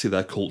get to see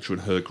their culture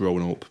and her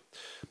growing up,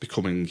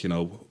 becoming, you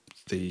know,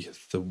 the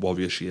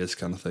warrior she is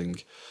kind of thing.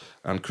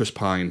 And Chris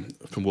Pine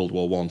from World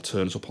War I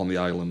turns up on the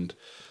island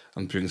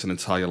and brings an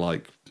entire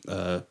like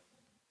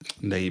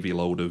navy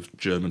load of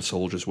German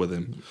soldiers with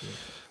him,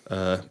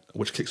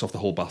 which kicks off the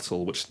whole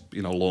battle, which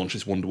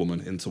launches Wonder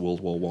Woman into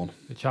World War One.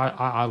 Which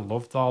I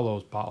loved all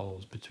those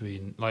battles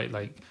between like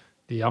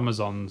the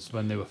Amazons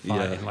when they were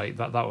fighting. Yeah. Like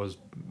that was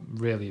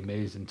really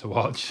amazing to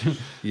watch.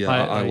 Yeah,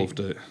 I loved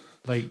it.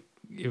 Like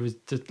it was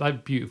just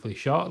like beautifully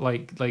shot.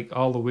 Like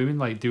all the women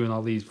like doing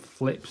all these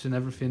flips and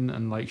everything,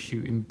 and like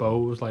shooting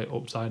bows like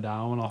upside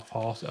down off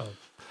horse.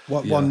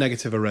 One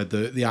negative I read,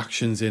 the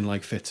action's in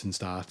like fits and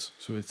starts.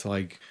 So it's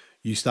like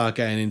you start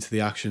getting into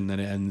the action, then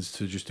it ends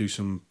to just do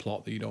some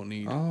plot that you don't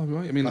need. Oh,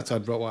 right. I mean, That's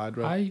what I'd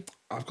read.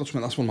 I've got to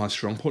admit, that's one of my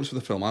strong points for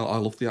the film. I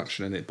love the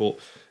action in it, but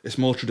it's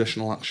more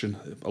traditional action.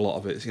 A lot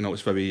of it,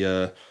 it's very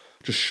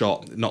just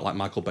shot, not like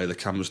Michael Bay. The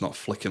camera's not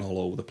flicking all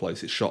over the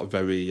place. It's shot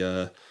very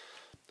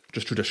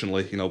just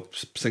traditionally,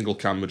 single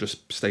camera,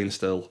 just staying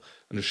still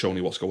and just showing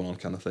you what's going on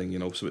kind of thing,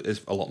 So it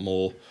is a lot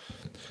more...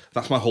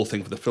 That's my whole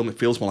thing for the film. It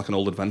feels more like an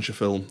old adventure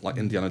film, like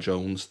Indiana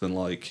Jones, than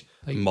like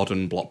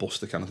modern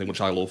blockbuster kind of thing, which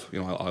I love.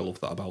 I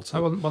love that about it.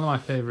 One of my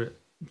favourite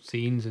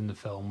scenes in the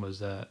film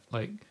was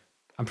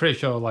I'm pretty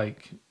sure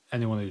like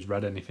anyone who's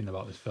read anything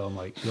about this film,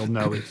 like you'll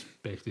know it's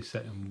basically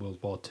set in World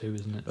War II,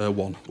 isn't it?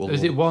 One.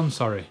 Is it one?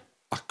 Sorry.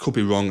 I could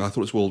be wrong. I thought it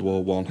was World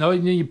War One. No,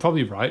 you're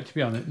probably right, to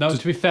be honest. No,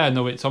 to be fair,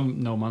 no, it's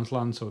on No Man's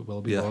Land, so it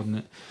will be, won't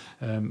it?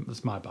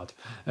 That's my bad.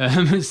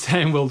 It's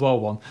set in World War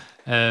One.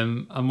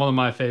 And one of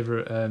my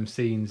favourite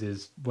scenes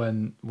is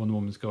when Wonder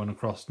Woman's going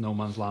across No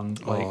Man's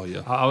Land. Like, Oh,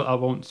 yeah. I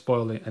won't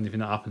spoil anything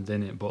that happens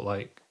in it, but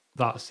like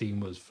that scene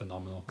was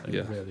phenomenal.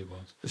 It really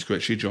was. It's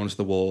great. She joins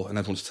the war, and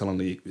everyone's telling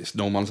me it's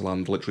no man's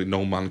land. Literally,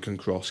 no man can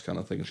cross, kind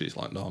of thing. And she's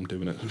like, "No, I'm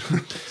doing it."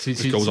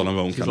 She goes on her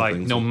own. She's kind like, of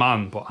thing, "No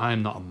man, but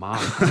I'm not a man."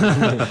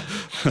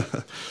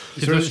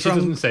 she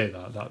doesn't say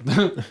that.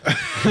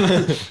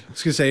 I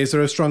was gonna say, is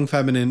there a strong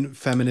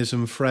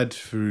feminism thread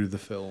through the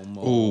film?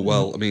 Oh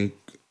well, I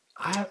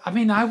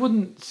mean, I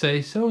wouldn't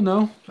say so,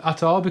 no,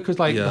 at all, because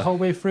like the whole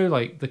way through,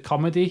 like the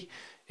comedy,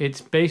 it's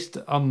based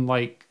on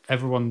like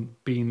everyone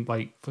being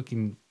like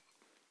fucking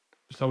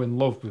so in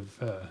love with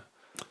her.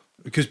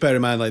 Because bear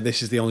in mind, like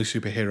this is the only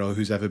superhero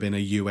who's ever been a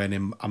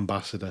UN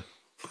ambassador.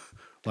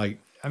 Like,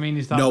 I mean,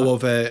 is that no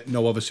other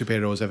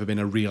superhero has ever been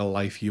a real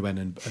life UN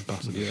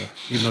ambassador? Yeah.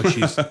 Even though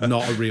she's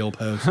not a real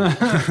person.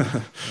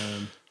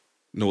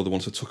 no other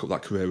ones who took up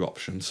that career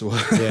option. So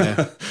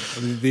yeah, I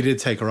mean, they did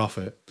take her off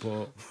it,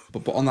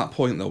 but on that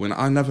point though,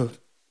 I never.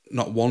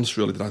 Not once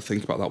really did I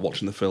think about that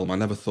watching the film. I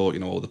never thought,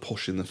 they're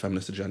pushing the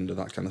feminist agenda,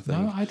 that kind of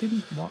thing. No, I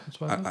didn't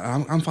whatsoever.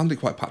 I found it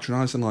quite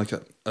patronising. Like,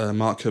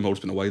 Mark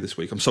Kermode's been away this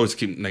week. I'm sorry to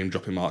keep name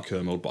dropping Mark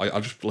Kermode, but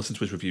I just listened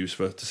to his reviews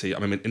to see.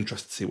 I'm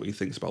interested to see what he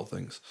thinks about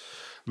things.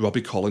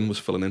 Robbie Collin was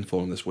filling in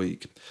for him this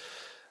week,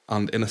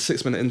 and in a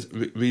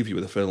 6-minute review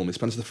of the film, he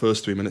spends the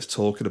first 3 minutes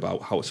talking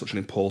about how it's such an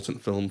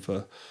important film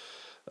for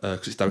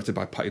because it's directed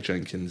by Patty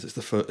Jenkins. It's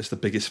the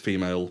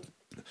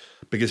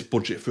biggest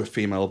budget for a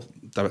female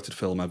directed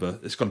film ever.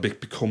 It's going to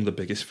become the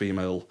biggest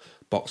female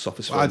box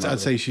office film I'd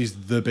say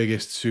she's the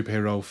biggest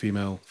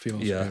female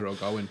superhero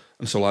going.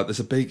 And so like there's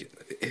a big...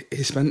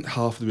 He spent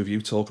half of the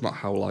review talking about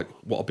how like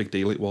what a big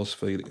deal it was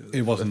for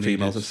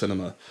females in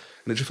cinema.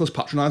 And it just feels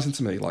patronising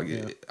to me.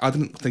 Like I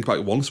didn't think about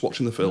it once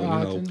watching the film.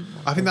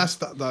 I think that's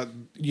that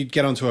you'd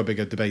get onto a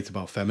bigger debate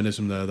about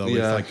feminism there though.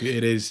 Yeah. It's like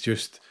it is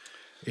just...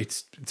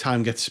 It's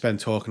time gets spent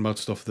talking about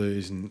stuff that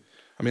isn't...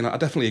 I mean, I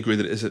definitely agree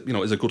that it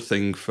is a good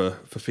thing for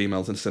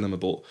females in cinema,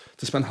 but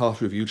to spend half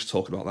a review just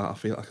talking about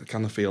that, I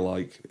kind of feel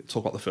like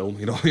talk about the film,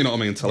 you know what I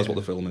mean? Tell us what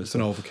the film is. It's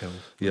an overkill.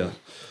 Yeah.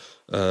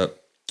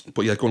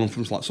 But yeah, going on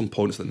from like some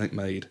points that Nick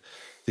made,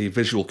 the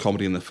visual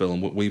comedy in the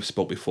film, we've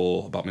spoke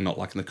before about me not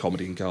liking the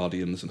comedy in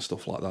Guardians and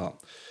stuff like that.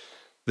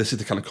 This is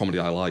the kind of comedy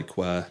I like,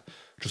 where,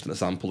 just an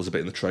example, there's a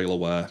bit in the trailer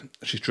where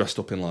she's dressed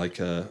up in like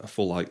a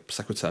full like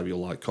secretarial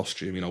like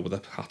costume, with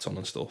a hat on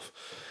and stuff.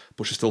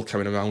 But she's still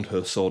carrying around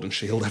her sword and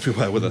shield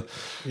everywhere with her,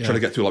 trying to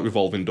get through like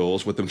revolving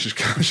doors with them. She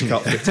can't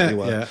fit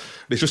anywhere. Yeah.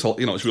 It's just,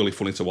 it's really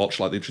funny to watch.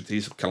 Like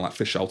these kind of like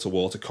fish out of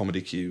water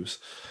comedy cues,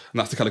 and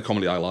that's the kind of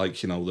comedy I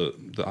like.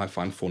 That I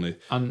find funny.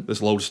 And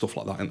there's loads of stuff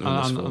like that in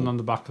this film. And on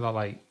the back of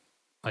that,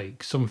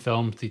 like some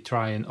films, they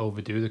try and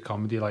overdo the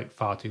comedy like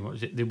far too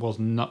much. It was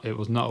not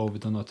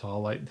overdone at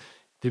all. Like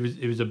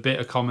it was a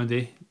bit of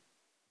comedy,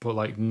 but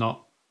like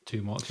not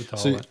too much at all.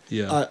 See,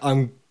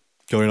 I'm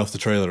going off the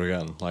trailer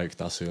again. Like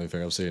that's the only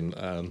thing I've seen.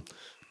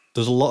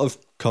 There's a lot of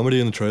comedy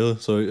in the trailer,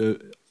 so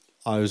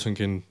I was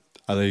thinking,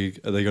 are they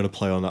going to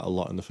play on that a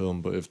lot in the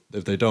film? But if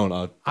they don't,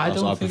 I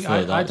don't think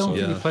they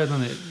played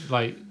on it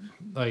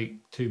like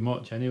too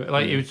much anyway.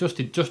 Like it was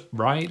just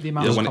right, the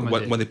amount of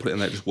comedy. When they put it in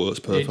there, it just works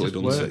perfectly,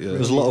 doesn't it? Yeah.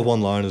 There's a lot of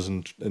one-liners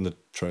in the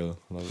trailer.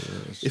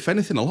 If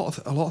anything, a lot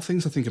of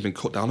things I think have been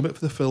cut down a bit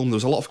for the film. There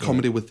was a lot of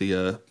comedy with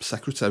the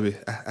secretary,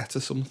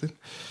 Etta something,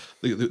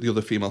 the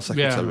other female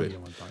secretary.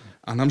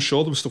 And I'm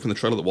sure there was stuff in the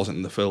trailer that wasn't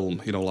in the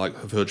film, like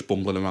Verge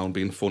bumbling around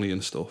being funny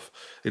and stuff.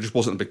 It just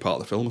wasn't a big part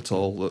of the film at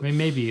all. I mean,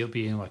 maybe it'll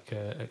be in like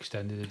an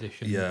extended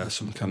edition. Yeah,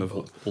 some kind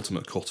of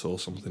ultimate cut or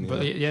something.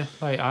 But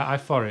I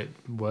thought it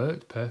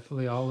worked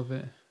perfectly, all of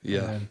it.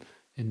 Yeah.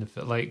 In the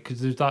film, like,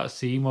 because there's that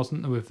scene,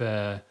 wasn't there, with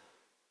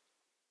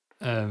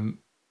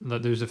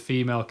like there was a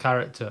female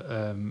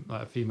character,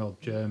 like a female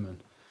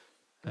German.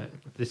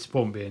 This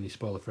won't be any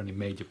spoiler for any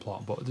major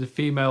plot, but there's a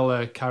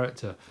female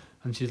character,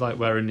 and she's like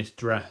wearing this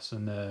dress,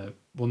 and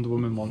Wonder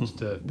Woman wants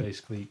to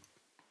basically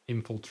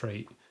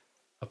infiltrate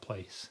a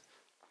place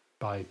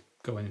by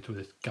going into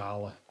this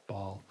gala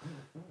ball,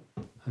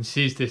 and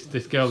sees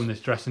this girl in this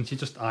dress, and she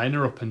just eyeing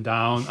her up and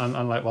down,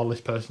 and like while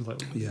this person's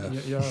like, you're all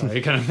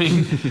right, kind of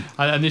thing.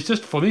 and it's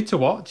just funny to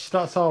watch.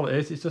 That's all it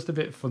is. It's just a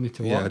bit funny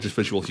to watch. Yeah, just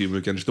visual humour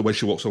again. Just the way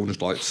she walks over and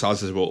just like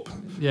sizes her up.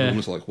 Yeah.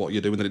 Almost like, what are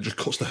you doing? Then it just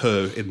cuts to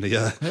her in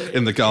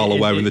the gala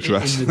wearing the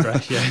dress. In the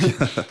dress,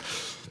 yeah.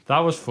 That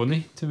was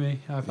funny to me.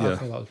 I thought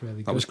that was really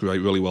good. That was great,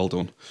 really well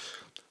done.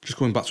 Just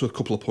going back to a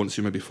couple of points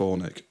you made before,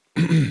 Nick.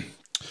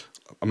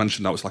 I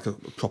mentioned now it's like a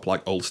proper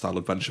like old style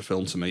adventure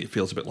film to me. It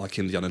feels a bit like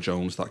Indiana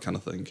Jones, that kind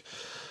of thing.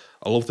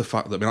 I love the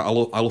fact that I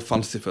love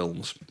fantasy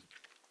films,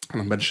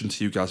 and I mentioned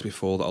to you guys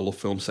before that I love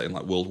films set in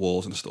like world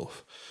wars and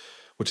stuff,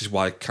 which is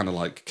why I kind of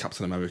like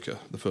Captain America,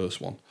 the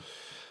first one.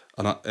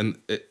 And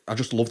I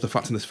just love the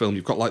fact in this film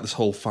you've got like this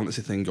whole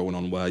fantasy thing going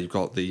on where you've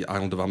got the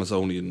island of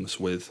Amazonians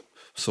with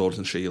swords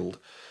and shield,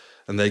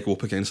 and they go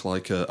up against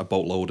like a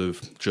boatload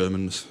of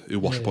Germans who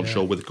wash up on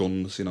shore with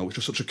guns. You know, it's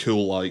just such a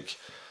cool like.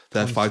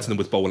 They're fighting them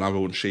with bow and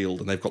arrow and shield,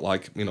 and they've got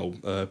like, you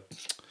know,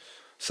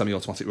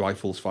 semi-automatic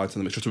rifles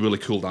fighting them. It's just a really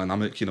cool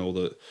dynamic, you know,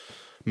 that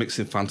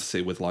mixing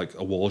fantasy with like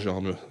a war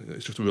genre.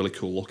 It's just a really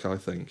cool look, I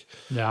think.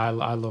 Yeah, I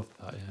love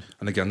that. Yeah.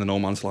 And again, the No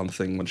Man's Land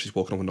thing when she's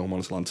walking over No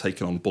Man's Land,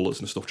 taking on bullets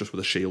and stuff, just with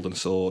a shield and a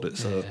sword.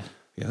 It's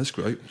it's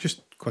great.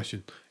 Just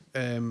question: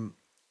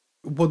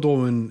 Wonder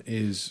Woman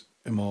is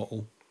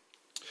immortal.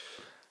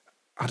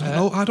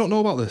 I don't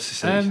know about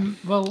this. You see.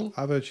 Well,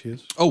 I've heard she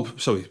is. Oh,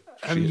 sorry.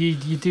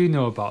 you do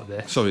know about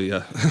this. Sorry,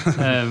 yeah.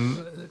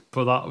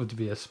 But that would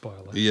be a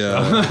spoiler.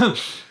 Yeah.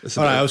 It's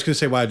All right, I was going to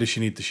say, why does she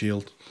need the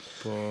shield?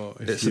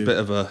 But it's a bit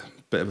of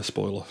a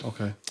spoiler.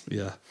 Okay.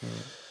 Yeah.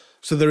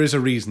 So there is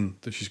a reason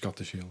that she's got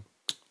the shield.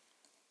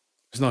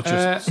 It's not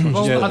just.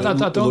 Well, Yeah, I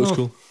don't it know. looks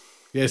cool.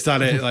 Yeah, is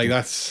that it? Like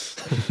that's.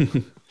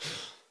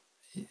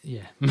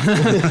 Yeah. All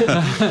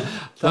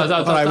right,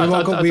 I don't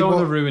want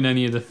to ruin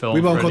any of the film.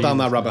 We won't go down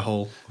that rabbit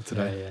hole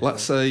today. Yeah.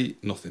 Let's say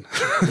nothing.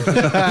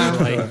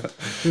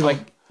 like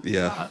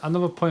Yeah.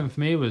 another point for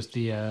me was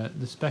the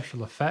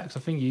special effects. I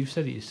think you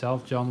said it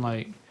yourself, John.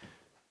 Like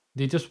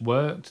they just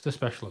worked the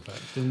special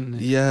effects, didn't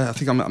they? Yeah, I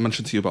think I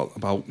mentioned to you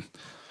about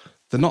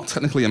they're not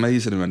technically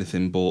amazing or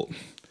anything, but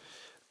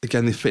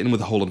again, they fit in with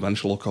the whole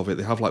adventure look of it.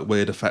 They have like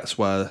weird effects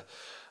where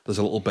there's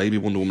a little baby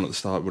Wonder Woman at the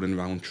start running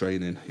around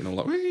training, you know,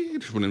 like whee,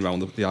 just running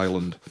around the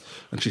island,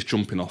 and she's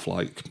jumping off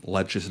like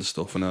ledges and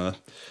stuff, and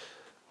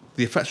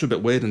the effects are a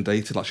bit weird and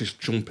dated, like she's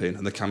jumping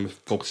and the camera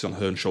focuses on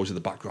her and shows you the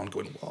background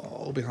going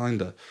whoa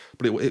behind her,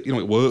 but it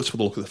works for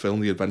the look of the film,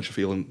 the adventure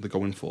feeling they're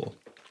going for.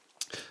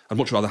 I'd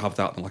much rather have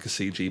that than like a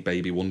CG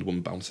baby Wonder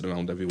Woman bouncing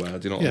around everywhere.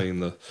 Do you know what I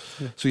mean?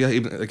 So yeah,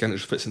 even again, it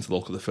just fits into the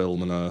look of the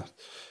film, and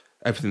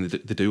everything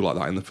they do like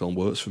that in the film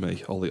works for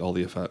me. All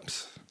the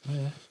effects.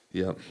 Oh,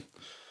 yeah.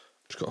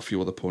 Just got a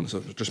few other points. I'll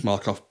just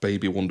mark off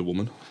baby Wonder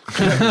Woman.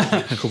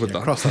 Covered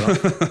that. Cross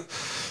that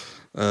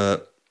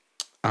out.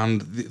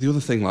 And the other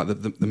thing, like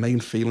the main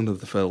feeling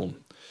of the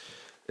film,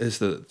 is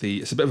that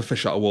it's a bit of a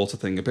fish out of water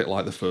thing, a bit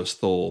like the first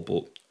Thor,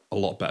 but a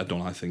lot better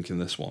done, I think, in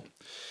this one.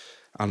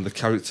 And the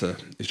character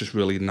is just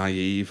really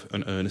naive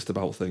and earnest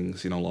about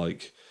things, you know,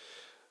 like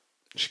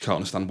she can't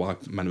understand why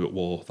men are at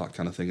war, that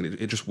kind of thing. And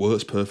it just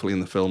works perfectly in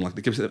the film. Like,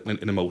 it gives it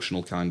an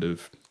emotional kind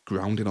of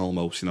grounding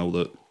almost, you know,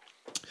 that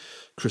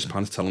Chris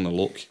Pine's telling her,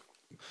 look,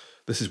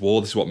 this is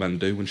war, this is what men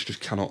do, and she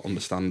just cannot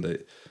understand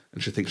it.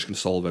 And she thinks she can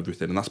solve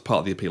everything. And that's part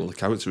of the appeal of the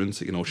character,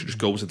 isn't it? You know, she just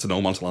goes into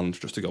no man's land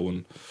just to go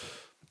and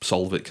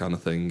solve it kind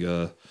of thing.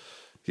 Yeah,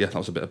 that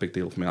was a big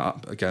deal for me.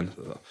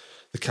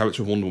 The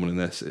character of Wonder Woman in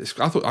this,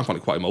 I found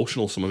it quite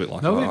emotional, some of it.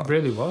 Like No, that. it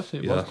really was.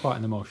 It was quite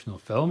an emotional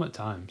film at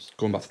times.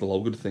 Going back to the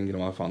Logan thing, you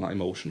know, I found that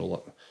emotional.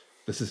 Like,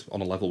 this is on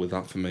a level with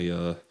that for me.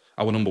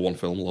 Our number one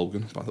film,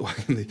 Logan, by the way,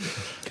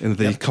 in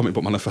the comic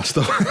book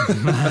manifesto.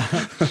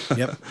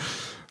 Yep.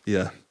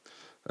 Yeah.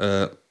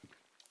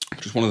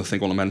 Just one other thing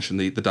I want to mention,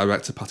 the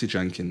director, Patty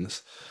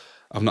Jenkins.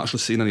 I've not actually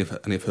seen any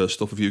of her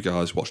stuff. Have you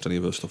guys watched any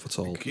of her stuff at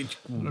all?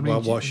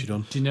 What has she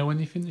done? Do you know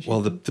anything that she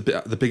Well, done?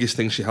 the biggest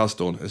thing she has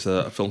done is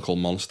a film called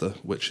Monster,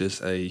 which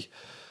is a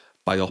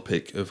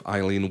biopic of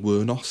Eileen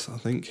Wuornos, I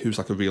think, who's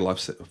like a real-life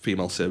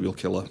female serial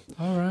killer.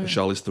 All right.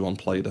 Charlize Theron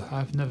played her.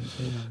 I've never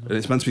seen that. And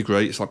it's meant to be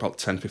great. It's like about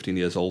 10, 15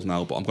 years old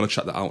now, but I'm going to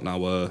check that out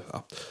now.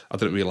 I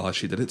didn't realise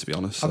she did it, to be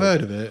honest. I've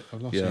heard of it.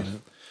 I've not seen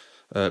it.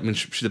 I mean,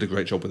 she did a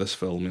great job with this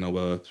film, you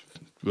know,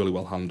 really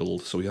well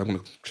handled. So, yeah, I'm going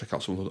to check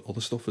out some of the other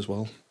stuff as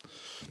well.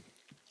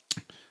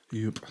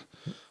 Yep.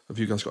 Have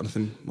you guys got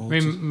anything more? I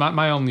mean,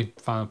 my only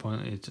final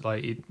point is,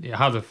 like, it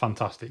had a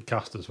fantastic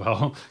cast as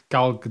well.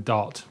 Gal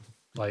Gadot,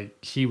 like,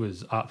 she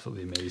was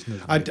absolutely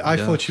amazing. I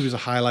thought she was a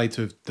highlight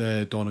of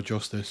the Dawn of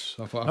Justice.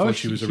 I thought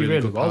she was a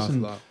really good part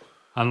of that.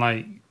 And,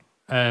 like,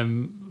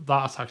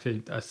 that's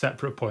actually a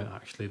separate point,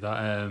 actually,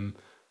 that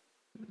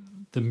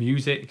the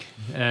music.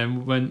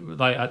 When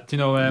like do you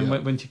know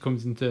when she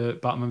comes into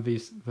Batman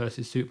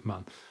versus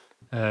Superman,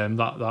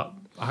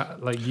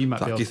 like you might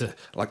be able to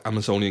like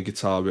Amazonian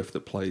guitar riff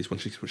that plays when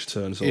she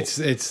turns up.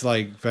 It's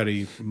like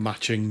very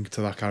matching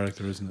to that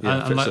character, isn't it?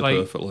 Yeah, and fits her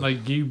perfectly.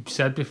 like you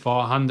said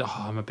beforehand,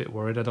 I'm a bit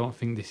worried. I don't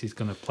think this is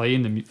going to play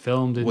in the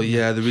film. Well,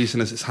 yeah, the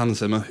reason is it's Hans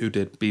Zimmer who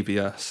did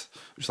BVS,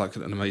 which is like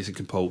an amazing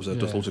composer,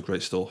 does Yeah. loads of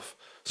great stuff.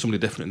 Somebody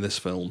different in this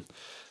film.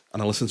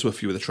 And I listened to a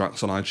few of the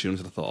tracks on iTunes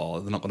and I thought, oh,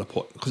 they're not going to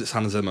put... Because it's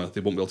Hans Zimmer,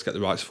 they won't be able to get the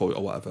rights for it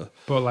or whatever.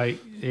 But like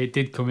it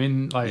did come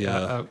in like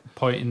Yeah. at a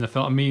point in the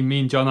film. Me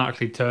and John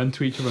actually turned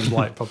to each other and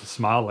like probably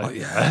smiled like Oh,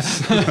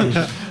 yes.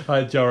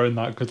 like during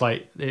that because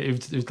like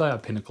it was like a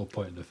pinnacle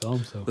point in the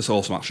film. So There's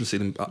awesome action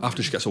scene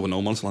after she gets over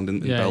No Man's Land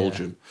in Yeah,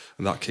 Belgium.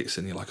 And that kicks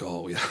in, you're like,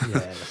 oh, yeah. yeah,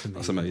 that's amazing.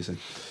 That's amazing.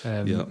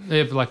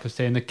 Yeah, but like I was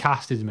saying, the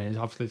cast is amazing.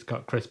 Obviously, it's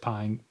got Chris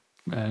Pine.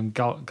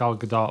 Gal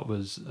Gadot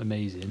was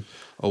amazing.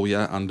 Oh,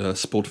 yeah, and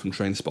Spud from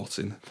Train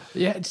Spotting.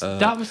 Yeah,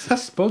 that was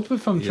Spud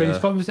from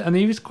Trainspotting, and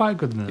he was quite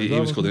good in it. He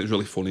was good. It was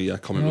really funny,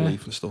 comic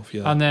relief and stuff,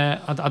 yeah. And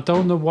I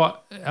don't know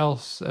what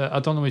else. I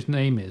don't know what his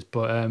name is,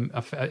 but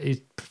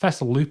he's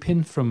Professor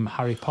Lupin from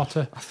Harry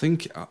Potter. I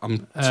think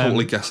I'm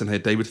totally guessing here.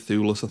 David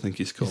Thewlis, I think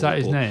he's called. Is that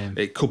his name?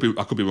 It could be.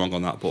 I could be wrong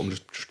on that, but I'm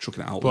just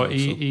chucking it out But there.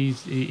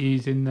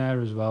 he's in there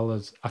as well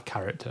as a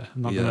character.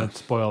 I'm not Yeah. going to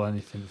spoil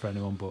anything for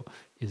anyone, but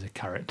he's a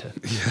character.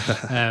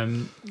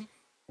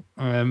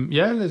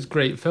 Yeah, it's a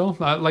great film.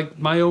 Like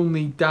my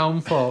only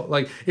downfall,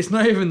 like it's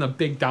not even a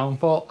big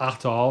downfall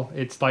at all.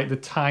 It's like the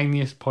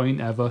tiniest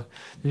point ever.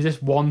 There's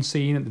this one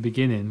scene at the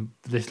beginning,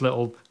 this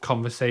little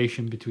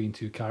conversation between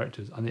two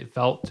characters, and it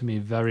felt to me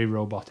very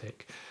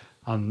robotic.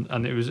 And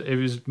it was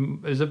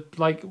a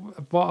like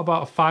what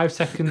about a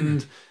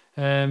 5-second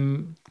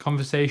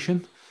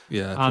conversation.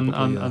 Yeah, And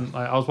probably, yeah.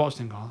 like, I was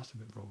watching, oh, that's a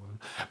bit wrong.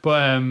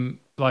 But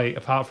like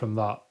apart from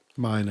that,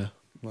 Minor.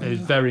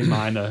 it's very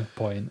minor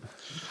point.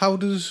 How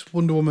does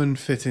Wonder Woman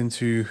fit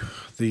into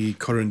the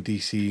current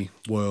DC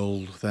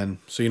world then?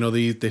 So, you know,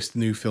 this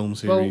new film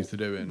series they're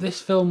doing.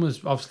 This film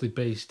was obviously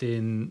based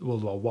in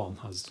World War One,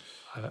 as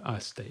I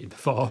stated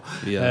before.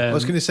 Yeah. I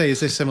was going to say, is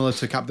this similar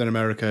to Captain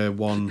America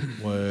 1,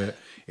 where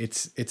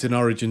it's an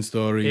origin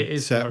story It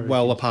is set an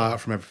well origin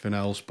apart from everything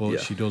else, but Yeah.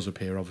 she does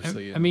appear,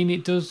 obviously. I mean,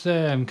 it does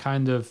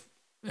kind of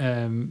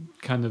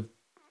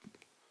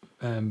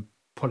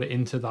put it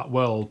into that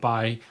world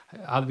by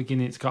at the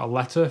beginning. It's got a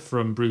letter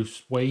from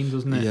Bruce Wayne,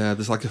 doesn't it? Yeah,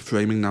 there's like a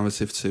framing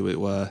narrative to it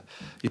where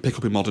you pick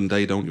up in modern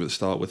day, don't you? At the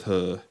start with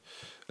her,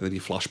 and then you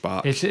flash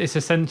back. It's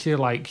essentially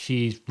like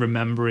she's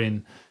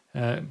remembering.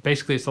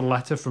 Basically, it's a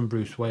letter from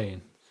Bruce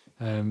Wayne,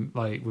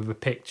 like with a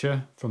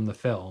picture from the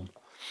film,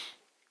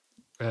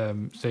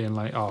 saying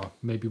like, "Oh,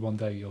 maybe one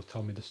day you'll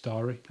tell me the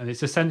story," and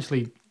it's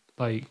essentially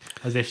like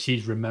as if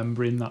she's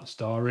remembering that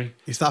story.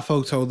 Is that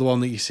photo the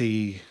one that you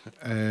see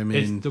in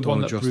It's the Dawn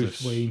one of that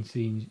Justice? Bruce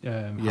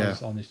Wayne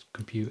has on his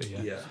computer.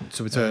 Yeah,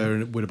 So it's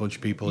her with a bunch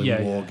of people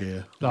in war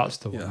gear. that's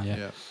the one.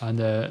 Yeah.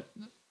 Yeah,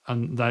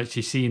 and like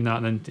she's seeing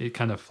that, and then it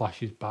kind of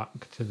flashes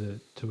back to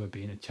her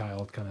being a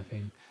child, kind of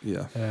thing.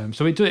 Yeah.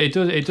 So it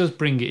does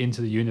bring it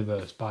into the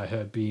universe by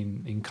her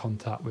being in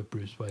contact with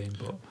Bruce Wayne,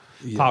 but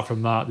apart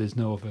from that, there's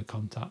no other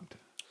contact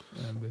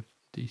with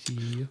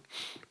DCEU.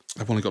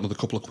 I've only got another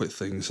couple of quick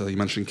things. You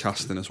mentioned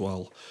casting as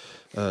well.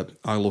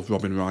 I love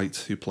Robin Wright,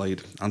 who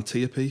played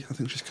Antiope, I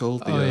think she's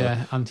called.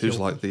 Antiope. Who's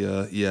like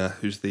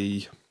who's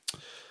the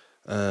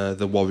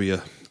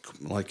warrior,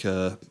 like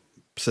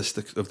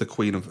sister of the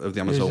queen of the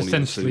It was Amazonians,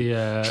 essentially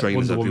who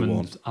trains Wonder everyone.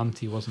 Woman's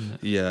auntie, wasn't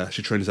it? Yeah,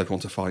 she trains everyone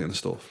to fight and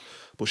stuff.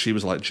 But she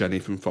was like Jenny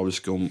from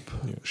Forrest Gump.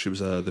 Yeah. She was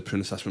the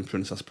princess from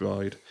Princess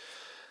Bride.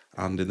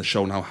 And in the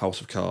show now,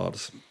 House of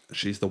Cards,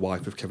 she's the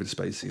wife of Kevin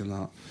Spacey in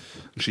that.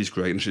 And she's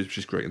great, and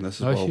she's great in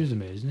this as well. She was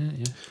amazing, isn't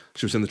it? Yeah.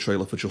 She was in the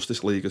trailer for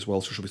Justice League as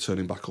well, so she'll be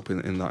turning back up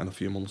in that in a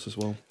few months as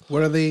well.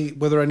 Were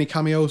there any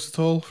cameos at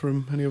all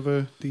from any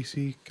other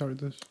DC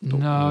characters? I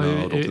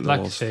don't think like there I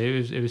was. say,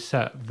 it was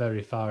set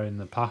very far in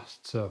the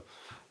past, so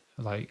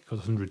like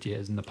 100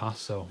 years in the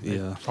past, so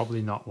Yeah. it's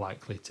probably not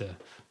likely to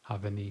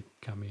have any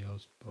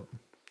cameos. But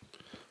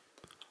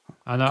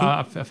and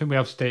I think we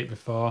have stated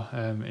before,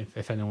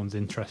 if anyone's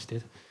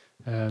interested,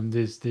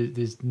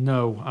 there's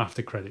no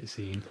after credit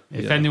scene.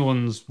 If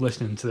anyone's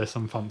listening to this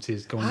on fancy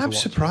is going to watch I'm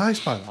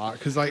surprised by that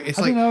because I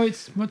don't know,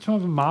 it's much more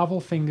of a Marvel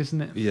thing, isn't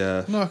it?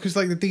 Yeah. No, because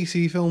like the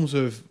DC films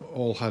have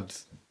all had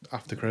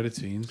after credit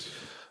scenes.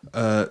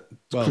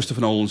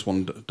 Christopher Nolan's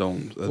one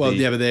don't. But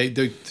they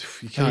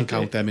you can't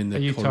count them in the. Are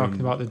you current...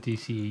 talking about the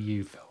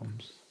DCEU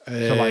films?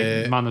 So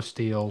like Man of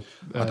Steel.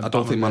 I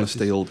don't think Man of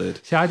Steel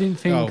did. See, I didn't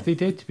think they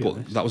did, to be But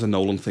honest. that was a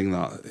Nolan thing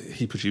that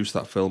he produced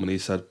that film, and he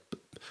said,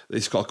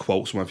 he's got a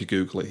quote somewhere if you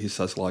Google it. He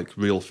says like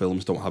real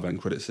films don't have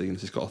end credit scenes.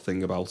 He's got a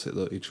thing about it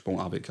that he just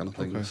won't have it, kind of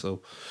thing. Okay.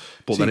 So,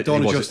 but See, then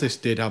Dawn of Justice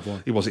did have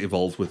one. He wasn't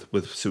involved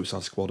with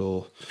Suicide Squad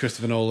or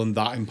Christopher Nolan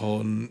that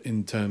important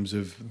in terms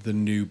of the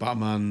new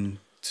Batman.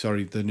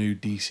 Sorry, the new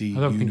DC. I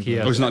don't think he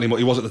Oh, has. he's not anymore.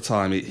 He was at the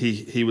time.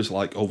 He was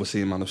like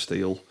overseeing Man of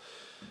Steel,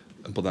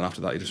 but then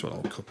after that he just went,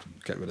 "Oh,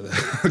 get rid of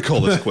it,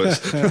 call this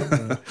quits."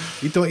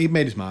 He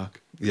made his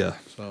mark. Yeah.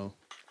 So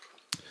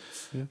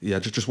Yeah,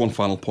 just one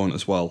final point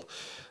as well.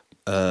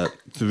 The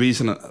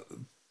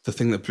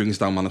thing that brings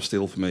down Man of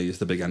Steel for me is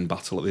the big end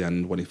battle at the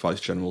end when he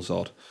fights General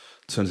Zod.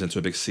 Turns into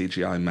a big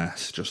CGI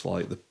mess, just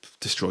like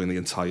destroying the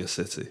entire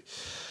city.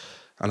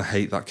 And I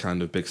hate that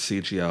kind of big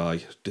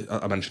CGI.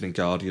 I mentioned in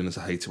Guardians,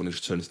 I hate it when it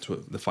just turns into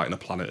the fighting a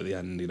planet at the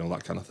end,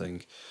 that kind of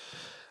thing.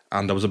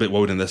 And I was a bit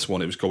worried in this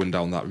one, it was going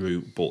down that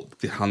route, but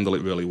they handle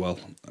it really well.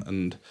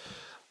 And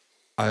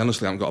I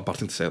honestly haven't got a bad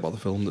thing to say about the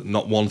film.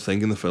 Not one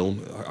thing in the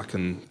film I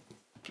can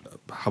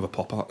have a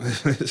pop at.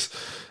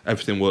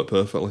 Everything worked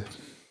perfectly.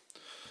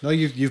 no,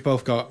 you've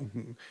both got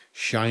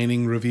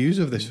shining reviews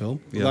of this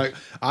film. Yeah. Like,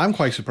 I'm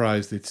quite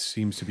surprised it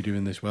seems to be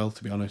doing this well,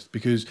 to be honest,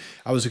 because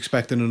I was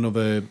expecting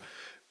another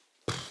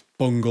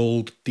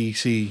bungled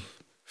DC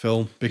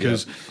film,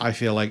 because I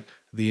feel like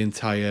the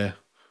entire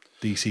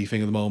DC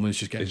thing at the moment is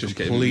just getting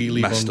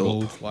completely messed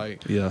bungled. up.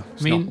 Like, Yeah.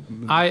 I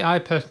mean, I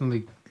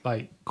personally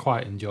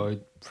quite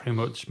enjoyed pretty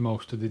much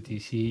most of the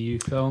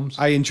DCEU films.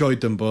 I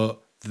enjoyed them, but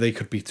they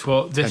could be.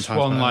 But 10 this times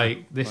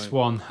one, better.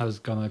 one has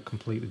gone a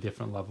completely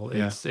different level.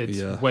 It's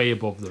Yeah. way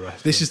above the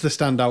rest. This is the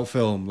standout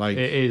film. Like,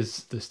 it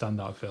is the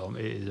standout film.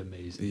 It is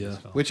amazing. Yeah. This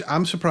film. which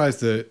I'm surprised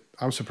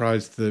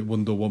that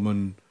Wonder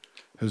Woman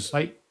has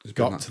Like,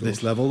 got to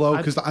this level though,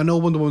 because I know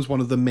Wonder Woman's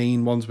one of the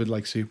main ones with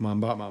like Superman,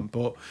 Batman,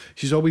 but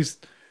she's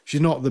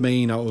not the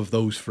main out of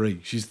those three.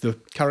 She's the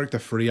character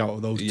free out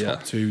of those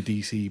top two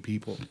DC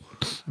people.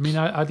 I mean,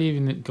 I'd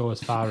even go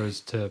as far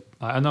as to.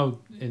 I know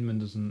Inman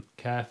doesn't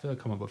care for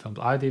comic book films.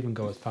 I'd even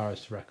go as far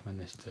as to recommend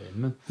this to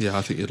Inman. Yeah,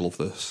 I think you'd love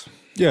this.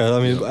 Yeah, I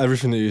mean,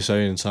 everything that you're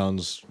saying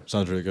sounds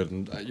really good.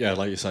 And yeah,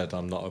 like you said,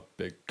 I'm not a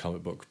big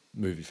comic book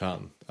movie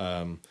fan.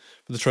 But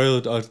the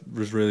trailer, I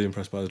was really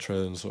impressed by the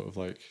trailer and sort of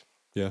like,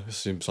 yeah, it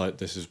seems like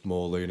this is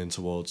more leaning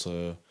towards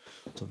something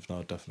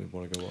I definitely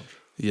want to go watch.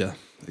 Yeah,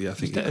 I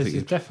think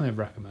It's definitely a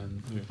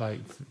recommend,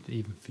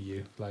 even for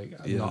you. Like,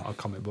 I'm not a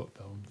comic book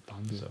film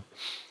fan, so.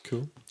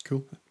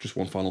 Cool. Just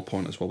one final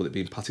point as well, with it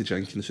being Patty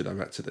Jenkins who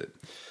directed it.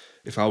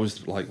 If I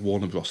was like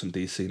Warner Bros. And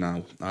DC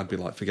now, I'd be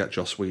like, forget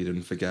Joss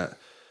Whedon, forget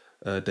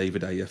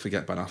David Ayer,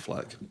 forget Ben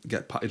Affleck,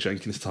 get Patty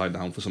Jenkins tied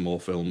down for some more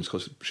films,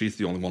 because she's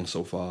the only one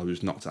so far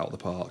who's knocked out of the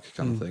park,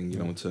 kind of thing,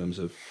 in terms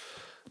of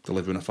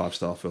delivering a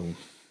 5-star film.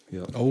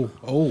 Yeah.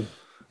 Oh.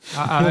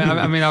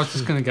 I mean, I was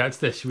just going to get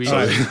to this.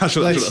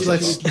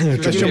 Let's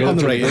jump on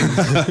the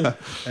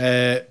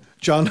rating.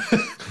 John,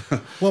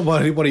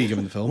 what are you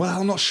giving the film? Well,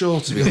 I'm not sure,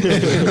 to be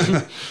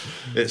honest.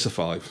 It's a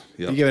 5.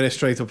 Yeah. You're giving it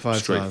straight up 5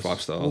 Straight stars.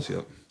 5 stars,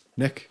 yeah.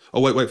 Nick?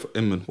 Oh, wait,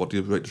 Inman, what do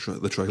you rate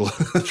the trailer?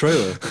 The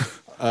trailer?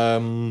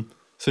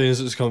 Seeing as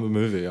it's a comic book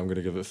movie, I'm going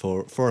to give it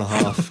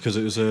 4.5 because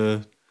it was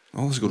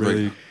that's a good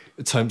really rate.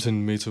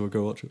 tempting me to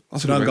go watch it.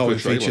 It's an ongoing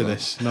feature,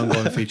 an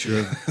ongoing feature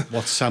of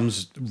what's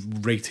Sam's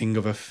rating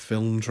of a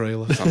film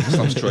trailer.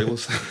 Sam's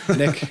trailers.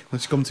 Nick,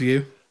 let's come to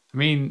you. I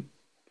mean,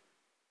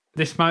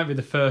 this might be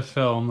the first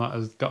film that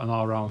has got an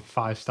all-round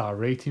 5-star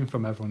rating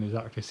from everyone who's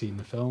actually seen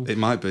the film. It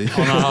might be.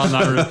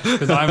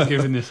 Because I'm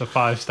giving this a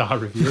 5-star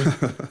review.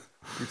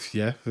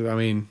 Yeah, I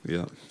mean,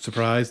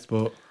 surprised,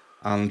 but...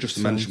 And just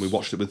to mention, we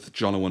watched it with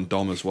Jono and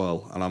Dom as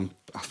well, and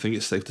I think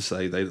it's safe to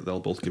say they'll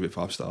both give it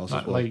 5 stars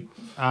as well.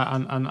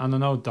 And I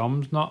know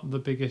Dom's not the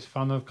biggest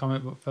fan of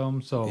comic book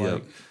films,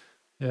 so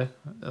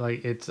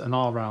it's an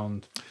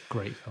all-round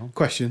great film.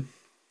 Question: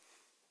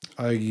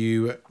 did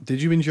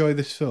you enjoy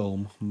this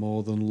film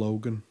more than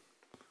Logan?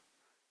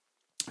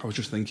 I was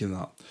just thinking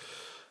that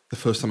the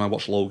first time I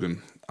watched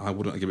Logan, I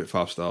wouldn't give it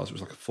 5 stars. It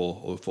was like a 4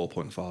 or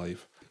 4.5.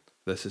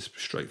 This is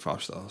straight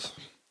 5 stars.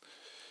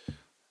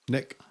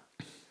 Nick?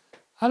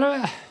 I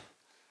don't.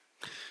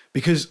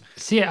 Because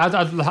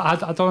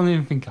I don't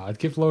even think I'd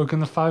give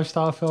Logan a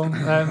 5-star film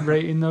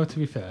rating. Though, to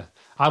be fair,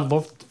 I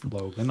loved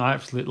Logan. I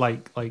absolutely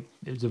like.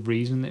 It was a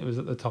reason it was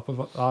at the top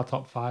of our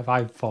top 5.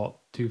 I fought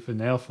tooth and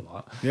nail for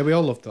that. Yeah, we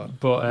all loved that.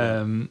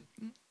 But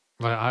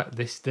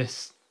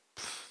this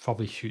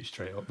probably shoots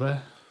straight up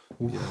there.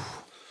 Yeah.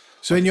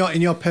 So in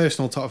your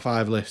personal top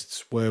 5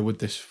 lists, where would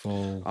this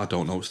fall? I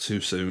don't know. It's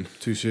too soon.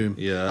 Too soon.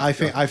 Yeah. I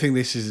think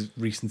this is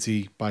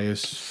recency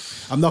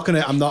bias. Hang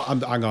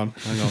on.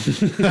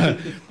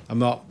 I'm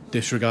not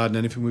disregarding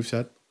anything we've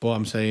said, but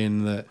I'm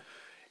saying that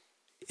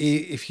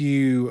if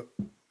you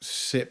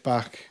sit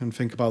back and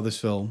think about this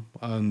film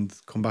and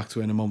come back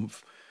to it in a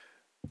month,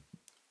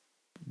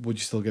 would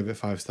you still give it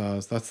 5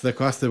 stars? That's the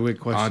big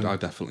question. I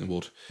definitely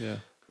would. Yeah.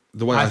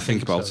 The way I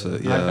think about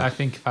it, yeah. I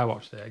think if I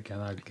watched it again,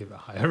 I'd give it a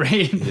higher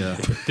rating. Yeah.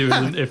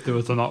 if there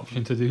was an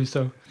option to do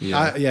so.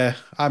 Yeah.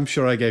 I'm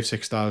sure I gave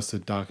 6 stars to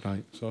Dark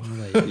Knight. So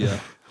yeah.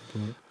 I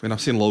mean,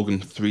 I've seen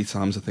Logan 3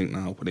 times, I think,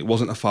 now, but it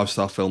wasn't a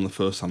 5-star film the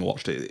first time I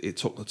watched it. It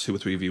took 2 or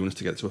 3 viewings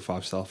to get to a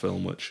 5-star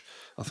film, which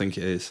I think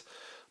it is.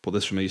 But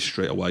this for me is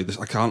straight away.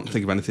 I can't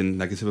think of anything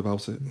negative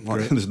about it.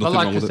 There's nothing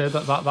wrong with it.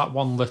 That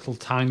one little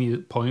tiny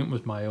point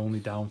was my only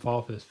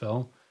downfall for this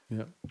film.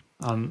 Yeah.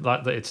 And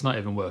that it's not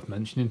even worth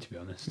mentioning, to be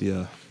honest.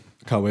 Yeah.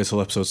 Can't wait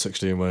till episode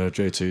 16 where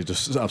JT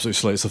just absolutely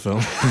slates the film.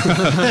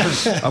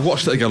 I've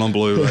watched it again on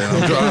Blu-ray.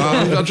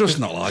 I'm just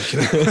not liking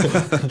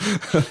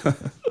it.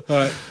 All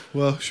right.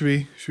 Well, should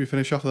we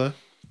finish off there?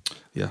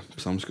 Yeah,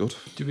 sounds good.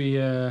 Do we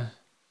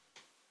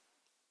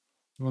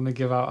want to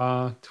give out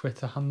our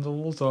Twitter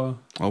handles or?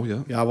 Oh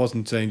yeah. Yeah, I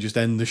wasn't saying just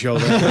end the show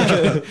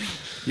there.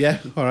 Yeah,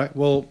 all right.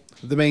 Well,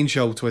 the main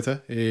show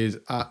Twitter is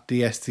at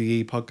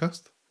DSTE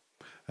Podcast.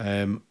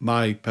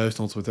 My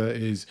personal Twitter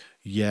is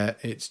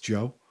it's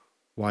Joe,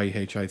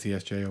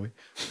 YHITSJOE.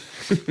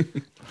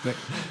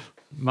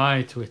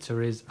 My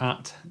Twitter is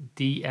at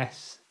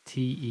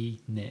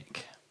DSTE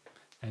Nick,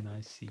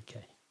 NICK.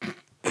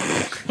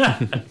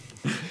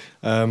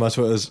 My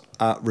Twitter's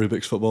at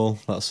Rubik's Football.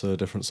 That's a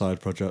different side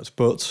project.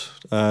 But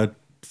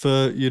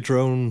for your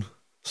drone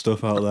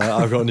stuff out there,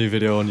 I've got a new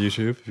video on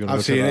YouTube. If you want I've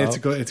to seen check it. that It's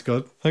out. good. It's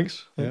good.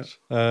 Thanks.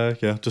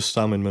 Yeah, just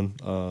Sam Inman.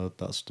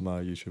 That's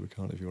my YouTube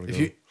account if you want to If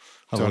go you-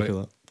 have a sorry. look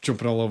at that.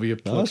 Jumping all over your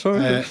No, plug. that's all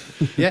right.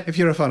 Yeah, if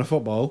you're a fan of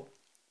football,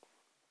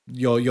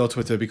 your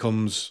Twitter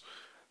becomes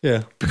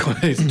Yeah.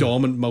 it's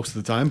dormant most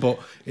of the time, but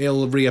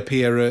it'll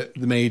reappear at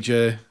the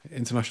major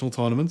international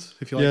tournaments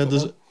if you like. Yeah,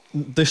 football.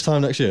 this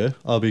time next year,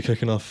 I'll be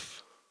kicking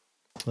off.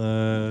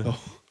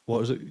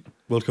 What is it?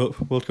 World Cup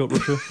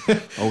Russia.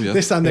 Oh yeah.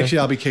 This time next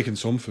year, I'll be kicking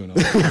something.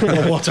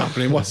 Well, what's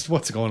happening?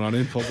 What's going on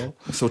in football?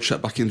 So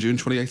check back in June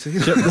 2018.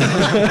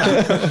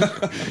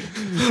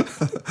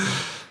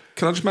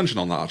 Can I just mention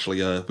on that actually?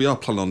 We are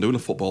planning on doing a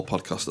football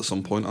podcast at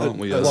some point, aren't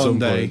we? at One some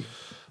day. point.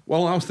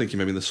 Well, I was thinking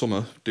maybe in the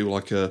summer do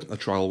like a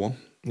trial one.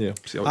 Yeah.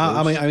 See how it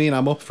I goes. mean,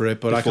 I'm up for it,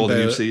 but before the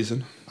new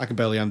season. I can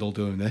barely handle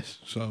doing this.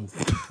 So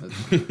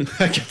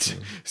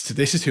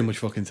this is too much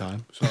fucking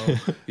time. So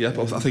Yeah,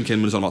 but I think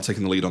Inman's on about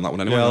taking the lead on that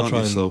one anyway. Yeah, I'll aren't try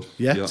you? and- So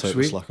yeah, Take the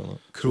sweet, slack on that.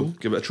 cool.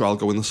 give it a trial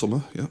go in the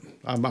summer. Yeah.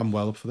 I'm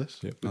well up for this.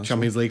 Yep. The Nice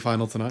Champions League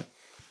final tonight.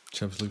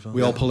 Champions League final.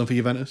 We all pulling for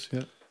Juventus.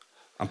 Yeah.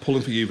 I'm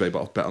pulling for Juve,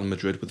 but I've bet on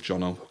Madrid with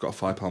Jono. I've got a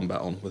 £5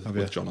 bet on with you?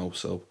 Jono.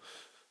 So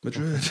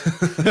Madrid.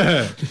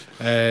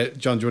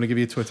 John, do you want to give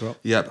your Twitter up?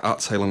 Yep, at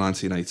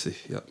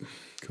Taylor1980. Yep.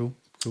 Cool.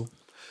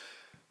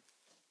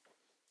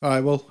 All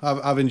right. Well,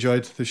 I've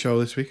enjoyed the show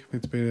this week.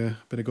 It's been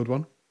a good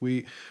one.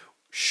 We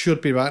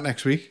should be back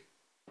next week.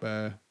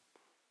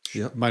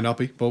 Yep. Might not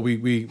be, but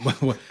we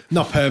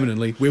not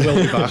permanently. We will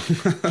be back.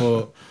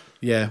 But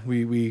yeah,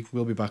 we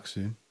will be back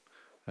soon.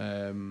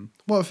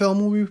 What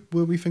film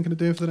were we thinking of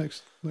doing for the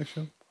next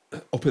show?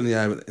 Up in the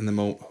air in the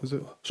moment. Was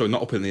it? Sorry,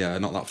 not up in the air,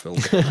 not that film.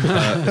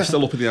 It's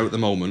still up in the air at the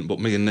moment,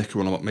 but me and Nick are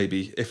on about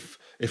maybe if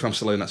I'm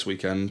still here next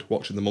weekend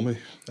watching The Mummy.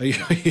 Are you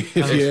got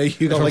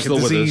I'm like a still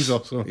with disease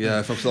us. or something? Yeah,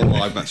 if I'm still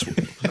alive next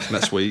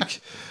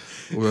week.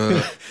 We're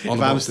on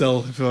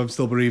If I'm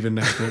still breathing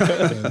next week.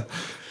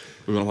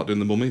 we're on about doing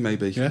The Mummy,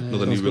 maybe. Yeah,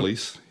 Another sounds new good.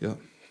 release. Yeah.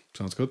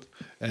 Sounds good.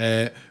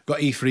 Got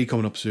E3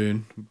 coming up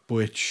soon,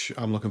 which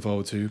I'm looking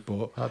forward to.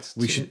 But That's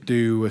we should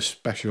do a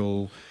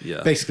special.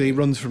 Yeah. Basically, it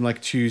runs from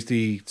like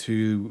Tuesday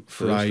to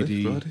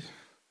Friday. Friday.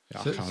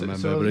 I can't remember,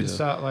 So but it's it's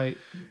like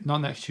not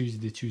next Tuesday,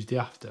 the Tuesday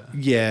after.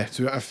 yeah.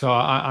 So So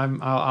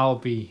I'll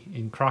be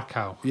in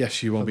Krakow.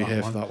 yes, you won't For be that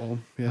here one. for that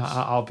one. Yes.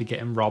 I'll be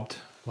getting robbed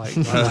like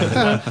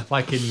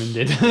Inman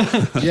did.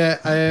 Yeah.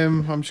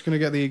 I'm just gonna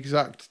get the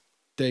exact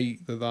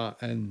date that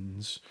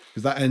ends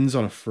because that ends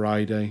on a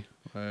Friday.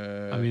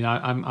 I mean,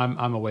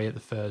 I'm away at the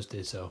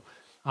Thursday, so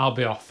I'll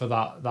be off for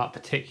that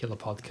particular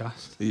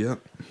podcast. Yeah.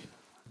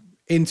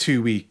 In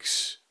 2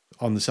 weeks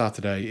on the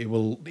Saturday,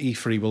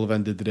 E3 will have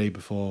ended the day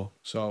before,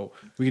 so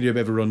we can do a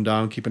bit of a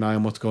rundown, keep an eye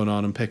on what's going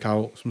on, and pick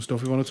out some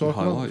stuff we want to talk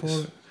about. highlights.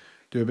 For it.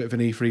 Do a bit of an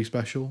E3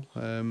 special.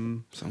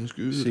 Sounds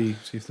good. See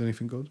if there's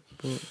anything good.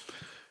 But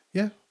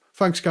yeah,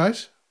 thanks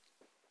guys.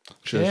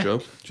 Cheers, Yeah.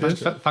 Joe.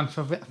 Cheers.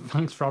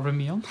 Thanks for having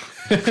me on.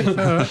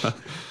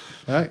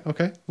 All right,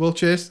 okay. Well,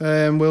 cheers.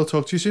 We'll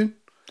talk to you soon.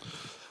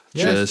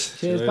 Cheers.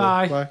 Cheers.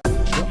 Bye.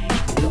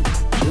 Bye.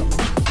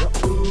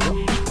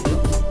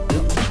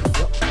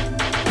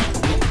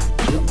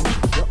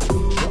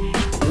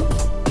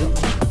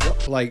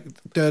 Like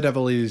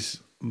Daredevil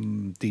is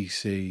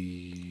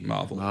DC,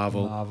 Marvel.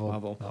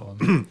 Marvel. That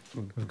one.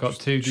 We've got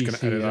two just gonna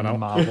DC edit that and a out.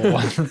 Marvel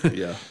one.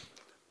 Yeah.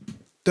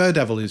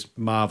 Daredevil is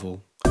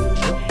Marvel.